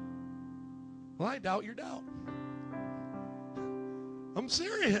 Well, I doubt your doubt. I'm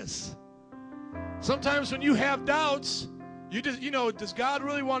serious. Sometimes when you have doubts, you just, does God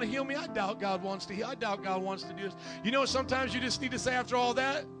really want to heal me? I doubt God wants to heal. I doubt God wants to do this. Sometimes you just need to say after all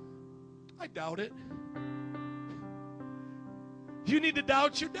that, I doubt it. You need to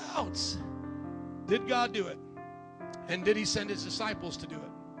doubt your doubts. Did God do it? And did he send his disciples to do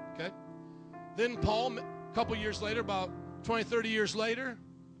it? Okay. Then Paul, a couple years later, about 20, 30 years later,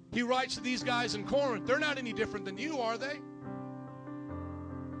 he writes to these guys in Corinth. They're not any different than you, are they?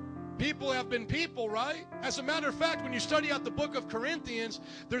 People have been people, right? As a matter of fact, when you study out the book of Corinthians,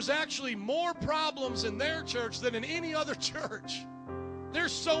 there's actually more problems in their church than in any other church. They're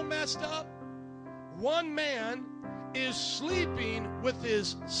so messed up. One man is sleeping with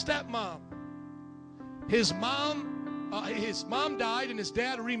his stepmom. His mom died and his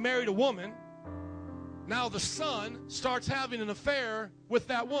dad remarried a woman. Now the son starts having an affair with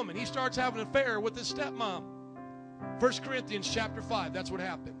that woman. He starts having an affair with his stepmom. 1 Corinthians chapter 5, that's what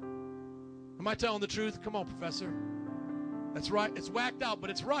happened. Am I telling the truth? Come on, professor. That's right. It's whacked out, but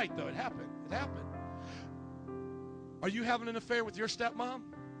it's right, though. It happened. It happened. Are you having an affair with your stepmom?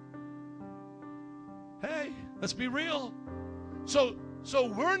 Hey, let's be real. So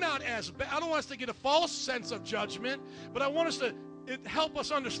we're not as bad. I don't want us to get a false sense of judgment, but I want us to help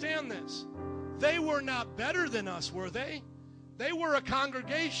us understand this. They were not better than us, were they? They were a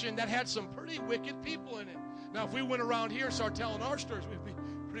congregation that had some pretty wicked people in it. Now, if we went around here and started telling our stories, we'd be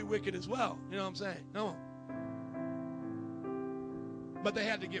pretty wicked as well. You know what I'm saying? No. But they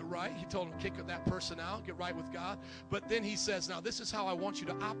had to get right. He told them to kick that person out, get right with God. But then he says, now this is how I want you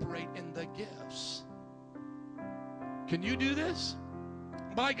to operate in the gifts. Can you do this?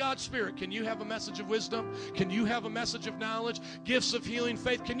 By God's Spirit, can you have a message of wisdom? Can you have a message of knowledge? Gifts of healing,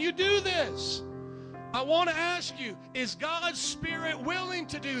 faith? Can you do this? I want to ask you, is God's Spirit willing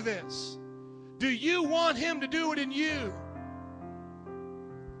to do this? Do you want him to do it in you?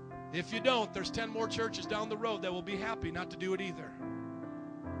 If you don't, there's 10 more churches down the road that will be happy not to do it either.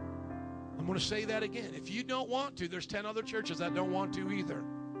 I'm going to say that again. If you don't want to, there's 10 other churches that don't want to either.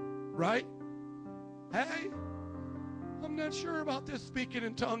 Right? Hey, I'm not sure about this speaking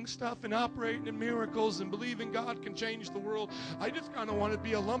in tongues stuff and operating in miracles and believing God can change the world. I just kind of want to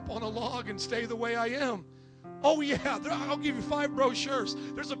be a lump on a log and stay the way I am. Oh, yeah, I'll give you 5 brochures.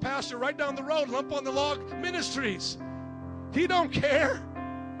 There's a pastor right down the road, Lump on the Log Ministries. He don't care.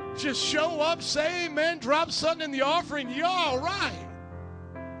 Just show up, say amen, drop something in the offering. You're all right.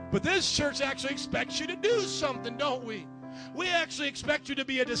 But this church actually expects you to do something, don't we? We actually expect you to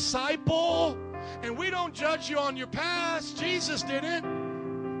be a disciple, and we don't judge you on your past. Jesus didn't.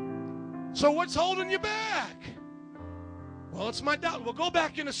 So what's holding you back? Well, it's my doubt. Well, go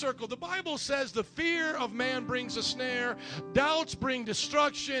back in a circle. The Bible says the fear of man brings a snare, doubts bring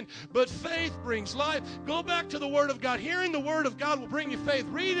destruction, but faith brings life. Go back to the Word of God. Hearing the Word of God will bring you faith.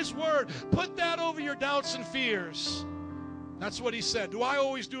 Read His Word. Put that over your doubts and fears. That's what He said. Do I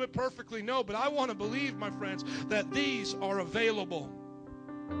always do it perfectly? No, but I want to believe, my friends, that these are available.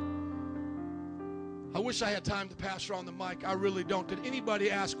 I wish I had time to pass around the mic. I really don't. Did anybody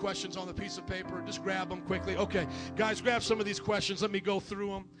ask questions on the piece of paper? Just grab them quickly. Okay, guys, grab some of these questions. Let me go through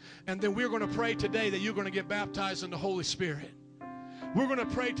them. And then we're going to pray today that you're going to get baptized in the Holy Spirit. We're going to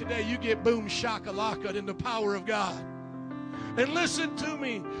pray today you get boom shakalaka in the power of God. And listen to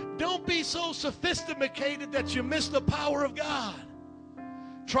me. Don't be so sophisticated that you miss the power of God.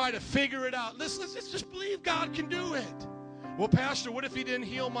 Try to figure it out. Let's just believe God can do it. Well, Pastor, what if He didn't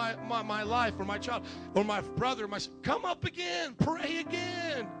heal my life or my child or my brother? Come up again. Pray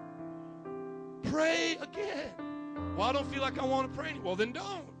again. Pray again. Well, I don't feel like I want to pray. Well, then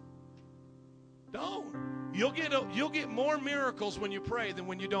don't. Don't. You'll get more miracles when you pray than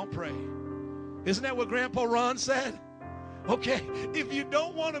when you don't pray. Isn't that what Grandpa Ron said? Okay, if you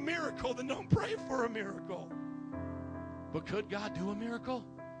don't want a miracle, then don't pray for a miracle. But could God do a miracle?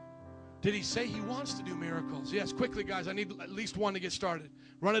 Did He say He wants to do miracles? Yes, quickly, guys. I need at least one to get started.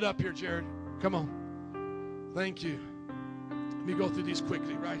 Run it up here, Jared. Come on. Thank you. Let me go through these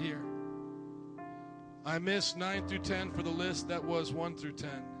quickly right here. I missed 9 through 10 for the list. That was 1 through 10.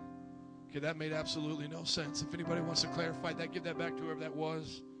 Okay, that made absolutely no sense. If anybody wants to clarify that, give that back to whoever that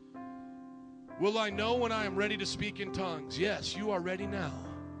was. Will I know when I am ready to speak in tongues? Yes, you are ready now.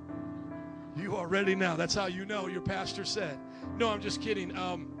 You are ready now. That's how you know, your pastor said. No, I'm just kidding.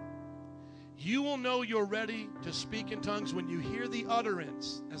 You will know you're ready to speak in tongues when you hear the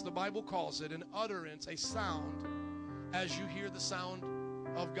utterance, as the Bible calls it, an utterance, a sound, as you hear the sound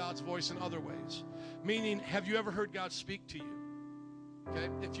of God's voice in other ways. Meaning, have you ever heard God speak to you? Okay?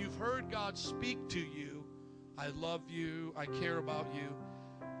 If you've heard God speak to you, I love you, I care about you,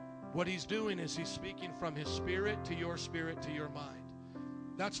 what He's doing is He's speaking from His spirit to your mind.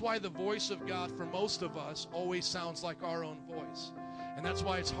 That's why the voice of God for most of us always sounds like our own voice. And that's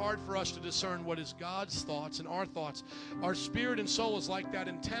why it's hard for us to discern what is God's thoughts and our thoughts. Our spirit and soul is like that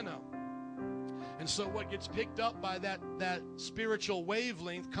antenna. And so what gets picked up by that spiritual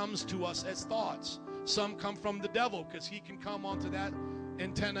wavelength comes to us as thoughts. Some come from the devil because he can come onto that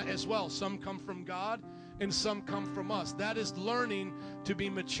antenna as well. Some come from God and some come from us. That is learning to be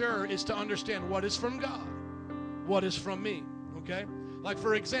mature, is to understand what is from God, what is from me, okay? Like,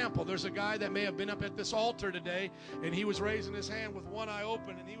 for example, there's a guy that may have been up at this altar today, and he was raising his hand with one eye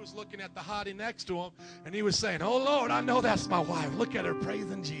open, and he was looking at the hottie next to him, and he was saying, "Oh, Lord, I know that's my wife. Look at her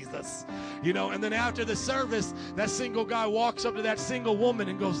praising Jesus." You know, and then after the service, that single guy walks up to that single woman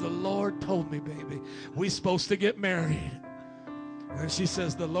and goes, "The Lord told me, baby, we supposed to get married." And she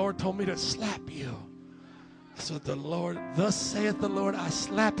says, "The Lord told me to slap you." So the Lord, "Thus saith the Lord, I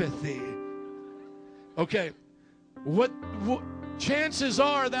slappeth thee." Okay, what chances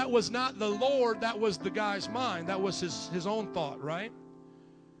are that was not the Lord, that was the guy's mind. That was his own thought, right?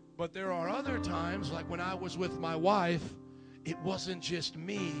 But there are other times, like when I was with my wife, it wasn't just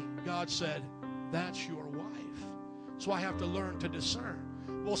me. God said, "That's your wife." So I have to learn to discern.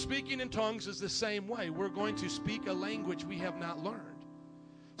 Well, speaking in tongues is the same way. We're going to speak a language we have not learned.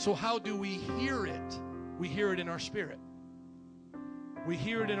 So how do we hear it? We hear it in our spirit. We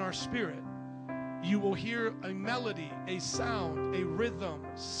hear it in our spirit. You will hear a melody, a sound, a rhythm,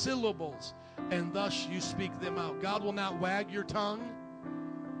 syllables, and thus you speak them out. God will not wag your tongue.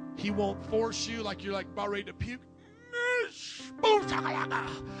 He won't force you like you're like about ready to puke.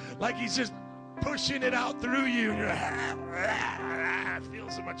 Like He's just pushing it out through you. And you're like, I feel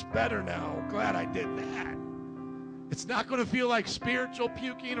so much better now. Glad I did that. It's not going to feel like spiritual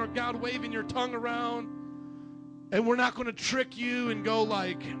puking or God waving your tongue around. And we're not going to trick you and go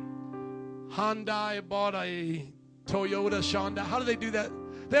like, Hyundai bought a Toyota Shonda. How do they do that?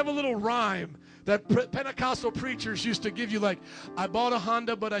 They have a little rhyme that Pentecostal preachers used to give you, like, "I bought a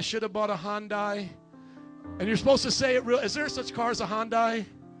Honda, but I should have bought a Hyundai." And you're supposed to say it real. Is there such car as a Hyundai?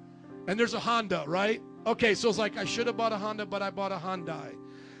 And there's a Honda, right? Okay, so it's like, "I should have bought a Honda, but I bought a Hyundai."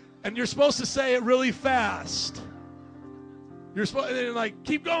 And you're supposed to say it really fast. You're supposed to like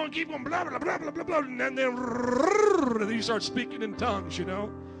keep going, blah, blah, blah, blah, blah, blah, and then you start speaking in tongues, you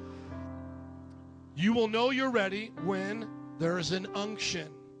know. You will know you're ready when there is an unction.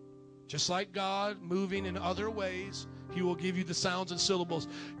 Just like God moving in other ways, He will give you the sounds and syllables.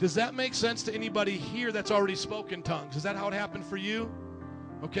 Does that make sense to anybody here that's already spoken tongues? Is that how it happened for you?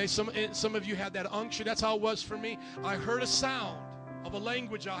 Okay, some of you had that unction. That's how it was for me. I heard a sound of a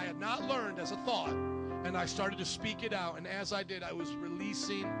language I had not learned as a thought, and I started to speak it out. And as I did, I was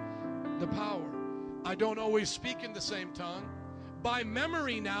releasing the power. I don't always speak in the same tongue. By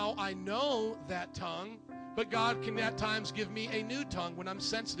memory now, I know that tongue, but God can at times give me a new tongue when I'm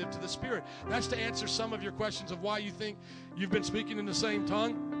sensitive to the Spirit. That's to answer some of your questions of why you think you've been speaking in the same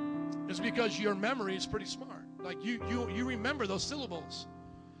tongue. It's because your memory is pretty smart. Like you remember those syllables.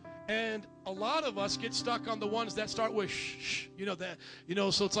 And a lot of us get stuck on the ones that start with sh,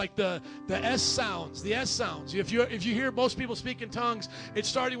 so it's like the S sounds, the S sounds. If you hear most people speak in tongues, it's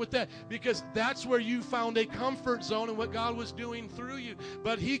starting with that because that's where you found a comfort zone in what God was doing through you.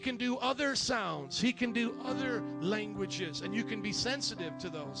 But He can do other sounds. He can do other languages, and you can be sensitive to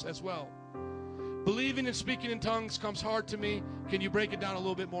those as well. Believing and speaking in tongues comes hard to me. Can you break it down a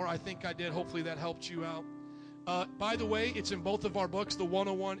little bit more? I think I did. Hopefully that helped you out. By the way, it's in both of our books, the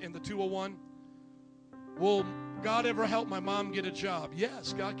 101 and the 201. Will God ever help my mom get a job?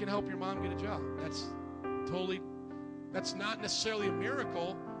 Yes, God can help your mom get a job. That's not necessarily a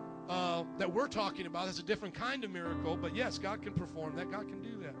miracle that we're talking about. It's a different kind of miracle, but yes, God can perform that. God can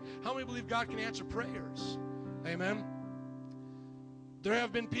do that. How many believe God can answer prayers? Amen. There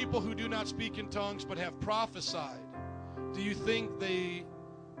have been people who do not speak in tongues but have prophesied. Do you think they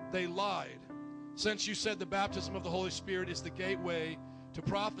lied? Since you said the baptism of the Holy Spirit is the gateway to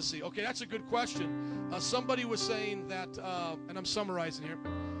prophecy. Okay, that's a good question. Somebody was saying that, and I'm summarizing here,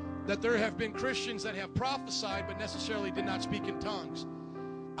 that there have been Christians that have prophesied but necessarily did not speak in tongues.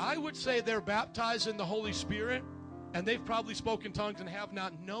 I would say they're baptized in the Holy Spirit, and they've probably spoken tongues and have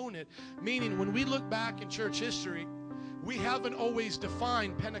not known it. Meaning, when we look back in church history, we haven't always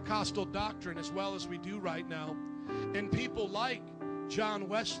defined Pentecostal doctrine as well as we do right now. And people like John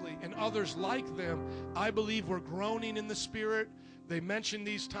Wesley and others like them, I believe, were groaning in the Spirit. They mentioned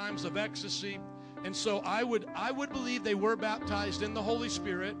these times of ecstasy. And so I would believe they were baptized in the Holy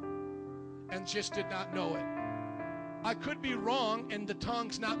Spirit and just did not know it. I could be wrong and the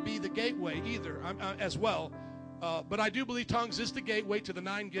tongues not be the gateway either as well. But I do believe tongues is the gateway to the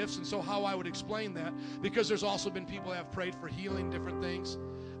 9 gifts, and so how I would explain that, because there's also been people who have prayed for healing, different things.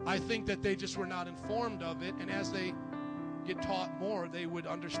 I think that they just were not informed of it, and as they get taught more, they would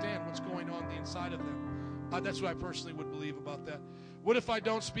understand what's going on the inside of them. That's what I personally would believe about that. What if I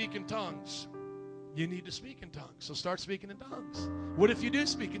don't speak in tongues? You need to speak in tongues, so start speaking in tongues. What if you do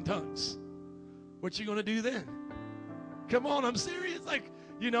speak in tongues? What you going to do then? Come on, I'm serious. Like,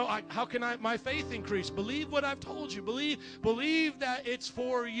 how can my faith increase? Believe what I've told you. Believe that it's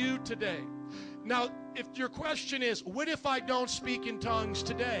for you today. Now, if your question is, what if I don't speak in tongues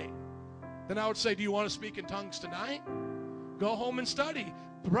today? Then I would say, do you want to speak in tongues tonight? Go home and study.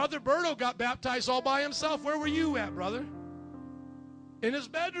 Brother Berto got baptized all by himself. Where were you at, brother? In his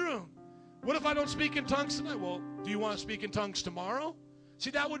bedroom. What if I don't speak in tongues tonight? Well, do you want to speak in tongues tomorrow?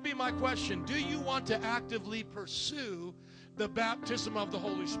 See, that would be my question. Do you want to actively pursue the baptism of the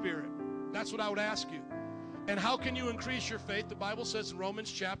Holy Spirit? That's what I would ask you. And how can you increase your faith? The Bible says in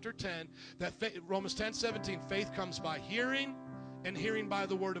Romans chapter 10, that Romans 10:17, faith comes by hearing, and hearing by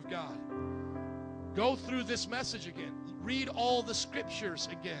the word of God. Go through this message again. Read all the scriptures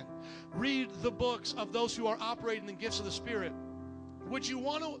again. Read the books of those who are operating in gifts of the Spirit. Would you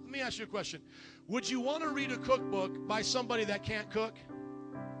want to, let me ask you a question. Would you want to read a cookbook by somebody that can't cook?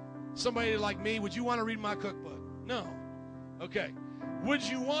 Somebody like me, would you want to read my cookbook? No. Okay. Would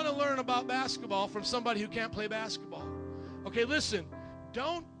you want to learn about basketball from somebody who can't play basketball? Okay, listen.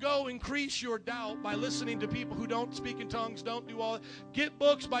 Don't go increase your doubt by listening to people who don't speak in tongues, don't do all that. Get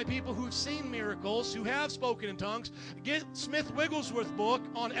books by people who've seen miracles, who have spoken in tongues. Get Smith Wigglesworth's book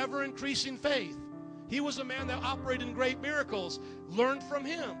on ever-increasing faith. He was a man that operated in great miracles. Learn from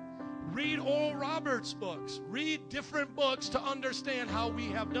him. Read Oral Roberts' books. Read different books to understand how we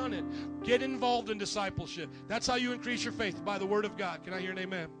have done it. Get involved in discipleship. That's how you increase your faith, by the word of God. Can I hear an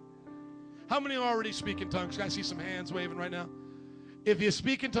amen? How many already speak in tongues? Can I see some hands waving right now? If you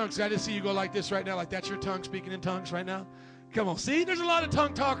speak in tongues, I just see you go like this right now, like that's your tongue speaking in tongues right now. Come on. See, there's a lot of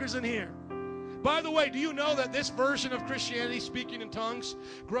tongue talkers in here. By the way, do you know that this version of Christianity, speaking in tongues,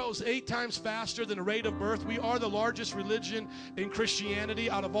 grows 8 times faster than the rate of birth? We are the largest religion in Christianity.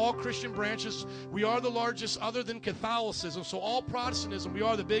 Out of all Christian branches, we are the largest other than Catholicism. So all Protestantism, we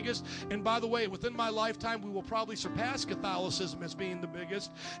are the biggest. And by the way, within my lifetime, we will probably surpass Catholicism as being the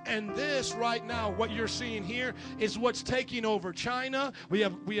biggest. And this right now, what you're seeing here, is what's taking over China. We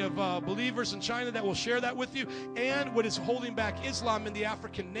have believers in China that will share that with you. And what is holding back Islam in the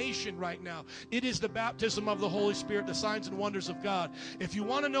African nation right now. It is the baptism of the Holy Spirit, the signs and wonders of God. If you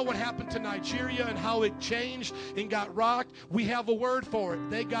want to know what happened to Nigeria and how it changed and got rocked, we have a word for it.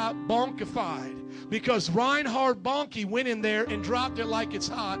 They got bonkified because Reinhard Bonnke went in there and dropped it like it's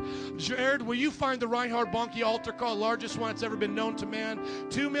hot. Jared, will you find the Reinhard Bonnke altar call, largest one that's ever been known to man?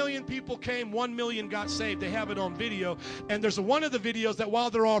 2 million people came, 1 million got saved. They have it on video. And there's one of the videos that while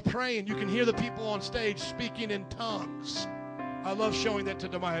they're all praying, you can hear the people on stage speaking in tongues. I love showing that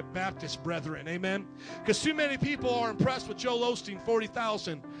to my Baptist brethren, amen? Because too many people are impressed with Joel Osteen,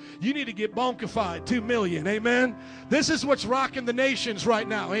 40,000. You need to get bonkified, 2 million, amen? This is what's rocking the nations right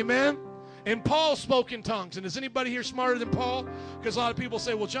now, amen? And Paul spoke in tongues. And is anybody here smarter than Paul? Because a lot of people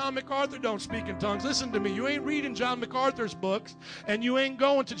say, well, John MacArthur don't speak in tongues. Listen to me. You ain't reading John MacArthur's books, and you ain't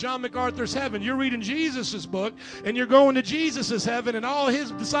going to John MacArthur's heaven. You're reading Jesus' book, and you're going to Jesus' heaven, and all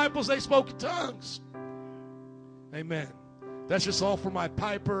his disciples, they spoke in tongues. Amen. That's just all for my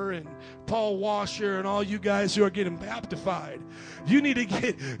Piper and Paul Washer and all you guys who are getting baptified. You need to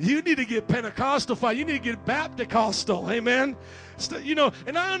get Pentecostal. You need to get Baptist-costal. Amen. You know,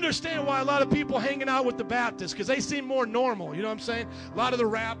 and I understand why a lot of people hanging out with the Baptists, because they seem more normal. You know what I'm saying? A lot of the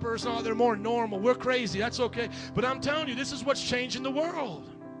rappers and all, they're more normal. We're crazy. That's okay. But I'm telling you, this is what's changing the world.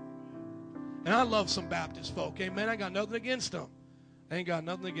 And I love some Baptist folk. Amen. I got nothing against them. I ain't got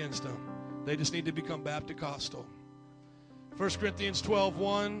nothing against them. They just need to become Baptist-costal. 1 Corinthians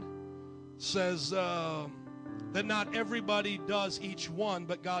 12:1 says that not everybody does each one,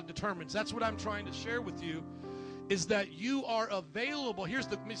 but God determines. That's what I'm trying to share with you, is that you are available.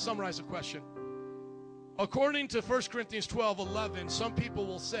 Let me summarize the question. According to 1 Corinthians 12:11, some people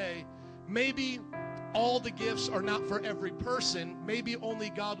will say, maybe all the gifts are not for every person. Maybe only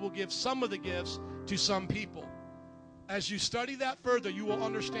God will give some of the gifts to some people. As you study that further, you will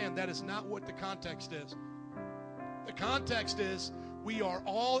understand that is not what the context is. The context is we are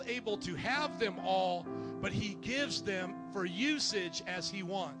all able to have them all, but he gives them for usage as he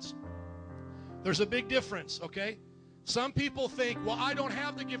wants. There's a big difference, okay? Some people think, well, I don't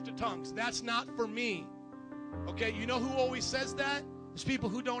have the gift of tongues. That's not for me. Okay, you know who always says that? It's people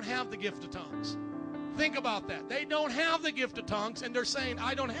who don't have the gift of tongues. Think about that. They don't have the gift of tongues, and they're saying,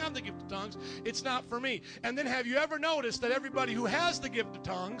 I don't have the gift of tongues. It's not for me. And then have you ever noticed that everybody who has the gift of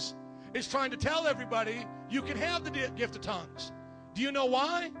tongues is trying to tell everybody you can have the gift of tongues? Do you know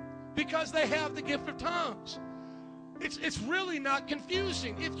why? Because they have the gift of tongues. It's really not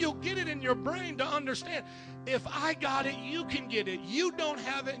confusing if you'll get it in your brain to understand. If I got it, you can get it. You don't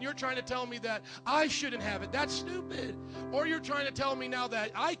have it, and you're trying to tell me that I shouldn't have it. That's stupid. Or you're trying to tell me now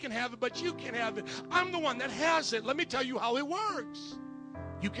that I can have it, but you can't have it. I'm the one that has it. Let me tell you how it works.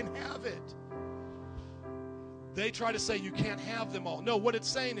 You can have it. They try to say you can't have them all. No, what it's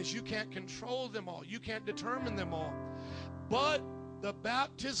saying is you can't control them all. You can't determine them all. But the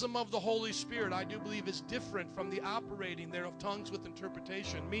baptism of the Holy Spirit, I do believe, is different from the operating there of tongues with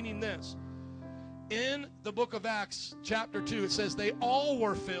interpretation, meaning this. In the book of Acts, chapter 2, it says they all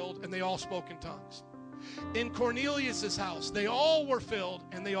were filled and they all spoke in tongues. In Cornelius' house, they all were filled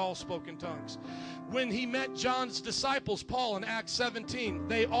and they all spoke in tongues. When he met John's disciples, Paul, in Acts 17,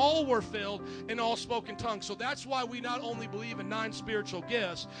 they all were filled and all spoke in tongues. So that's why we not only believe in 9 spiritual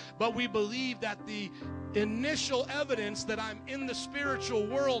gifts, but we believe that the initial evidence that I'm in the spiritual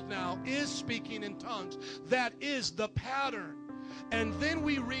world now is speaking in tongues. That is the pattern. And then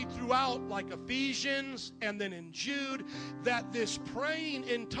we read throughout, like Ephesians and then in Jude, that this praying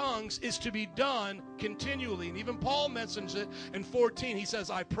in tongues is to be done continually. And even Paul mentions it in 14. He says,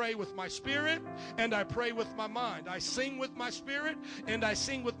 I pray with my spirit and I pray with my mind. I sing with my spirit and I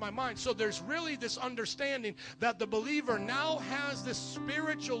sing with my mind. So there's really this understanding that the believer now has this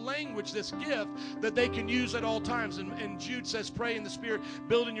spiritual language, this gift that they can use at all times. And Jude says, pray in the spirit,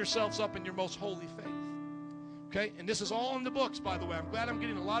 building yourselves up in your most holy faith. Okay, and this is all in the books, by the way. I'm glad I'm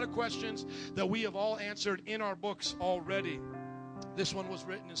getting a lot of questions that we have all answered in our books already. This one was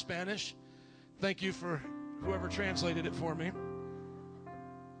written in Spanish. Thank you for whoever translated it for me.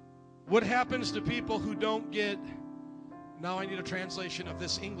 What happens to people who don't get... Now I need a translation of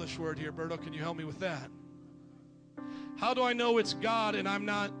this English word here. Berto, can you help me with that? How do I know it's God and I'm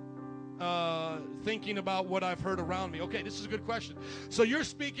not thinking about what I've heard around me. Okay, this is a good question. So you're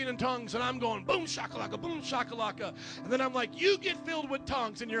speaking in tongues, and I'm going boom shakalaka, boom shakalaka. And then I'm like, you get filled with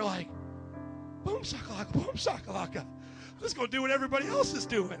tongues, and you're like, boom shakalaka, boom shakalaka. Let's go do what everybody else is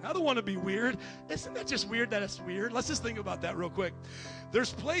doing. I don't want to be weird. Isn't that just weird that it's weird? Let's just think about that real quick.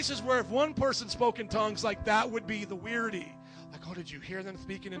 There's places where if one person spoke in tongues, like that would be the weirdy. Like, oh, did you hear them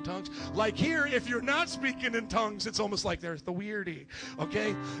speaking in tongues? Like here, if you're not speaking in tongues, it's almost like there's the weirdy,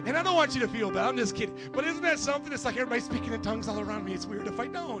 okay? And I don't want you to feel bad. I'm just kidding. But isn't that something? It's like everybody's speaking in tongues all around me. It's weird if I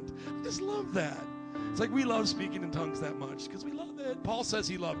don't. I just love that. It's like we love speaking in tongues that much because we love it. Paul says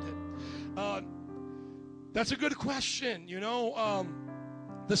he loved it. That's a good question, you know.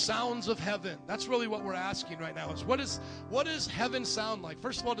 The sounds of heaven. That's really what we're asking right now. Is what does heaven sound like?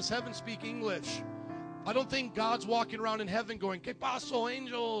 First of all, does heaven speak English? I don't think God's walking around in heaven going, "¿Qué pasó,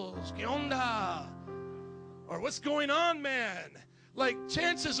 angels? ¿Qué onda?" Or "What's going on, man?" Like,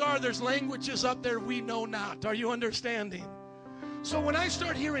 chances are there's languages up there we know not. Are you understanding? So when I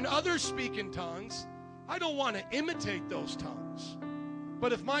start hearing others speak in tongues, I don't want to imitate those tongues.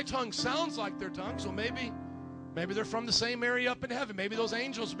 But if my tongue sounds like their tongues, well, maybe they're from the same area up in heaven. Maybe those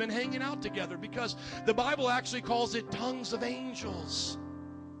angels have been hanging out together, because the Bible actually calls it tongues of angels.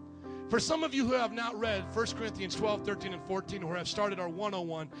 For some of you who have not read 1 Corinthians 12, 13, and 14, or have started our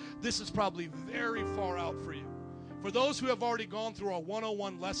 101, this is probably very far out for you. For those who have already gone through our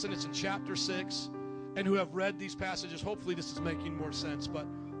 101 lesson, it's in chapter 6, and who have read these passages, hopefully this is making more sense. But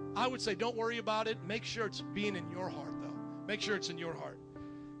I would say don't worry about it. Make sure it's being in your heart, though. Make sure it's in your heart.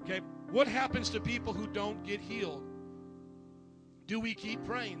 Okay? What happens to people who don't get healed? Do we keep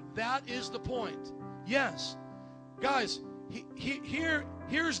praying? That is the point. Yes. Guys,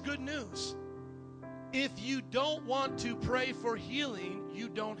 here's good news. If you don't want to pray for healing, you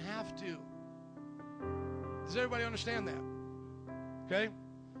don't have to. Does everybody understand that? Okay?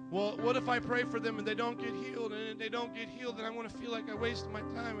 Well, what if I pray for them and they don't get healed, and if they don't get healed, then I'm going to feel like I wasted my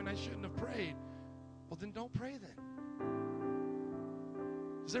time and I shouldn't have prayed. Well, then don't pray then.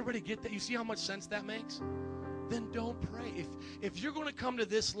 Does everybody get that? You see how much sense that makes? Then don't pray. If you're going to come to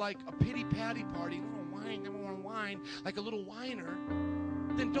this like a pity-patty party, a little wine, everyone wine, like a little whiner,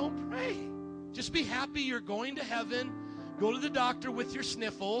 then don't pray. Just be happy you're going to heaven. Go to the doctor with your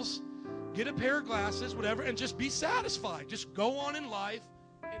sniffles. Get a pair of glasses, whatever, and just be satisfied. Just go on in life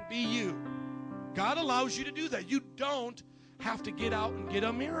and be you. God allows you to do that. You don't have to get out and get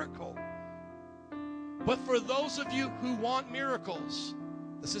a miracle. But for those of you who want miracles,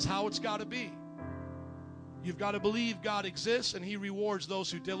 this is how it's got to be. You've got to believe God exists and He rewards those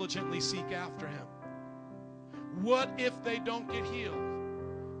who diligently seek after Him. What if they don't get healed?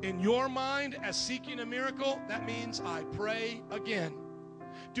 In your mind, as seeking a miracle, that means I pray again.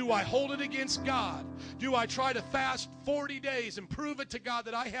 Do I hold it against God? Do I try to fast 40 days and prove it to God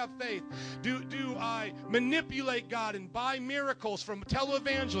that I have faith? Do I manipulate God and buy miracles from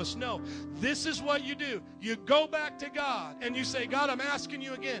televangelists? No. This is what you do. You go back to God and you say, God, I'm asking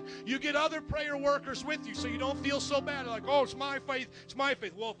you again. You get other prayer workers with you so you don't feel so bad. Like, oh, it's my faith. It's my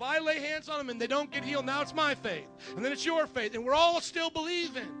faith. Well, if I lay hands on them and they don't get healed, now it's my faith. And then it's your faith. And we're all still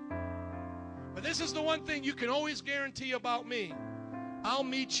believing. But this is the one thing you can always guarantee about me. I'll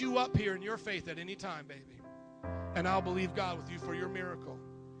meet you up here in your faith at any time, baby. And I'll believe God with you for your miracle.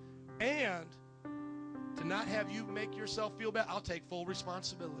 And to not have you make yourself feel bad, I'll take full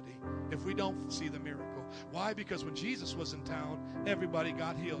responsibility if we don't see the miracle. Why? Because when Jesus was in town, everybody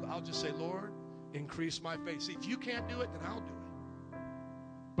got healed. I'll just say, Lord, increase my faith. See, if you can't do it, then I'll do it.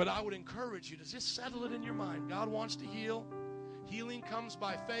 But I would encourage you to just settle it in your mind. God wants to heal. Healing comes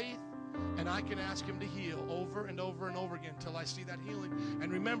by faith. And I can ask Him to heal over and over and over again until I see that healing. And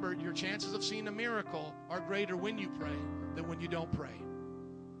remember, your chances of seeing a miracle are greater when you pray than when you don't pray.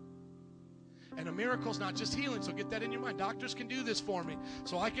 And a miracle is not just healing, so get that in your mind. Doctors can do this for me.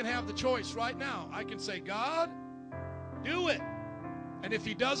 So I can have the choice right now. I can say, God, do it. And if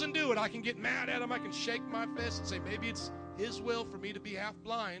He doesn't do it, I can get mad at Him. I can shake my fist and say, maybe it's His will for me to be half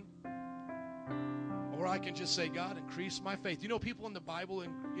blind. Or I can just say, God, increase my faith. You know, people in the Bible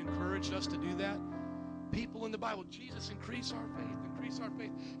encouraged us to do that. People in the Bible, Jesus, increase our faith, increase our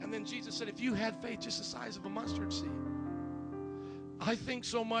faith. And then Jesus said, if you had faith just the size of a mustard seed. I think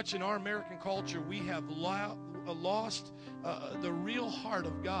so much in our American culture, we have lost the real heart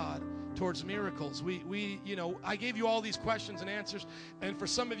of God towards miracles. We I gave you all these questions and answers, and for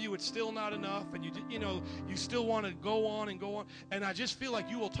some of you it's still not enough, and you still want to go on and go on, and I just feel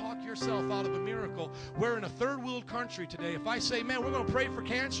like you will talk yourself out of a miracle. We're in a third world country today. If I say, man, we're going to pray for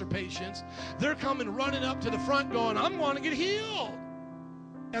cancer patients, they're coming running up to the front going, I want to get healed.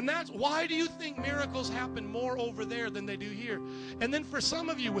 And that's why do you think miracles happen more over there than they do here? And then for some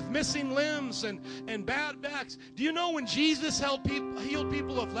of you with missing limbs and bad backs, do you know when Jesus healed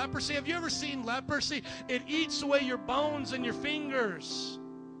people of leprosy? Have you ever seen leprosy? It eats away your bones and your fingers.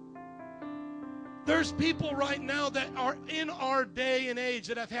 There's people right now that are in our day and age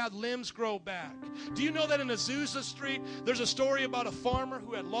that have had limbs grow back. Do you know that in Azusa Street, there's a story about a farmer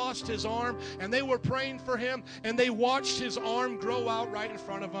who had lost his arm, and they were praying for him, and they watched his arm grow out right in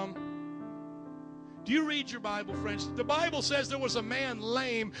front of them? Do you read your Bible, friends? The Bible says there was a man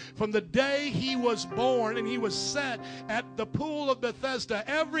lame from the day he was born, and he was set at the pool of Bethesda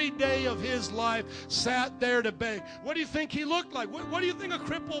every day of his life, sat there to beg. What do you think he looked like? What do you think a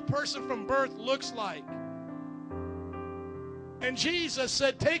crippled person from birth looks like? And Jesus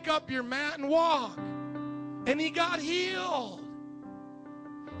said, take up your mat and walk. And he got healed.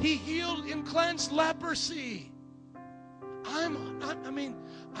 He healed and cleansed leprosy.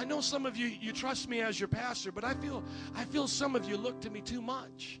 I know some of you trust me as your pastor, but I feel some of you look to me too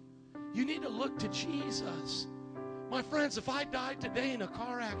much. You need to look to Jesus. My friends, if I died today in a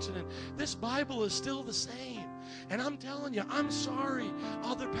car accident, this Bible is still the same. And I'm telling you, I'm sorry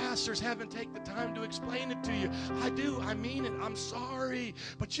other pastors haven't taken the time to explain it to you. I do. I mean it. I'm sorry.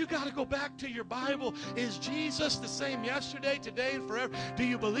 But you got to go back to your Bible. Is Jesus the same yesterday, today, and forever? Do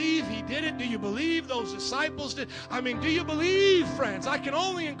you believe he did it? Do you believe those disciples did? Do you believe, friends? I can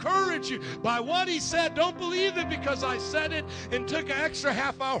only encourage you by what he said. Don't believe it because I said it and took an extra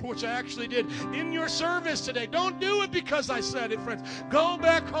half hour, which I actually did, in your service today. Don't do it because I said it, friends. Go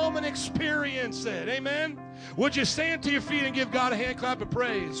back home and experience it. Amen? Would you stand to your feet and give God a hand clap of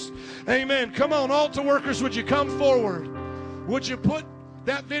praise? Amen. Come on, altar workers, would you come forward? Would you put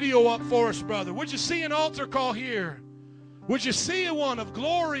that video up for us, brother? Would you see an altar call here? Would you see one of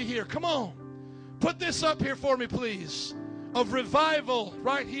glory here? Come on. Put this up here for me, please. Of revival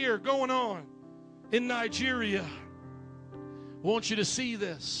right here going on in Nigeria. I want you to see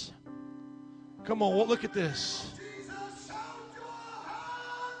this. Come on, well, look at this.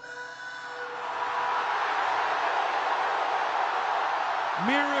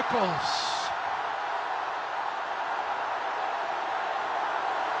 Miracles.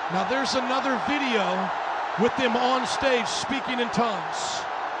 Now there's another video with them on stage speaking in tongues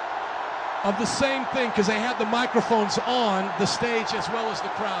of the same thing because they had the microphones on the stage as well as the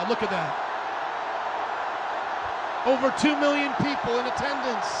crowd. Look at that. Over 2 million people in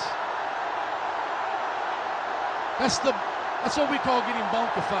attendance. That's what we call getting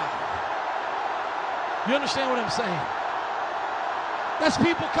bonkified. You understand what I'm saying? That's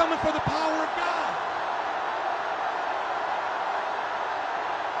people coming for the power of God.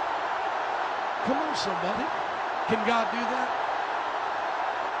 Come on, somebody. Can God do that?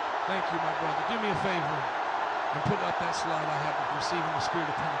 Thank you, my brother. Do me a favor and put up that slide I have of receiving the Spirit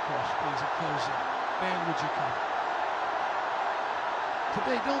of Pentecost, please, and close it. Man, would you come?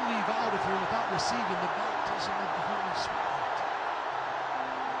 Today, don't leave out of here without receiving the baptism of the Holy Spirit.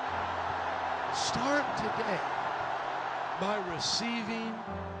 Start today by receiving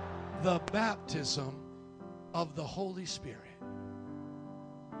the baptism of the Holy Spirit.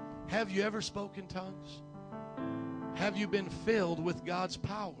 Have you ever spoken tongues? Have you been filled with God's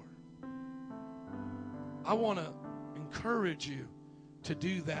power? I want to encourage you to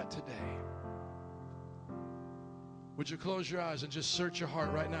do that today. Would you close your eyes and just search your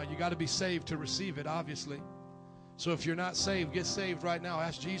heart right now? You got to be saved to receive it, obviously. So if you're not saved, get saved right now.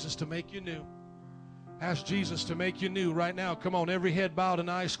 Ask Jesus to make you new. Ask Jesus to make you new right now. Come on, every head bowed and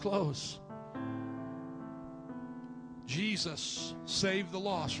eyes closed. Jesus, save the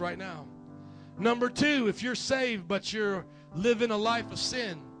lost right now. Number 2, if you're saved but you're living a life of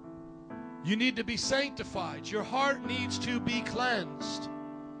sin, you need to be sanctified. Your heart needs to be cleansed.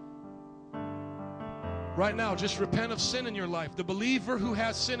 Right now, just repent of sin in your life. The believer who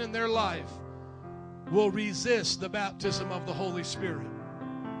has sin in their life will resist the baptism of the Holy Spirit.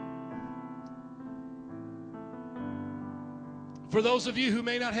 For those of you who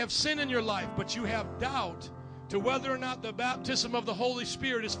may not have sin in your life, but you have doubt to whether or not the baptism of the Holy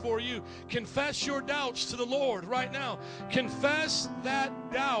Spirit is for you, confess your doubts to the Lord right now. Confess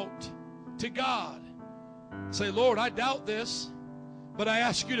that doubt to God. Say, Lord, I doubt this, but I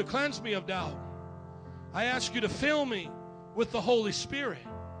ask you to cleanse me of doubt. I ask you to fill me with the Holy Spirit.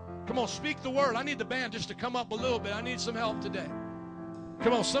 Come on, speak the word. I need the band just to come up a little bit. I need some help today.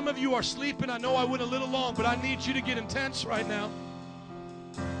 Come on, some of you are sleeping. I know I went a little long, but I need you to get intense right now.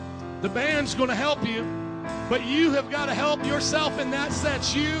 The band's going to help you, but you have got to help yourself in that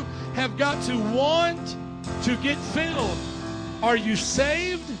sense. You have got to want to get filled. Are you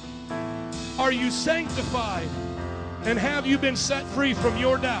saved? Are you sanctified? And have you been set free from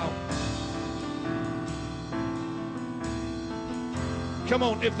your doubt? Come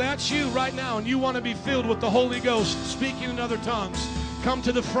on, if that's you right now and you want to be filled with the Holy Ghost, speaking in other tongues, come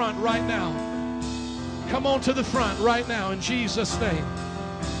to the front right now. Come on to the front right now in Jesus' name.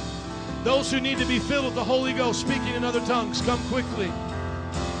 Those who need to be filled with the Holy Ghost, speaking in other tongues, come quickly.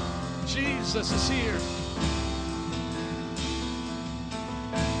 Jesus is here.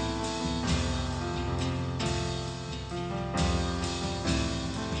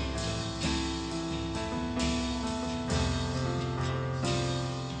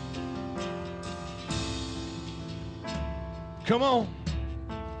 Come on.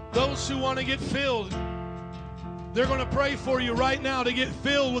 Those who want to get filled, they're going to pray for you right now to get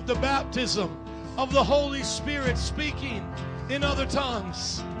filled with the baptism of the Holy Spirit, speaking in other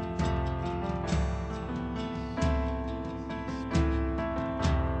tongues.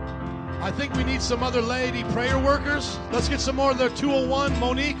 I think we need some other lady prayer workers. Let's get some more. They're 201.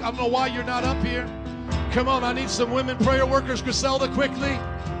 Monique, I don't know why you're not up here. Come on, I need some women prayer workers. Griselda, quickly.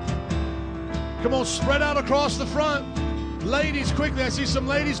 Come on, spread out across the front. Ladies, quickly. I see some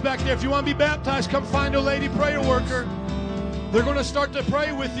ladies back there. If you want to be baptized, come find a lady prayer worker. They're going to start to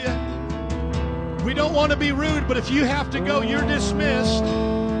pray with you. We don't want to be rude, but if you have to go, you're dismissed.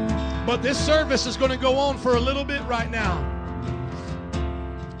 But this service is going to go on for a little bit right now.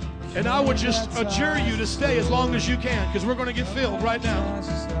 And I would just adjure you to stay as long as you can, because we're going to get filled right now.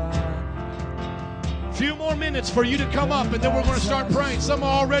 A few more minutes for you to come up, and then we're going to start praying. Some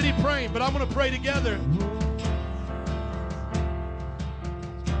are already praying, but I'm going to pray together.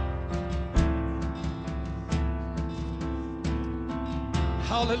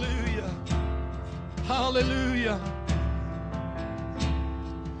 Hallelujah. Hallelujah.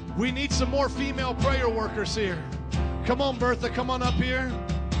 We need some more female prayer workers here. Come on, Bertha, come on up here.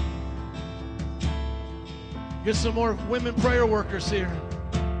 Get some more women prayer workers here.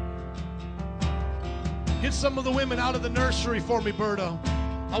 Get some of the women out of the nursery for me, Berto.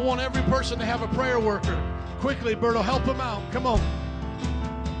 I want every person to have a prayer worker. Quickly, Berto, help them out. Come on.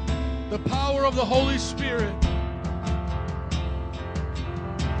 The power of the Holy Spirit.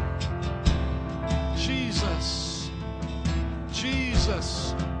 Jesus.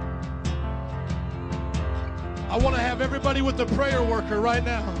 Jesus. I want to have everybody with the prayer worker right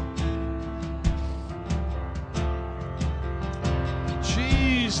now.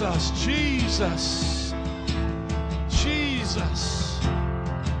 Jesus, Jesus, Jesus.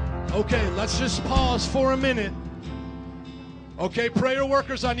 Okay, let's just pause for a minute. Okay, prayer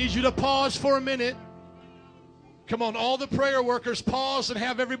workers, I need you to pause for a minute. Come on, all the prayer workers, pause and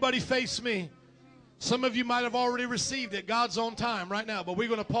have everybody face me. Some of you might have already received it. God's on time right now, but we're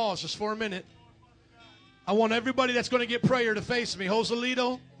going to pause just for a minute. I want everybody that's going to get prayer to face me.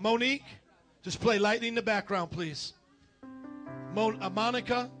 Joselito, Monique, just play lightly in the background, please.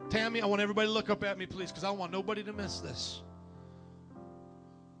 Monica, Tammy, I want everybody to look up at me, please, because I want nobody to miss this.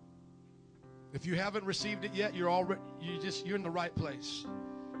 If you haven't received it yet, you're in the right place.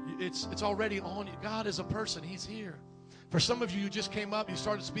 It's already on you. God is a person. He's here. For some of you, you just came up, you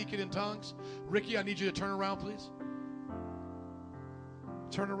started speaking in tongues. Ricky, I need you to turn around, please.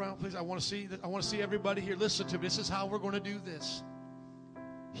 Turn around, please. I want to see everybody here. Listen to me. This is how we're going to do this.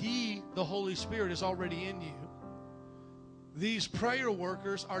 He, the Holy Spirit, is already in you. These prayer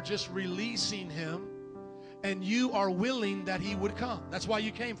workers are just releasing him, and you are willing that he would come. That's why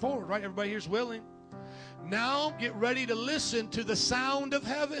you came forward, right? Everybody here's willing. Now get ready to listen to the sound of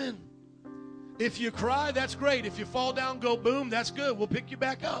heaven. If you cry, that's great. If you fall down, go boom, that's good. We'll pick you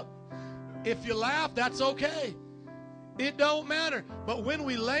back up. If you laugh, that's okay. It don't matter. But when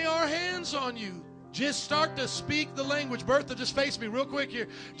we lay our hands on you, just start to speak the language. Bertha, just face me real quick here.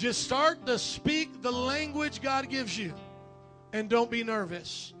 Just start to speak the language God gives you. And don't be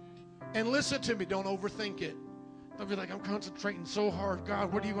nervous. And listen to me. Don't overthink it. Don't be like, I'm concentrating so hard.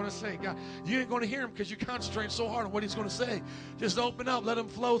 God, what are you going to say? God, you ain't going to hear him because you're concentrating so hard on what he's going to say. Just open up. Let him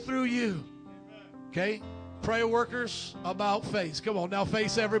flow through you. Okay? Prayer workers, about face. Come on, now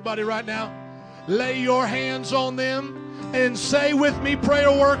face everybody right now. Lay your hands on them and say with me, prayer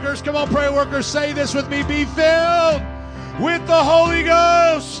workers. Come on, prayer workers, say this with me. Be filled with the Holy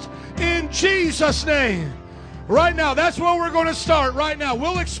Ghost in Jesus' name. Right now, that's where we're going to start right now.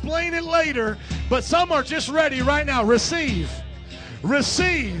 We'll explain it later, but some are just ready right now. Receive,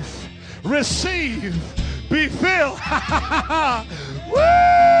 receive, receive. Be filled.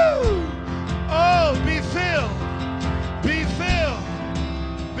 Woo! Oh, be filled, be filled,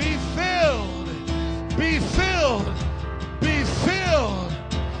 be filled, be filled, be filled,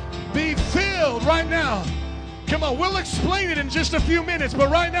 be filled right now. Come on, we'll explain it in just a few minutes,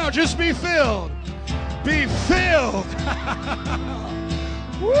 but right now, just be filled. Be filled.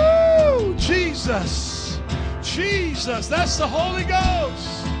 Woo! Jesus. Jesus. That's the Holy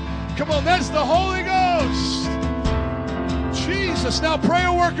Ghost. Come on, that's the Holy Ghost. Jesus. Now,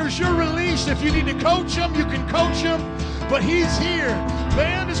 prayer workers, you're released. If you need to coach them, you can coach them. But he's here.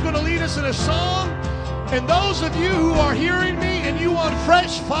 Band is going to lead us in a song. And those of you who are hearing me and you want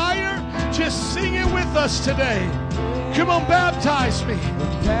fresh fire, just sing it with us today. Come on, baptize me.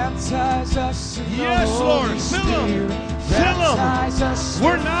 Baptize us in the Yes, Lord. Holy Fill them. Spirit. Fill Baptize them. us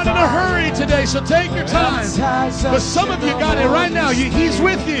We're with not in a hurry fire. today, so take your time. Baptize But us some in of you the got it right now. Holy He's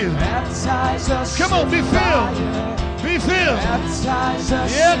Spirit. with you. Baptize us Come on, be in filled. fire. Be filled. Baptize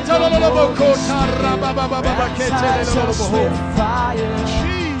us Yeah, in the Holy Spirit. Baptize us with fire.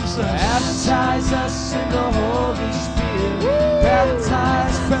 Jesus. Baptize us in the Holy Spirit.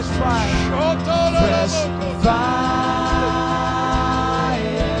 Baptize fresh fire. Fresh fire.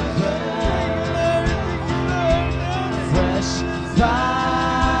 Fresh fire.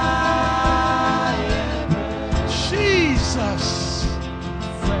 Jesus.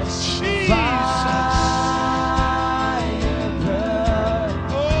 Fresh Jesus. fire.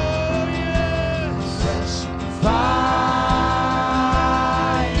 Oh, yes. Fresh fire.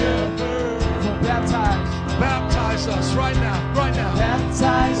 Baptize. Baptize us right now. Right now.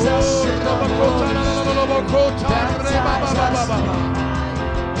 Baptize us in the Holy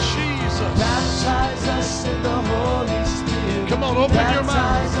Jesus. Baptize us in the Holy Spirit. Come on, open your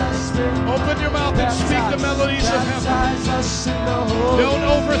Baptize mouth. us with Open your mouth and speak the melodies of heaven. Baptize us in the Holy Don't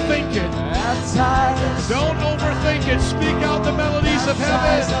overthink it. Baptize us. Don't overthink it. Speak out the melodies of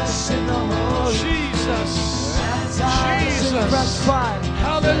Baptize heaven. us in the Holy Jesus. Baptize us in Jesus. fresh fire.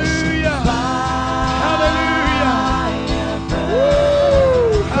 Hallelujah. Hallelujah.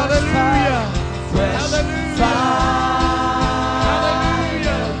 Woo! Hallelujah. Fresh Hallelujah. fire.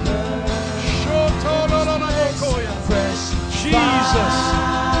 Hallelujah. Fresh Jesus.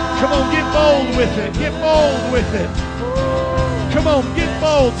 Come on, get bold with it. Get bold with it. Come on, get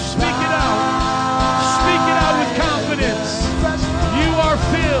bold. Speak it out. Speak it out with confidence. You are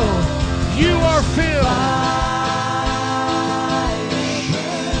filled. You are filled.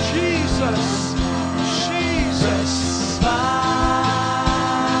 Jesus. Jesus.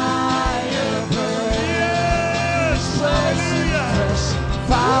 Yes. Hallelujah.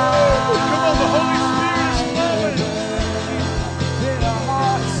 Come on, the Holy Spirit is flowing.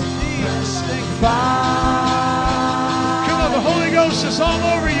 Come on, the Holy Ghost is all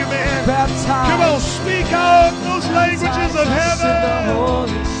over you, man. Come on, speak out those languages of heaven.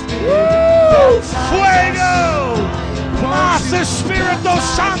 Woo! Fuego! Más Espíritu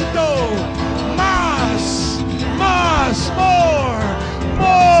Santo! Más! Más! More!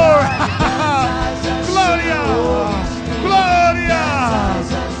 More! Gloria! Gloria!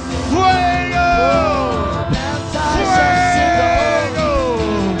 Fuego! Fuego!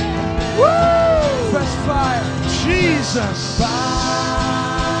 Woo! Jesus!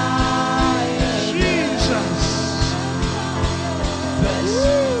 Jesus!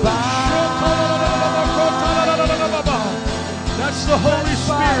 That's the Holy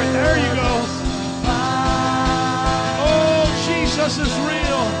Spirit. There you go. Oh, Jesus is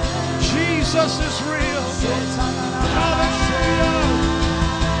real. Jesus is real. Hallelujah.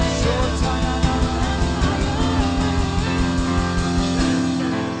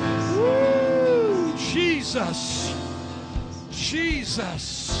 Woo. Jesus.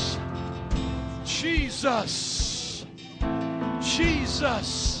 Jesus. Jesus.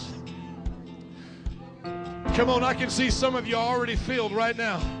 Jesus. Come on, I can see some of you are already filled right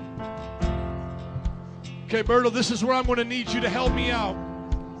now. Okay, Berto, this is where I'm going to need you to help me out.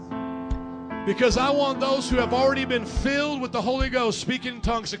 Because I want those who have already been filled with the Holy Ghost, speaking in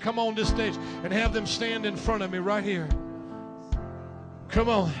tongues, to come on this stage and have them stand in front of me right here. Come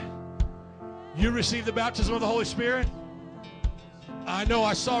on. You received the baptism of the Holy Spirit? I know,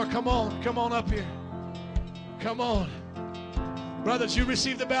 I saw her. Come on up here. Come on. Brothers, you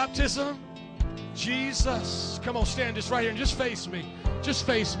received the baptism? Jesus. Come on, stand just right here and just face me. Just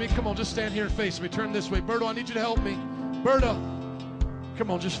face me. Come on, just stand here and face me. Turn this way. Berto, I need you to help me. Berto. Come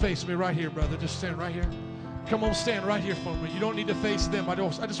on, just face me right here, brother. Just stand right here. Come on, stand right here for me. You don't need to face them. I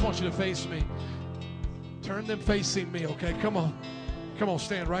just want you to face me. Turn them facing me, okay? Come on. Come on,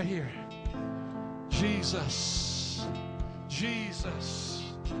 stand right here. Jesus. Jesus.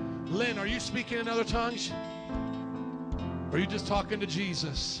 Lynn, are you speaking in other tongues? Or are you just talking to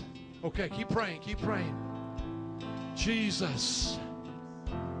Jesus? Okay, keep praying, keep praying. Jesus.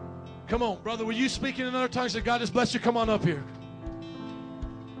 Come on, brother, were you speaking in other tongues that God has blessed you? Come on up here.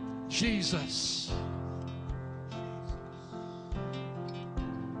 Jesus.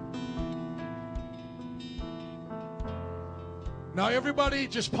 Now, everybody,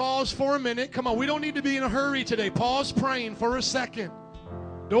 just pause for a minute. Come on, we don't need to be in a hurry today. Pause praying for a second.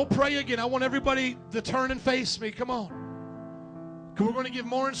 Don't pray again. I want everybody to turn and face me. Come on. We're going to give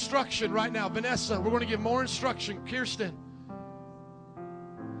more instruction right now. Vanessa, we're going to give more instruction. Kirsten.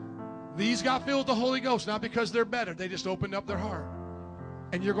 These got filled with the Holy Ghost, not because they're better. They just opened up their heart.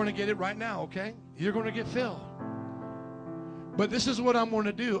 And you're going to get it right now, okay? You're going to get filled. But this is what I'm going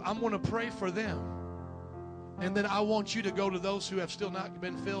to do. I'm going to pray for them. And then I want you to go to those who have still not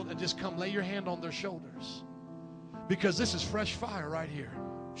been filled and just come lay your hand on their shoulders. Because this is fresh fire right here.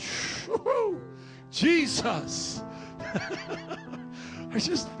 Jesus. I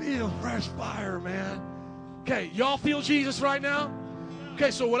just feel fresh fire, man. Okay, y'all feel Jesus right now? Okay,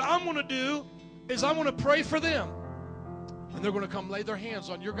 so what I'm going to do is I'm going to pray for them. And they're going to come lay their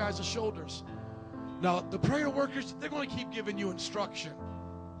hands on your guys' shoulders. Now, the prayer workers, they're going to keep giving you instruction.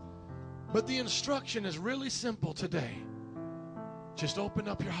 But the instruction is really simple today. Just open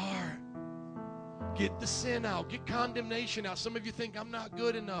up your heart. Get the sin out. Get condemnation out. Some of you think, I'm not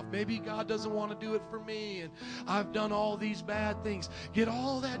good enough. Maybe God doesn't want to do it for me. And I've done all these bad things. Get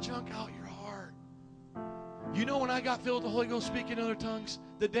all that junk out your heart. You know when I got filled with the Holy Ghost speaking in other tongues?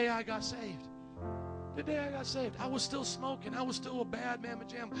 The day I got saved. The day I got saved. I was still smoking. I was still a bad mamma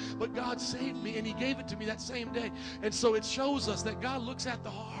jamma. But God saved me and He gave it to me that same day. And so it shows us that God looks at the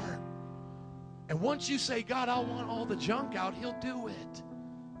heart. And once you say, God, I want all the junk out, He'll do it.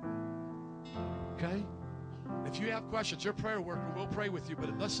 Okay? If you have questions, your prayer worker will pray with you.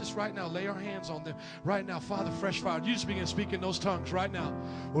 But let's just right now lay our hands on them. Right now, Father, fresh fire. You just begin to speak in those tongues right now.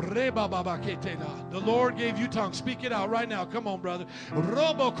 The Lord gave you tongues. Speak it out right now. Come on, brother.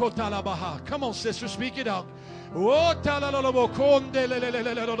 Come on, sister. Speak it out.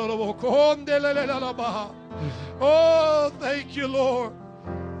 Oh, thank you, Lord.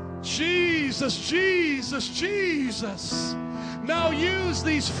 Jesus, Jesus, Jesus. Now use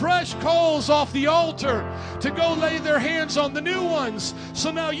these fresh coals off the altar to go lay their hands on the new ones.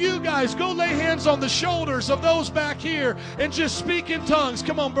 So now you guys go lay hands on the shoulders of those back here and just speak in tongues.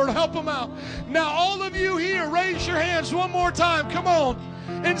 Come on, Bert, help them out. Now all of you here, raise your hands one more time. Come on.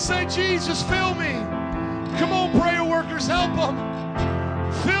 And say, Jesus, fill me. Come on, prayer workers, help them.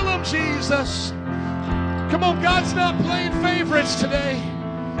 Fill them, Jesus. Come on, God's not playing favorites today.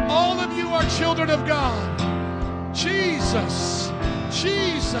 All of you are children of God. Jesus,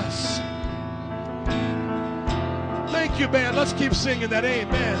 Jesus. Thank you, band. Let's keep singing that.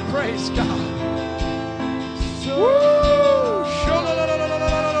 Amen. Praise God. Woo!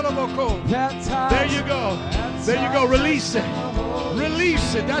 There you go. There you go. Release it.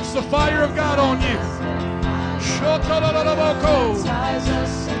 Release it. That's the fire of God on you.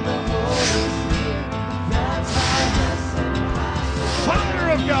 Fire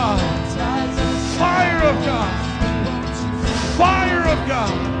of God. Fire of God. Fire of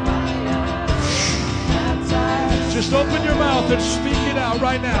God. Just open your mouth and speak it out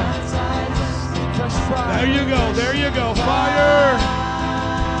right now. There you go. There you go. Fire.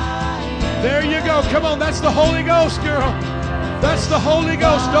 There you go. Come on. That's the Holy Ghost, girl. That's the Holy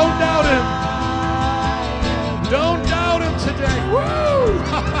Ghost. Don't doubt Him. Don't doubt Him today. Woo!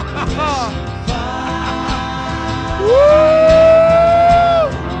 Woo!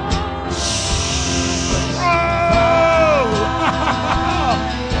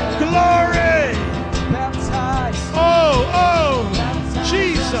 Glory! Oh,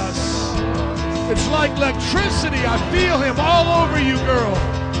 Jesus. It's like electricity. I feel Him all over you, girl.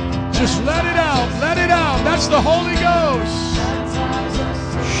 Just let it out. Let it out. That's the Holy Ghost.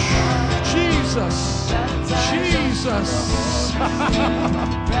 Jesus. Jesus.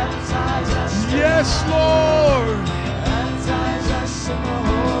 Yes, Lord.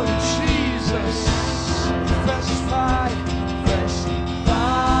 Jesus. Fresh fire. Fresh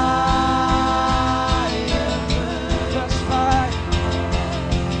fire. Fresh fire.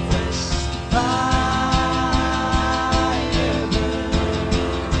 Fresh fire.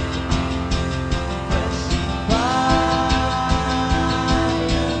 Fresh fire.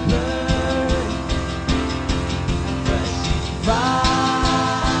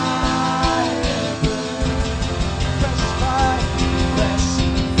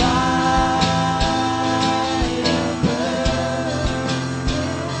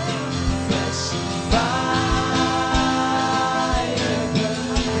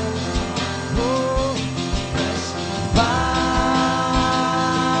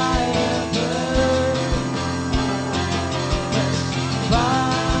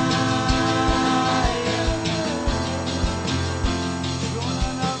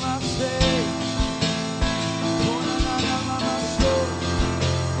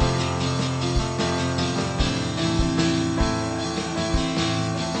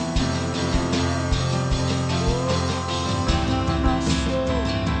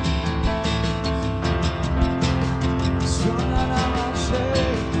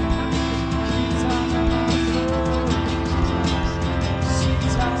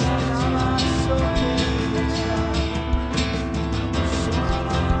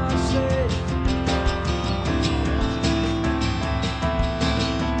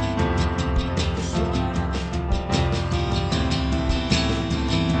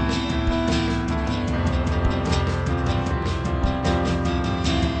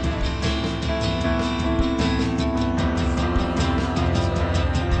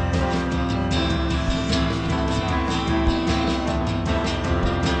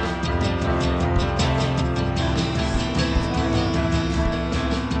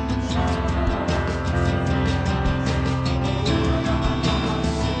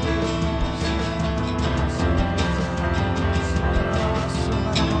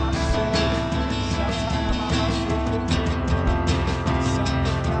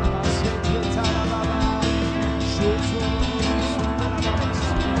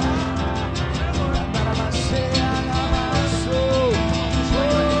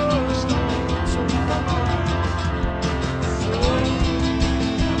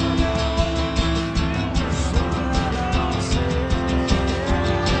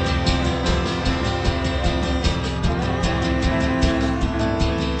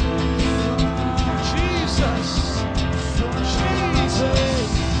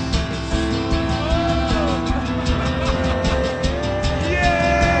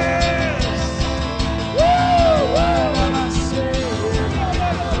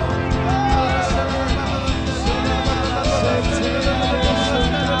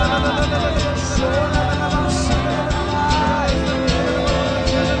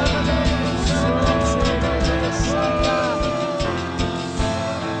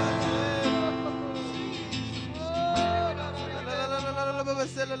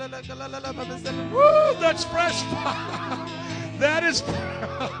 Woo, that's fresh fire. That is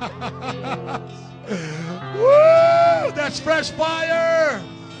woo, that's fresh fire.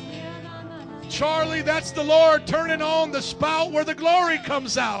 Charlie, that's the Lord turning on the spout where the glory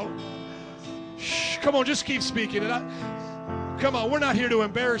comes out. Shh, come on, just keep speaking. Come on, we're not here to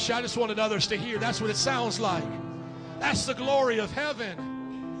embarrass you. I just wanted others to hear. That's what it sounds like. That's the glory of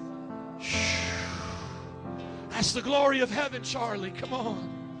heaven. Shh. That's the glory of heaven, Charlie. Come on.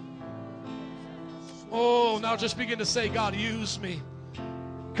 Oh, now just begin to say, God, use me.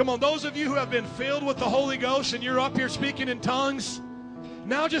 Come on, those of you who have been filled with the Holy Ghost and you're up here speaking in tongues,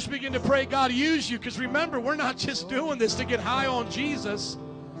 now just begin to pray, God, use you. Because remember, we're not just doing this to get high on Jesus.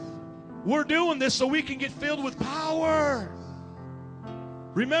 We're doing this so we can get filled with power.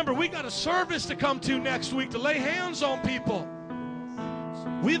 Remember, we got a service to come to next week to lay hands on people.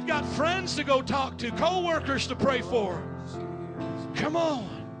 We've got friends to go talk to, co-workers to pray for. Come on.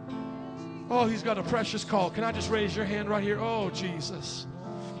 Oh, he's got a precious call. Can I just raise your hand right here? Oh, Jesus.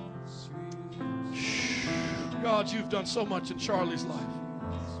 God, you've done so much in Charlie's life.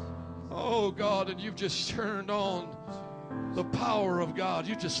 Oh, God, and you've just turned on the power of God.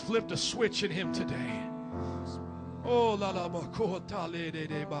 You just flipped a switch in him today. Oh,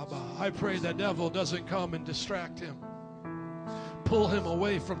 I pray the devil doesn't come and distract him. Pull him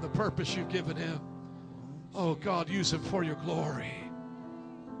away from the purpose you've given him. Oh, God, use him for your glory.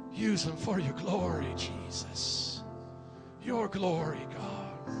 Use him for your glory, Jesus. Your glory, God.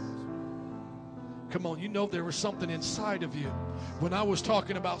 Come on, you know there was something inside of you. When I was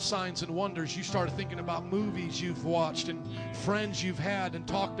talking about signs and wonders, you started thinking about movies you've watched and friends you've had and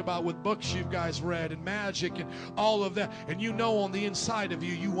talked about with books you guys read and magic and all of that. And you know on the inside of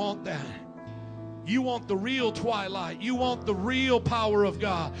you, you want that. You want the real Twilight. You want the real power of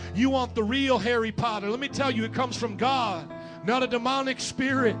God. You want the real Harry Potter. Let me tell you, it comes from God, not a demonic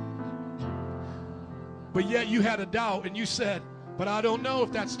spirit. But yet you had a doubt and you said, but I don't know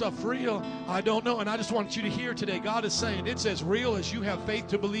if that stuff's real. I don't know. And I just want you to hear today, God is saying it's as real as you have faith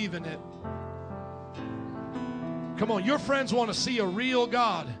to believe in it. Come on, your friends want to see a real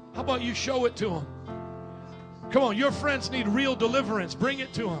God. How about you show it to them? Come on, your friends need real deliverance. Bring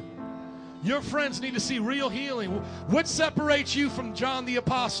it to them. Your friends need to see real healing. What separates you from John the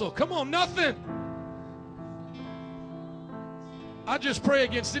Apostle? Come on, nothing. I just pray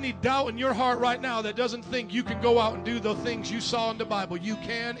against any doubt in your heart right now that doesn't think you can go out and do the things you saw in the Bible. You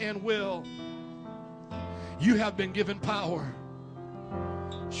can and will. You have been given power.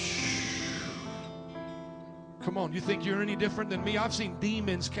 Shh. Come on, you think you're any different than me? I've seen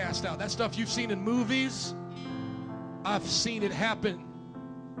demons cast out. That stuff you've seen in movies, I've seen it happen.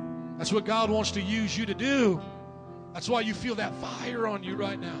 That's what God wants to use you to do. That's why you feel that fire on you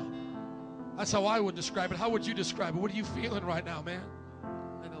right now. That's how I would describe it. How would you describe it? What are you feeling right now, man?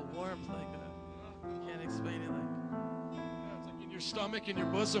 Like a warmth, like you can't explain it. It's like in your stomach, in your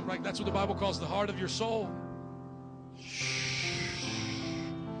bosom. Like that's what the Bible calls the heart of your soul.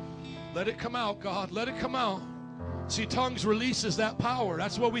 Let it come out, God. Let it come out. See, tongues releases that power.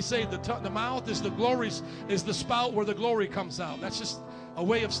 That's what we say. The mouth is the glories, is the spout where the glory comes out. That's just a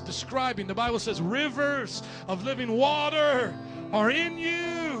way of describing. The Bible says rivers of living water are in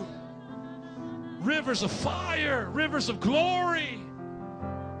you. Rivers of fire, rivers of glory.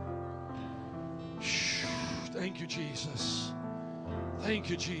 Shh. Thank you, Jesus. Thank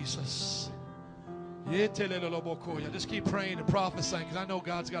you, Jesus. Just keep praying and prophesying because I know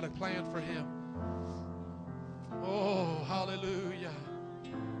God's got a plan for him. Oh, hallelujah.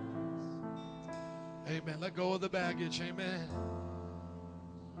 Amen. Let go of the baggage. Amen.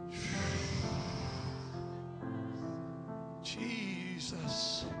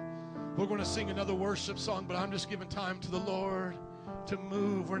 Jesus. We're going to sing another worship song, but I'm just giving time to the Lord to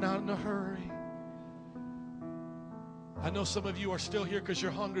move. We're not in a hurry. I know some of you are still here because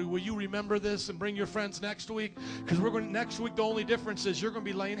you're hungry. Will you remember this and bring your friends next week? Because next week, the only difference is you're going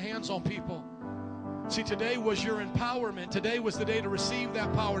to be laying hands on people. See, today was your empowerment. Today was the day to receive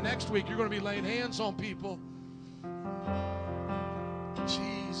that power. Next week, you're going to be laying hands on people.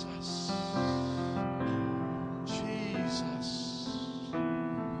 Jesus. Jesus.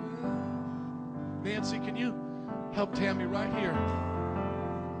 Nancy, can you help Tammy right here?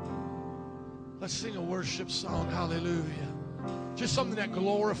 Let's sing a worship song. Hallelujah. Just something that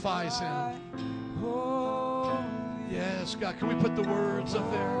glorifies him. Yes, God. Can we put the words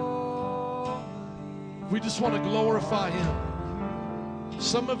up there? We just want to glorify him.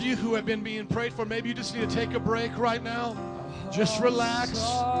 Some of you who have been being prayed for, maybe you just need to take a break right now. Just relax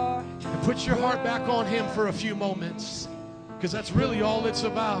and put your heart back on him for a few moments. Because that's really all it's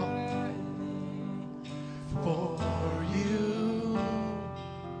about. For you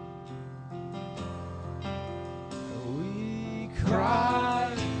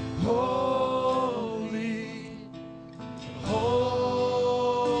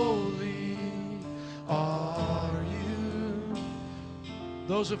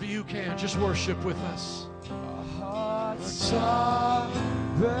Those of you who can, just worship with us. Our hearts are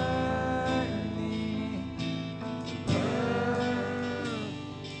burning, burning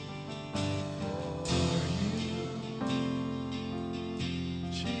for you.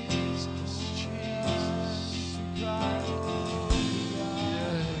 Jesus, Jesus. Yes.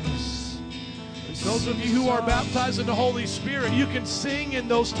 Those of you who are baptized in the Holy Spirit, you can sing in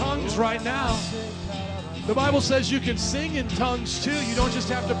those tongues right now. The Bible says you can sing in tongues too. You don't just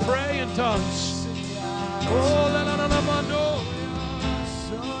have to pray in tongues.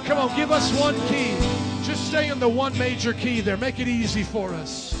 Come on, give us one key. Just stay in the one major key there. Make it easy for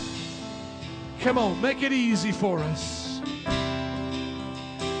us. Come on, make it easy for us.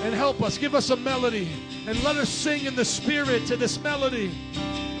 And help us. Give us a melody. And let us sing in the Spirit to this melody.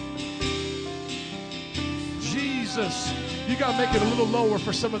 Jesus. You got to make it a little lower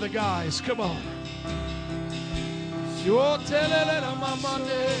for some of the guys. Come on.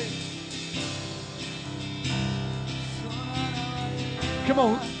 Come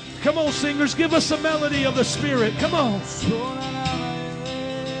on. Come on, singers. Give us a melody of the Spirit. Come on.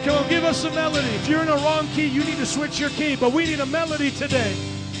 Come on, give us a melody. If you're in a wrong key, you need to switch your key. But we need a melody today.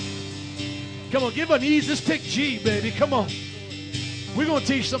 Come on, give an ease. Just pick G, baby. Come on. We're going to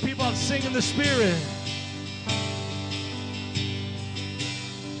teach some people how to sing in the Spirit.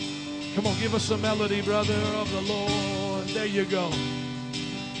 Come on, give us a melody, brother of the Lord. There you go.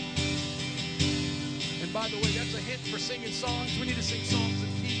 And by the way, that's a hint for singing songs. We need to sing songs in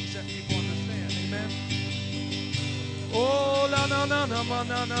keys that people understand. Amen. Oh, la na na na na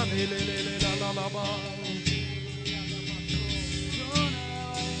na na la la la la.